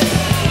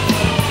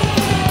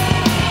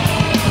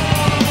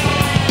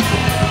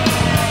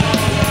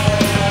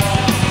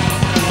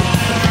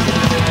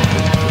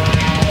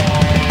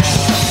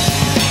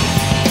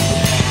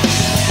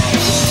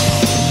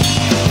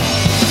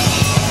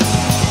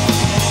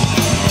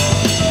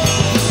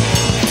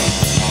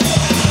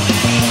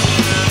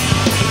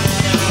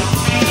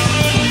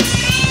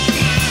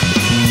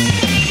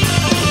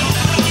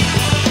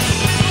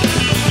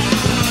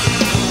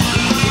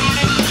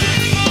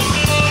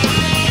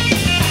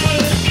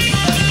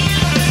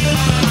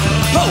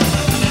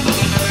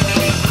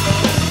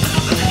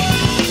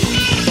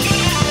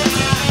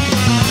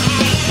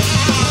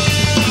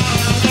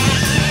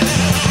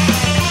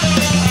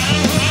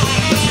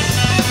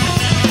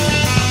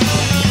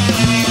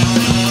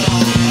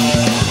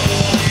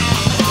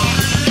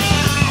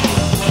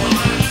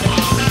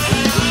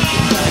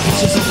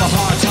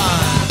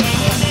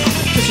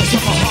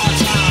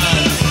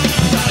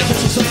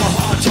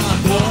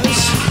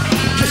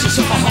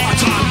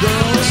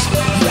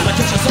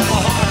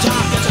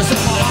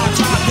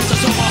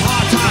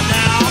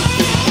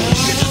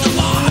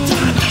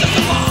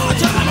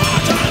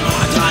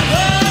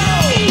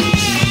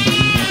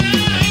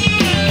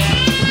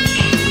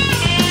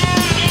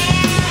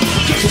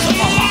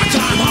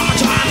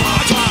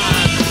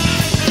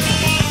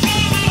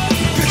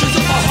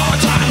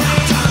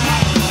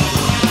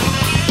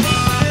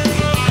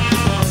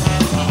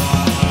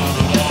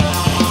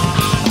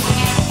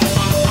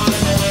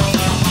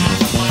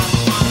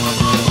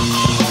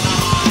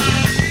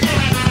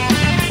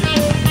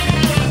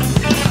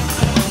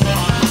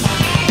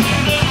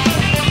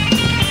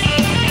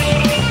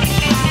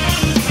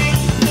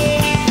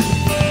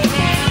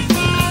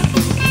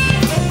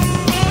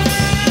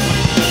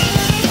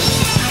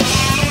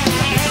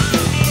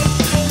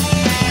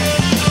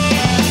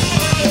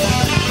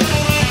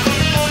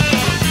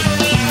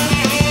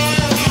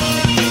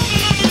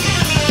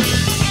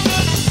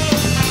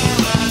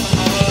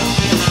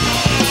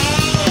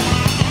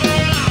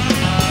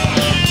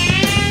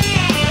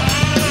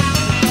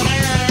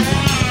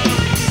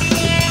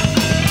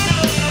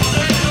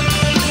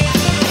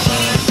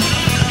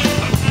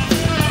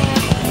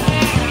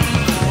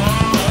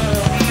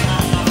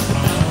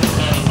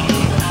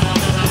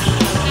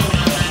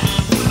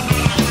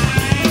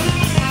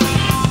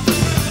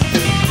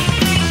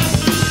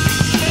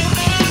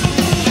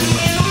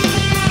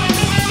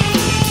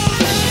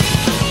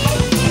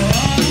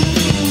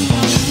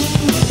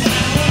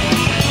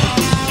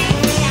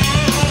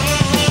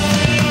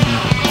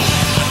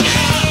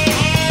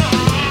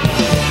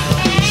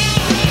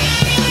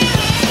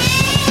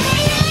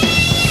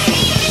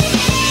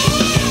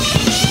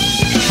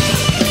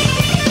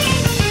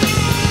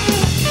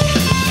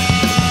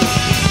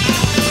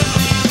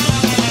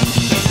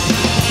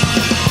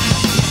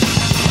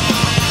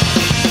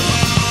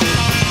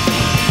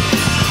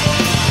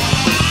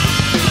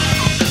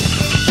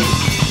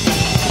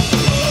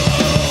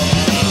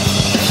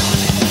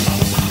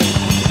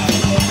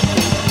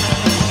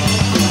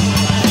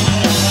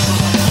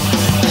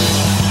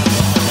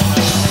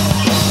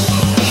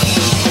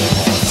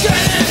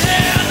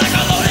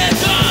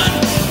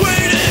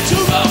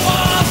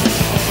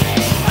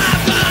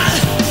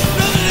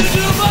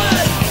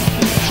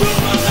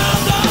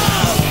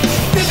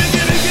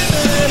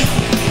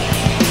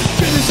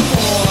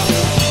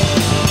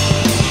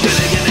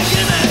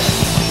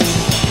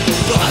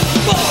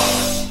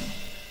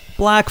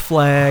 Black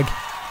Flag.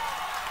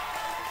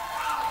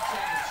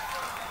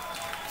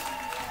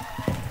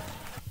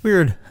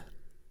 Weird.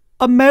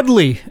 A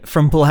medley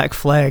from Black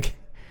Flag.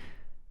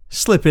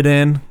 Slip it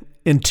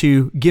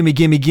into Gimme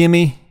Gimme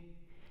Gimme.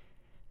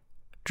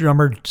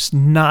 Drummer just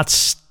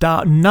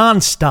non-stop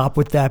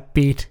with that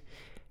beat.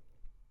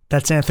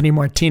 That's Anthony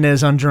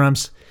Martinez on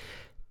drums.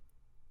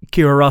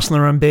 Kira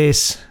Rossler on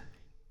bass.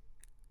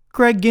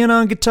 Greg Ginn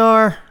on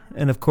guitar.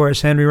 And of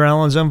course, Henry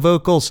Rollins on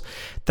vocals.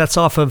 That's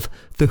off of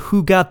the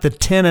Who Got the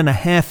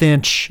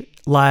 10.5-inch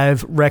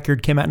live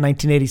record, came out in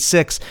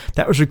 1986.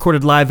 That was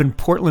recorded live in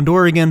Portland,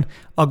 Oregon,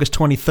 August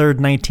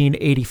 23rd,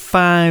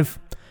 1985.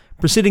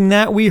 Preceding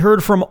that, we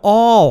heard from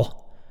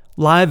All,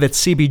 live at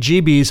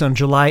CBGB's on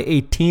July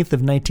 18th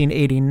of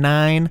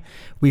 1989.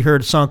 We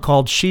heard a song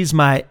called She's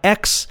My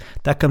Ex.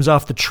 That comes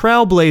off the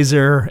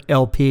Trailblazer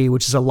LP,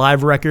 which is a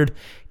live record,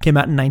 came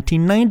out in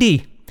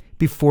 1990.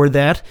 Before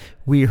that,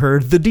 we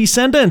heard The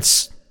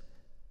Descendants,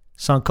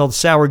 a song called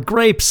Sour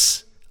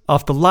Grapes,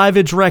 off the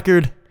Liveage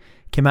record,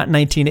 came out in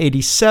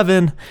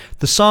 1987.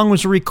 The song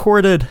was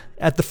recorded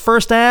at the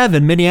First Ave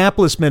in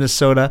Minneapolis,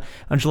 Minnesota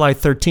on July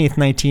 13th,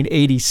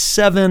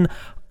 1987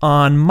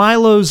 on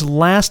Milo's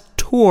last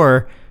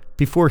tour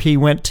before he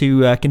went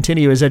to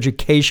continue his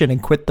education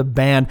and quit the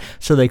band.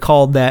 So they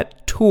called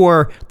that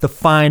tour the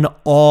Fine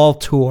All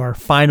Tour.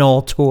 Fine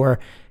All Tour.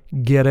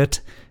 Get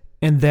it?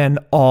 And then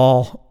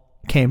All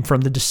came from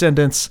The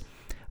Descendants.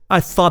 I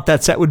thought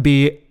that set would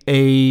be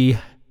a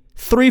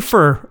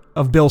threefer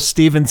of Bill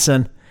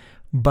Stevenson,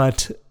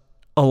 but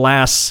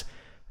alas,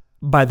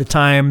 by the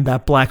time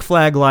that Black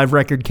Flag live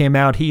record came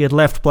out, he had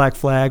left Black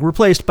Flag,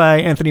 replaced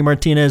by Anthony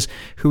Martinez,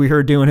 who we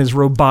heard doing his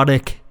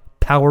robotic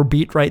power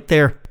beat right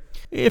there.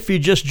 If you're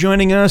just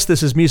joining us,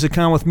 this is Music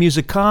On with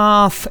Music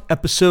Off,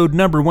 episode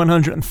number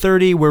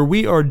 130, where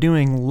we are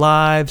doing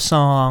live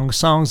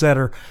songs that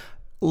are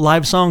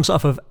live songs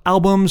off of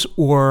albums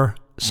or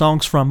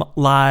songs from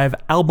live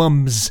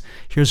albums.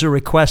 Here's a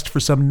request for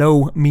some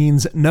No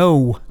Means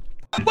No.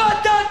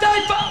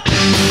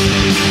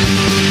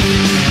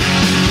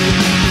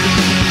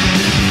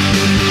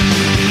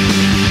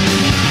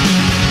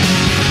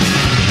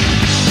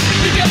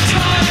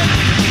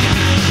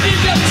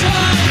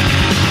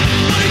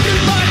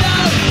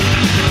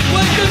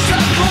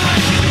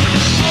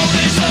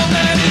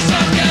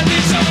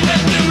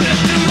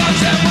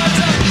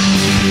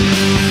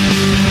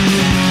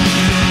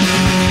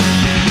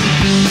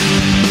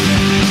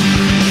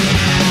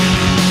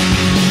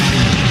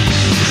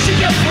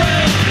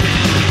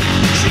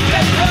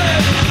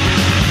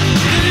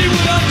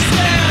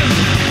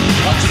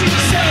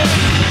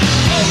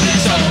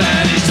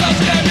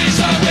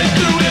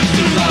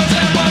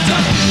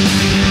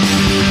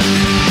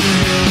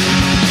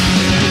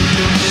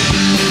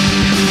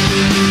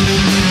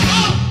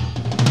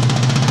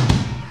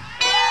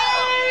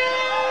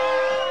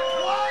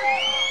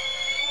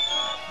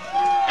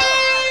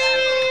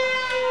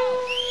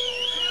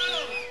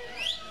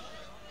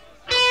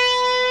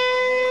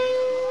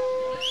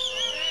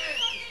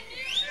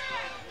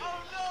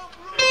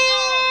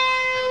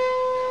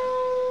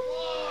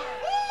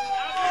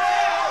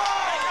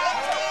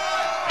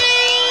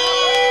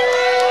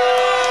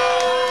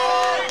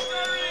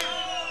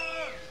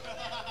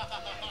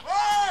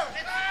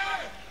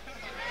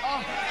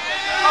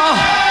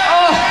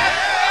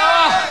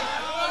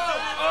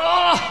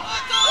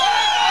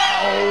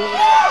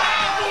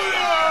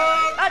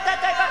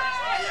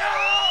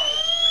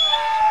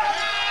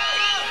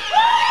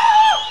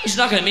 It's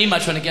not going to mean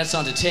much when it gets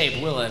onto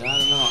tape, will it? I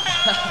don't know.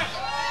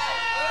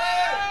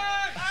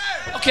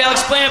 Okay, I'll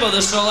explain about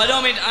this solo.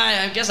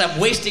 I guess I'm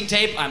wasting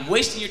tape. I'm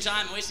wasting your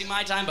time, I'm wasting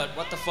my time, but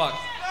what the fuck?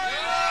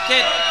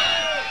 Okay.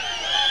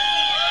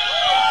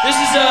 This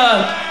is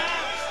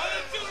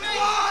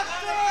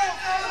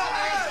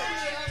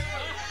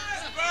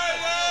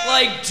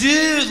like,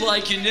 dude,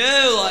 like, you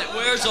know, like,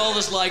 where's all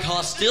this, like,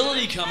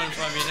 hostility coming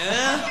from, you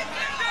know?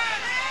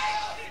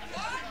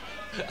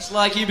 It's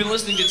like you've been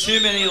listening to too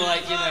many,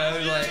 like, you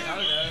know, like, I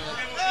don't know, like,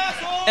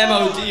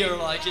 MOD or,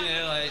 like, you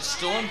know, like,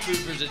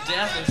 stormtroopers to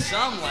death or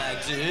something,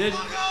 like, dude.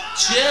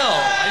 Chill.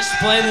 I just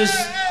play this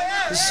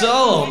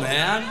solo,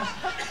 man.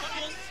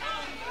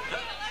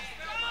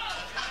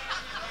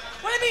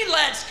 What do you mean,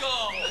 let's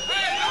go?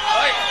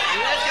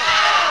 Let's go.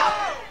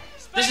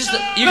 This is the.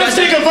 Let's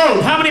take a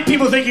vote. How many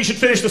people think you should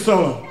finish the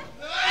solo?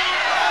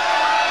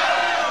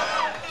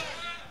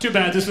 Too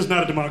bad. This is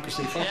not a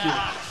democracy. Fuck you.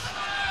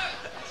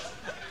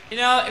 You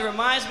know, it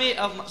reminds me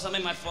of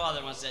something my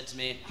father once said to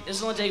me.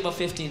 This will only take about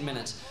 15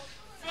 minutes.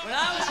 When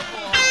I was a boy...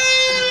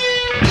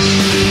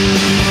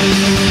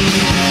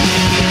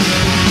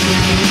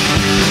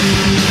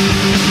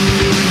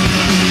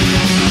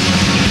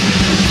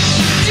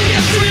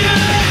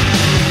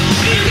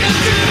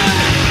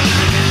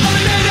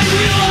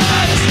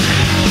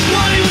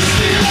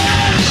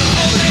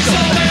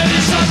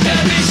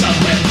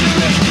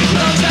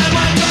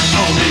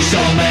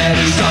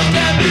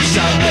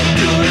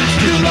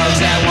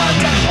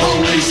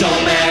 Only so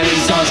many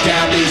songs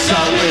can be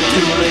sung with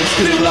two licks,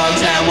 two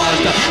lungs, and one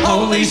tongue.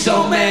 Only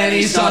so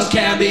many songs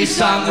can be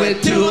sung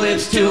with 2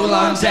 lips, 2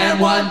 lungs, and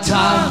 1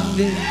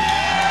 tongue.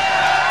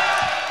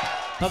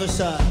 Other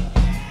side.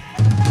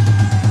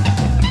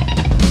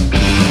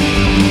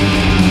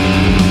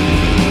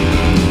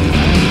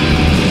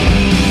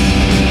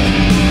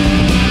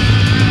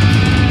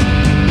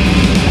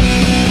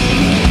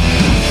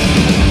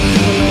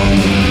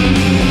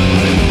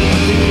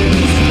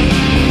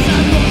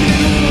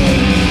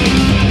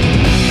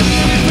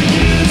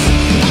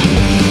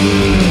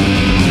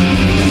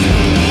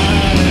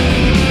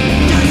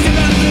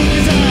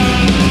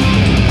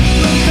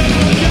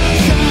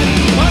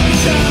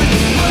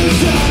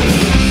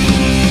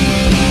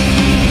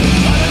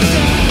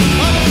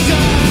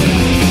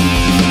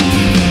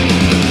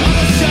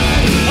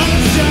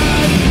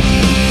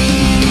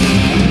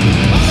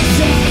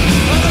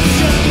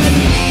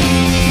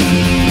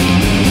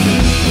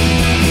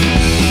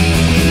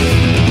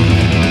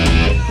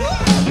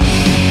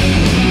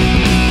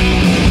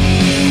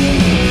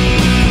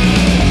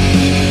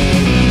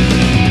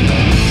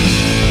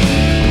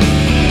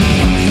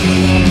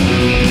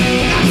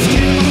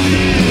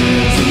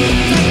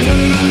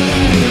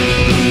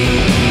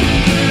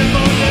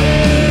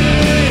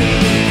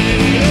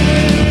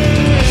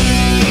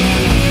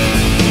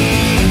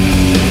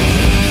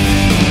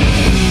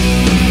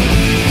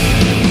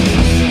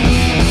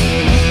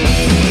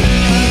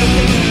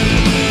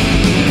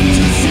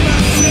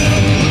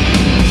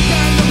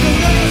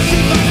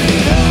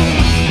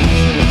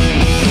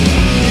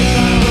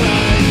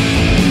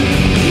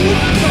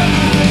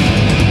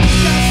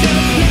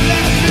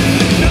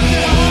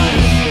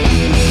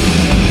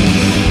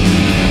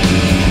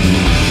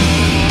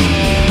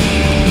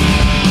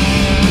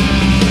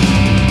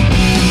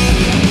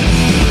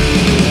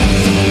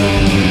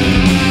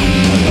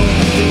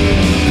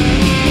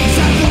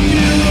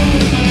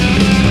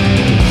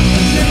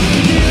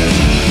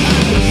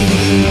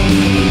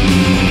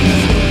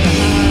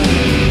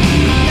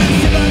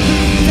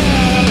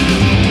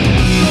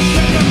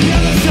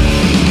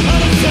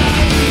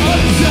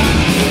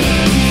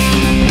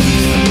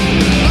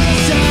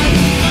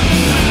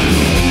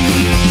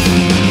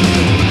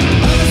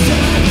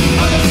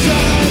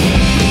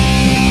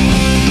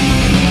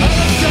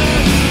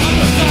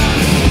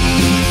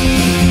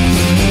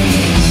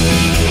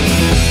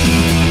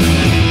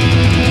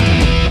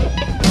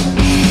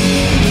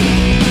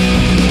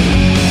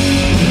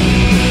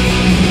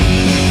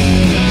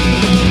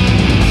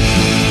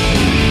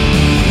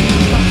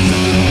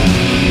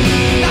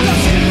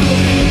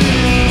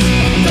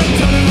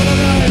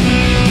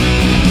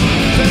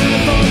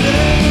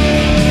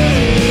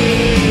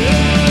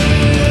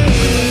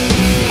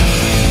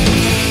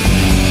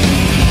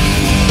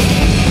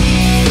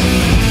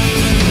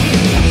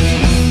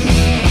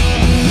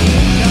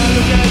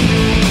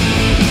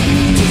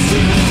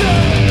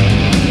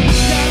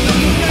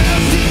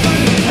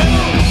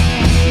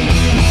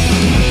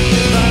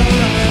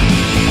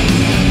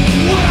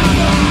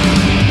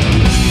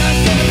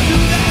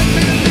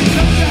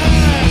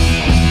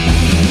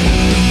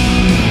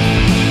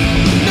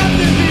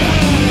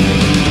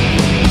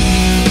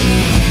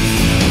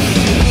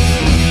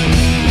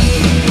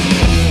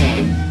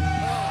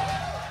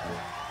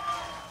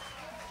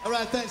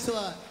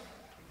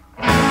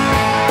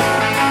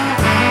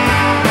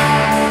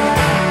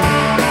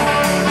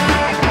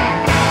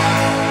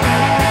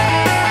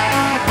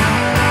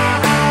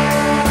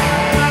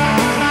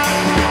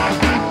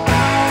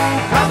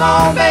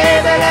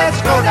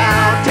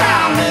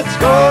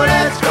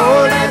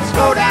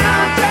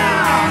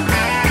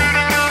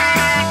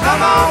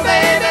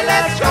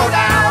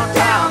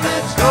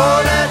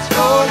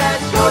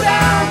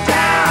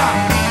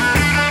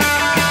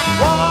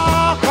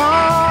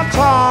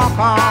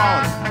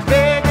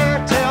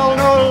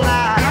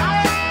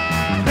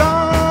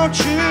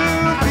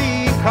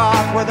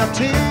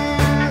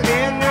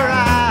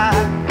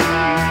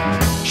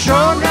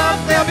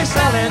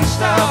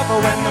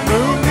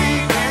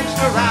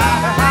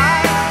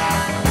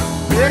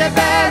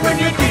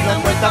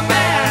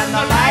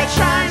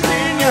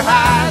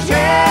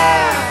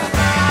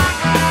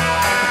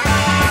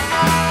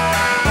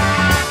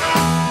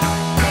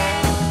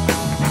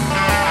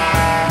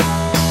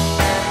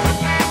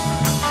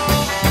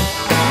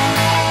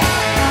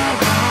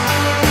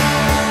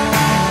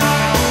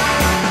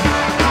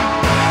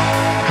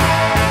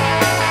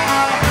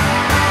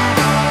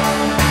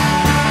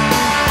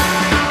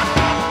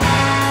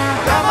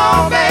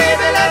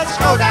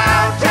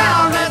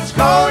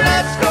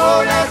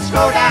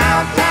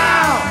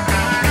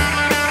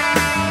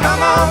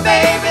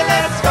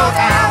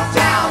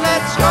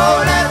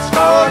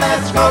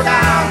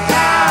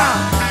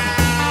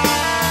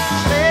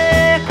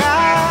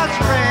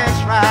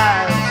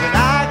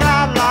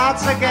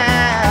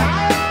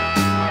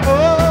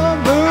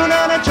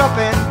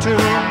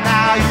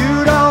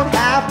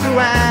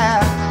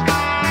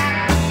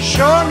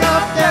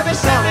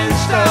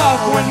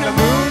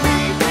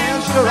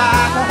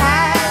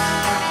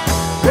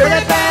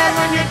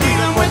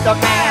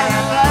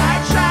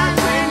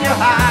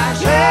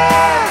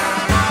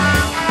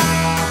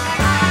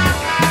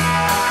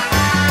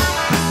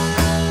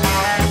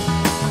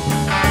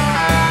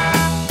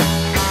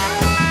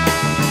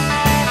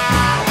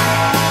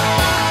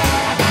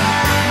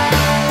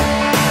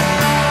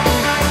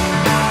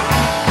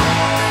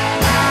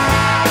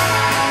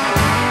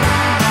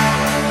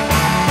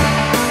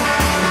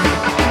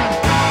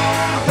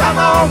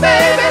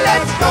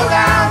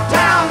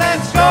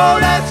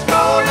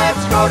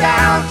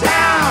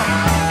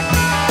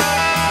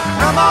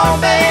 Come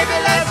on, baby,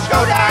 let's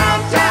go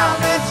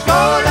downtown. Let's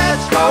go,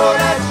 let's go,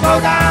 let's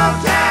go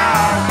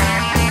downtown.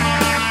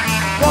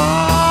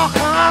 Walk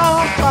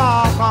on,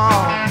 talk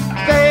on,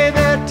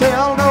 baby,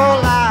 tell no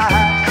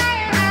lies.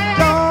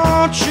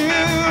 Don't you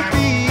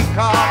be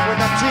caught with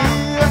a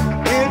tear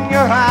in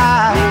your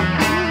eye.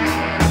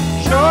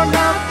 Sure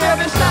enough, they'll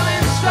be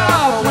selling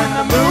stuff when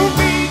the moon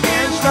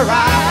begins to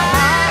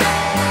rise.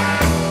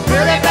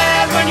 Really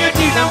bad when you're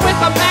dealing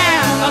with a man,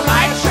 the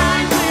light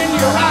shines in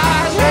your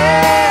eyes.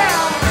 Yeah.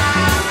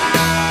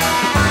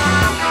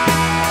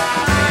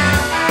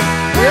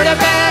 Really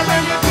bad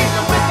when you're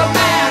dealing with a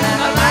man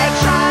and the light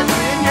shines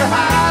in your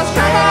eyes.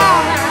 Come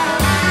on.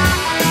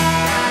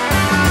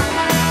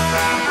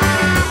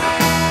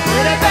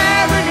 Really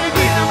bad when you're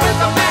dealing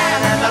with a man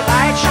and the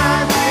light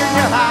shines in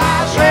your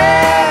eyes.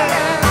 Yeah.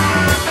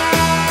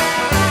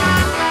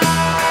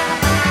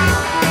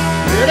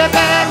 Really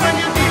bad when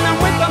you're dealing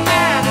with a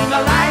man and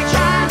the light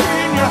shines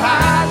in your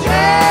eyes.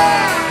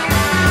 Yeah.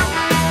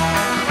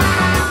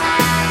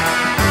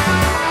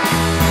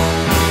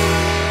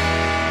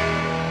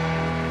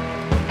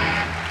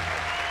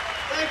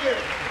 Thank you.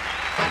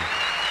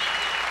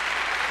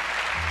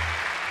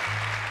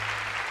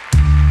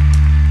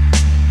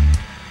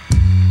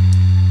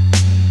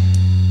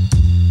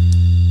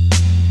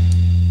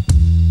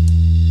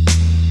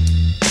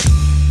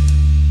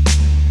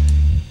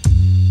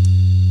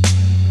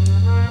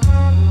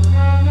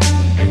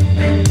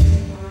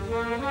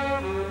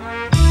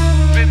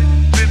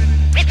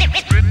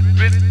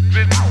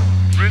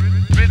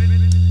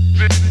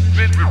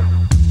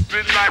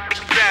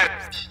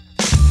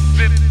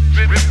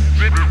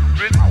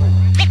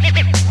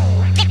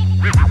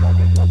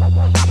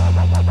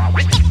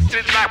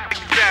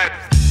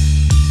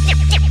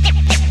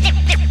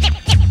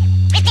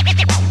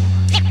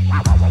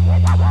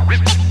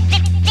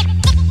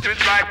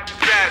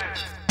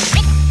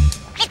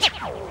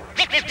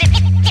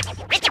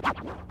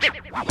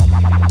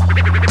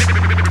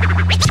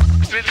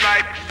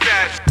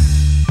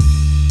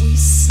 We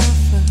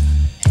suffer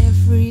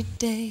every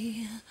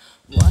day.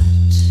 What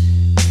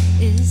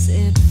is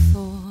it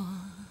for?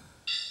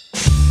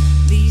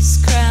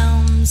 These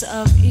crowns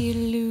of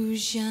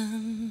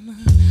illusion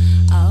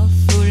are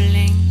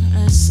fooling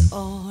us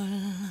all.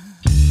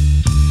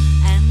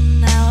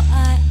 And now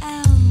I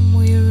am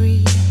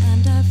weary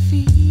and I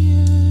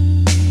feel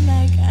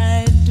like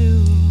I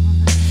do.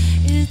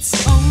 It's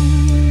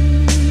only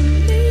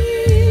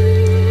you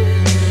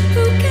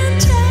who can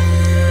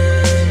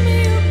tear me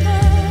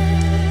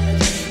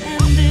apart.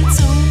 And it's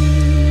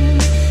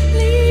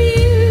only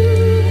you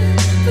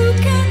who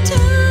can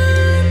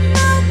turn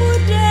my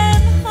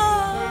wooden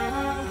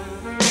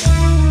heart.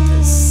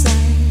 The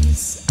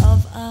size of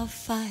our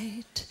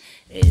fight,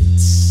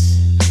 it's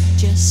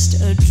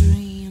just a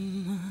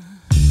dream.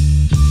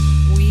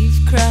 We've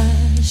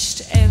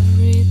crushed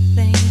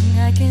everything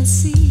I can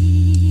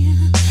see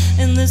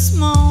in this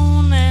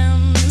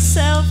moment,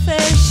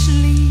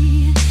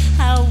 selfishly,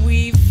 how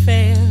we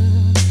fail,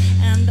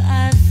 and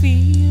I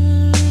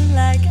feel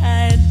like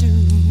I do.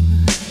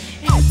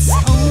 It's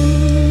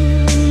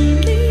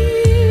only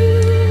you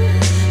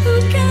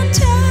who can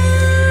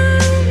tear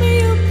me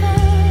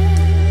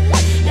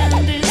apart,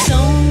 and it's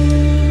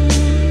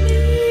only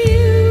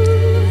you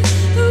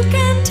who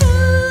can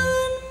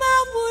turn my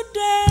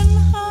wooden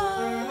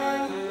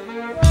heart.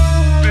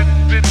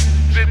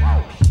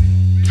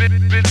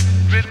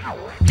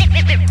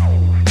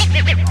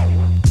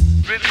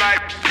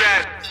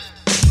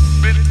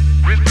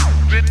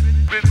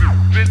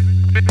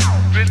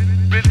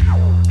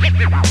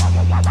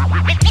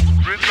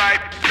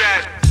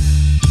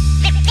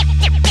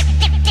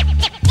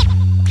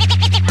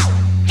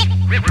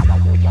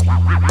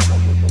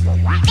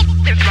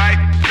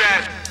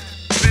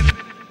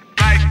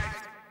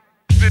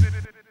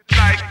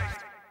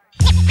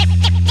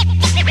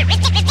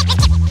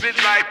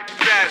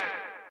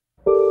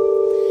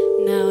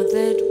 Now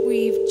that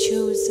we've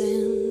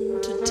chosen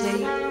to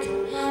take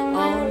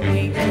all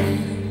we can,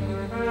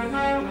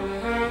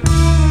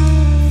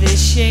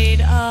 this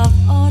shade of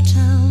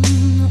autumn,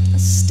 a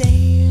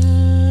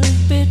stale,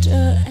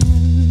 bitter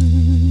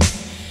end,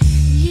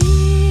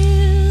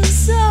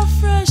 years of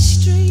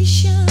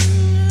frustration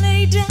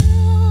lay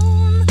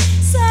down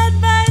side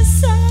by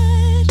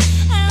side,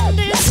 and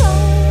it's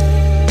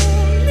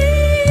only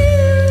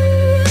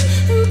you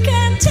who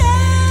can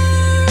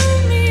tear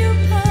me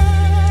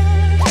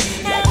apart,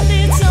 and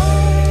it's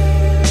only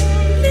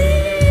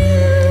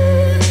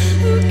you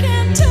who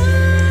can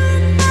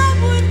turn my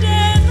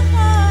wooden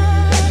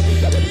heart.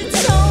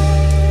 It's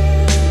only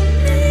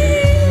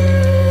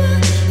you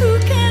who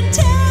can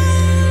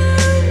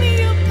tear me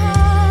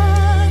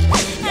apart,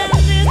 and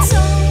it's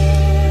only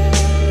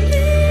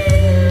you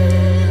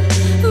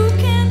who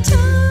can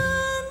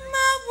turn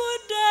my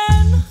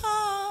wooden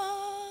heart.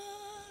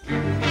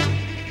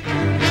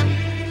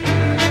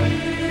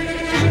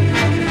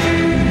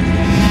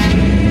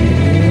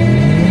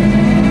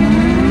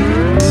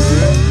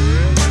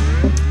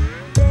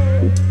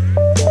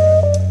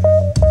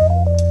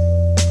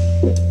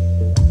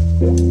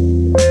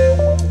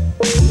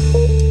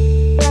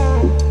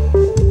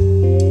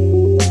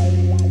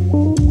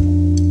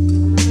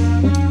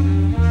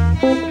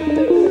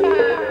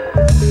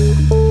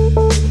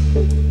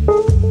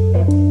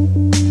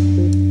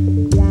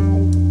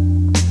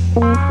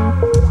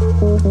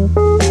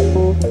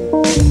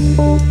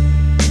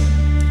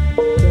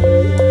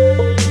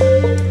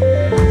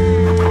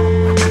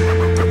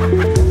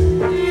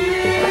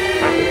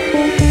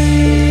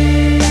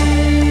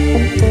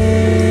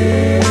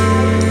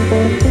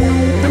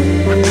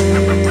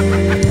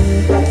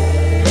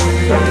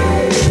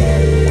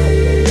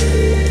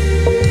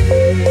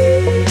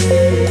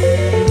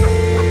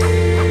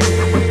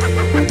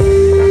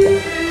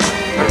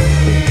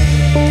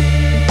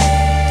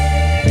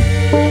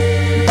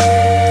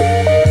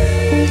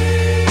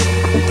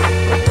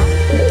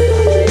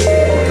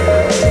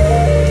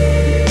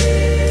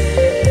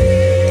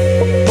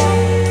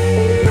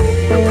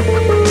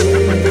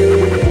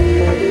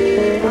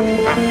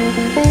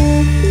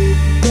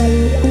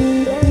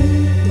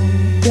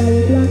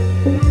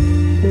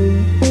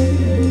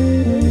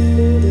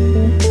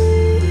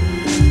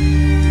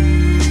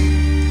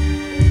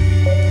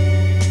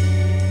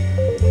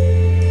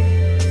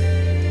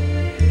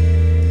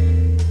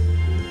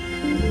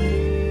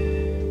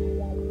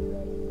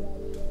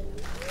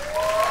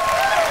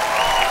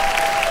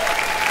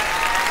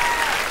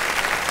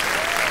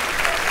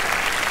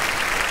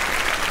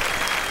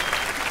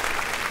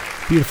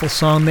 Beautiful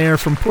song there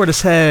from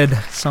Portishead.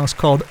 The song's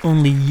called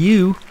Only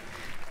You.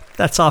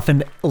 That's off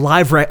a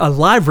live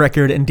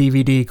record and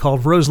DVD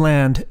called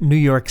Roseland, New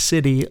York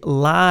City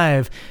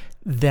Live.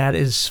 That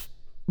is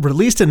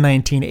released in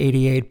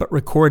 1988 but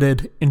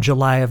recorded in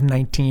July of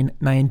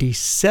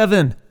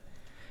 1997.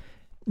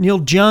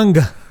 Neil Young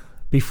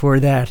before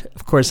that.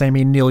 Of course, I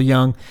mean Neil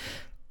Young.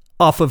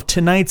 Off of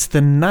Tonight's the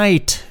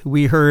Night,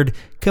 we heard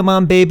Come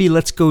On Baby,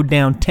 Let's Go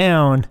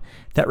Downtown.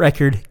 That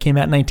record came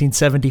out in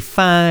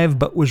 1975,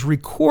 but was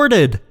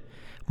recorded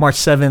March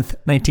 7th,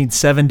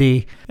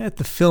 1970 at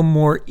the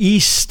Fillmore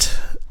East,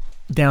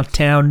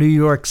 downtown New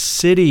York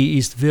City,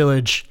 East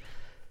Village.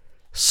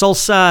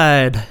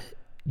 Soulside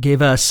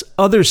gave us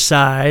Other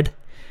Side.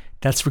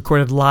 That's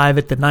recorded live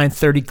at the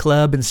 930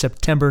 Club in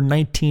September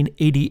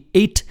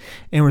 1988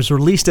 and was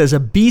released as a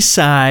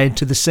B-side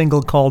to the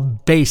single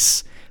called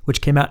Bass,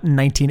 which came out in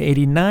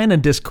 1989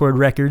 on Discord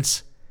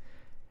Records.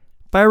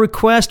 By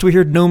request, we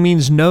heard No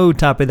Means No,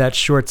 top of that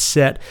short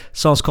set. The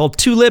song's called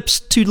Two Lips,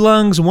 Two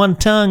Lungs, One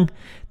Tongue.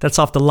 That's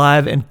off the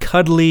Live and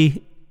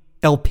Cuddly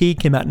LP,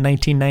 came out in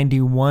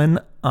 1991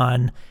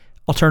 on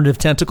Alternative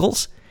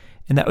Tentacles.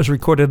 And that was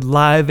recorded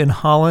live in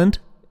Holland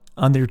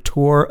on their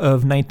tour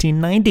of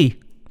 1990.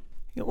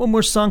 One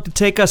more song to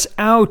take us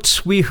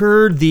out. We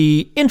heard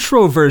the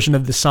intro version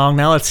of the song.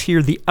 Now let's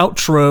hear the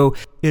outro.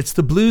 It's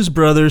the Blues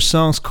Brothers.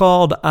 Song's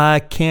called I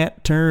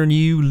Can't Turn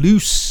You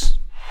Loose.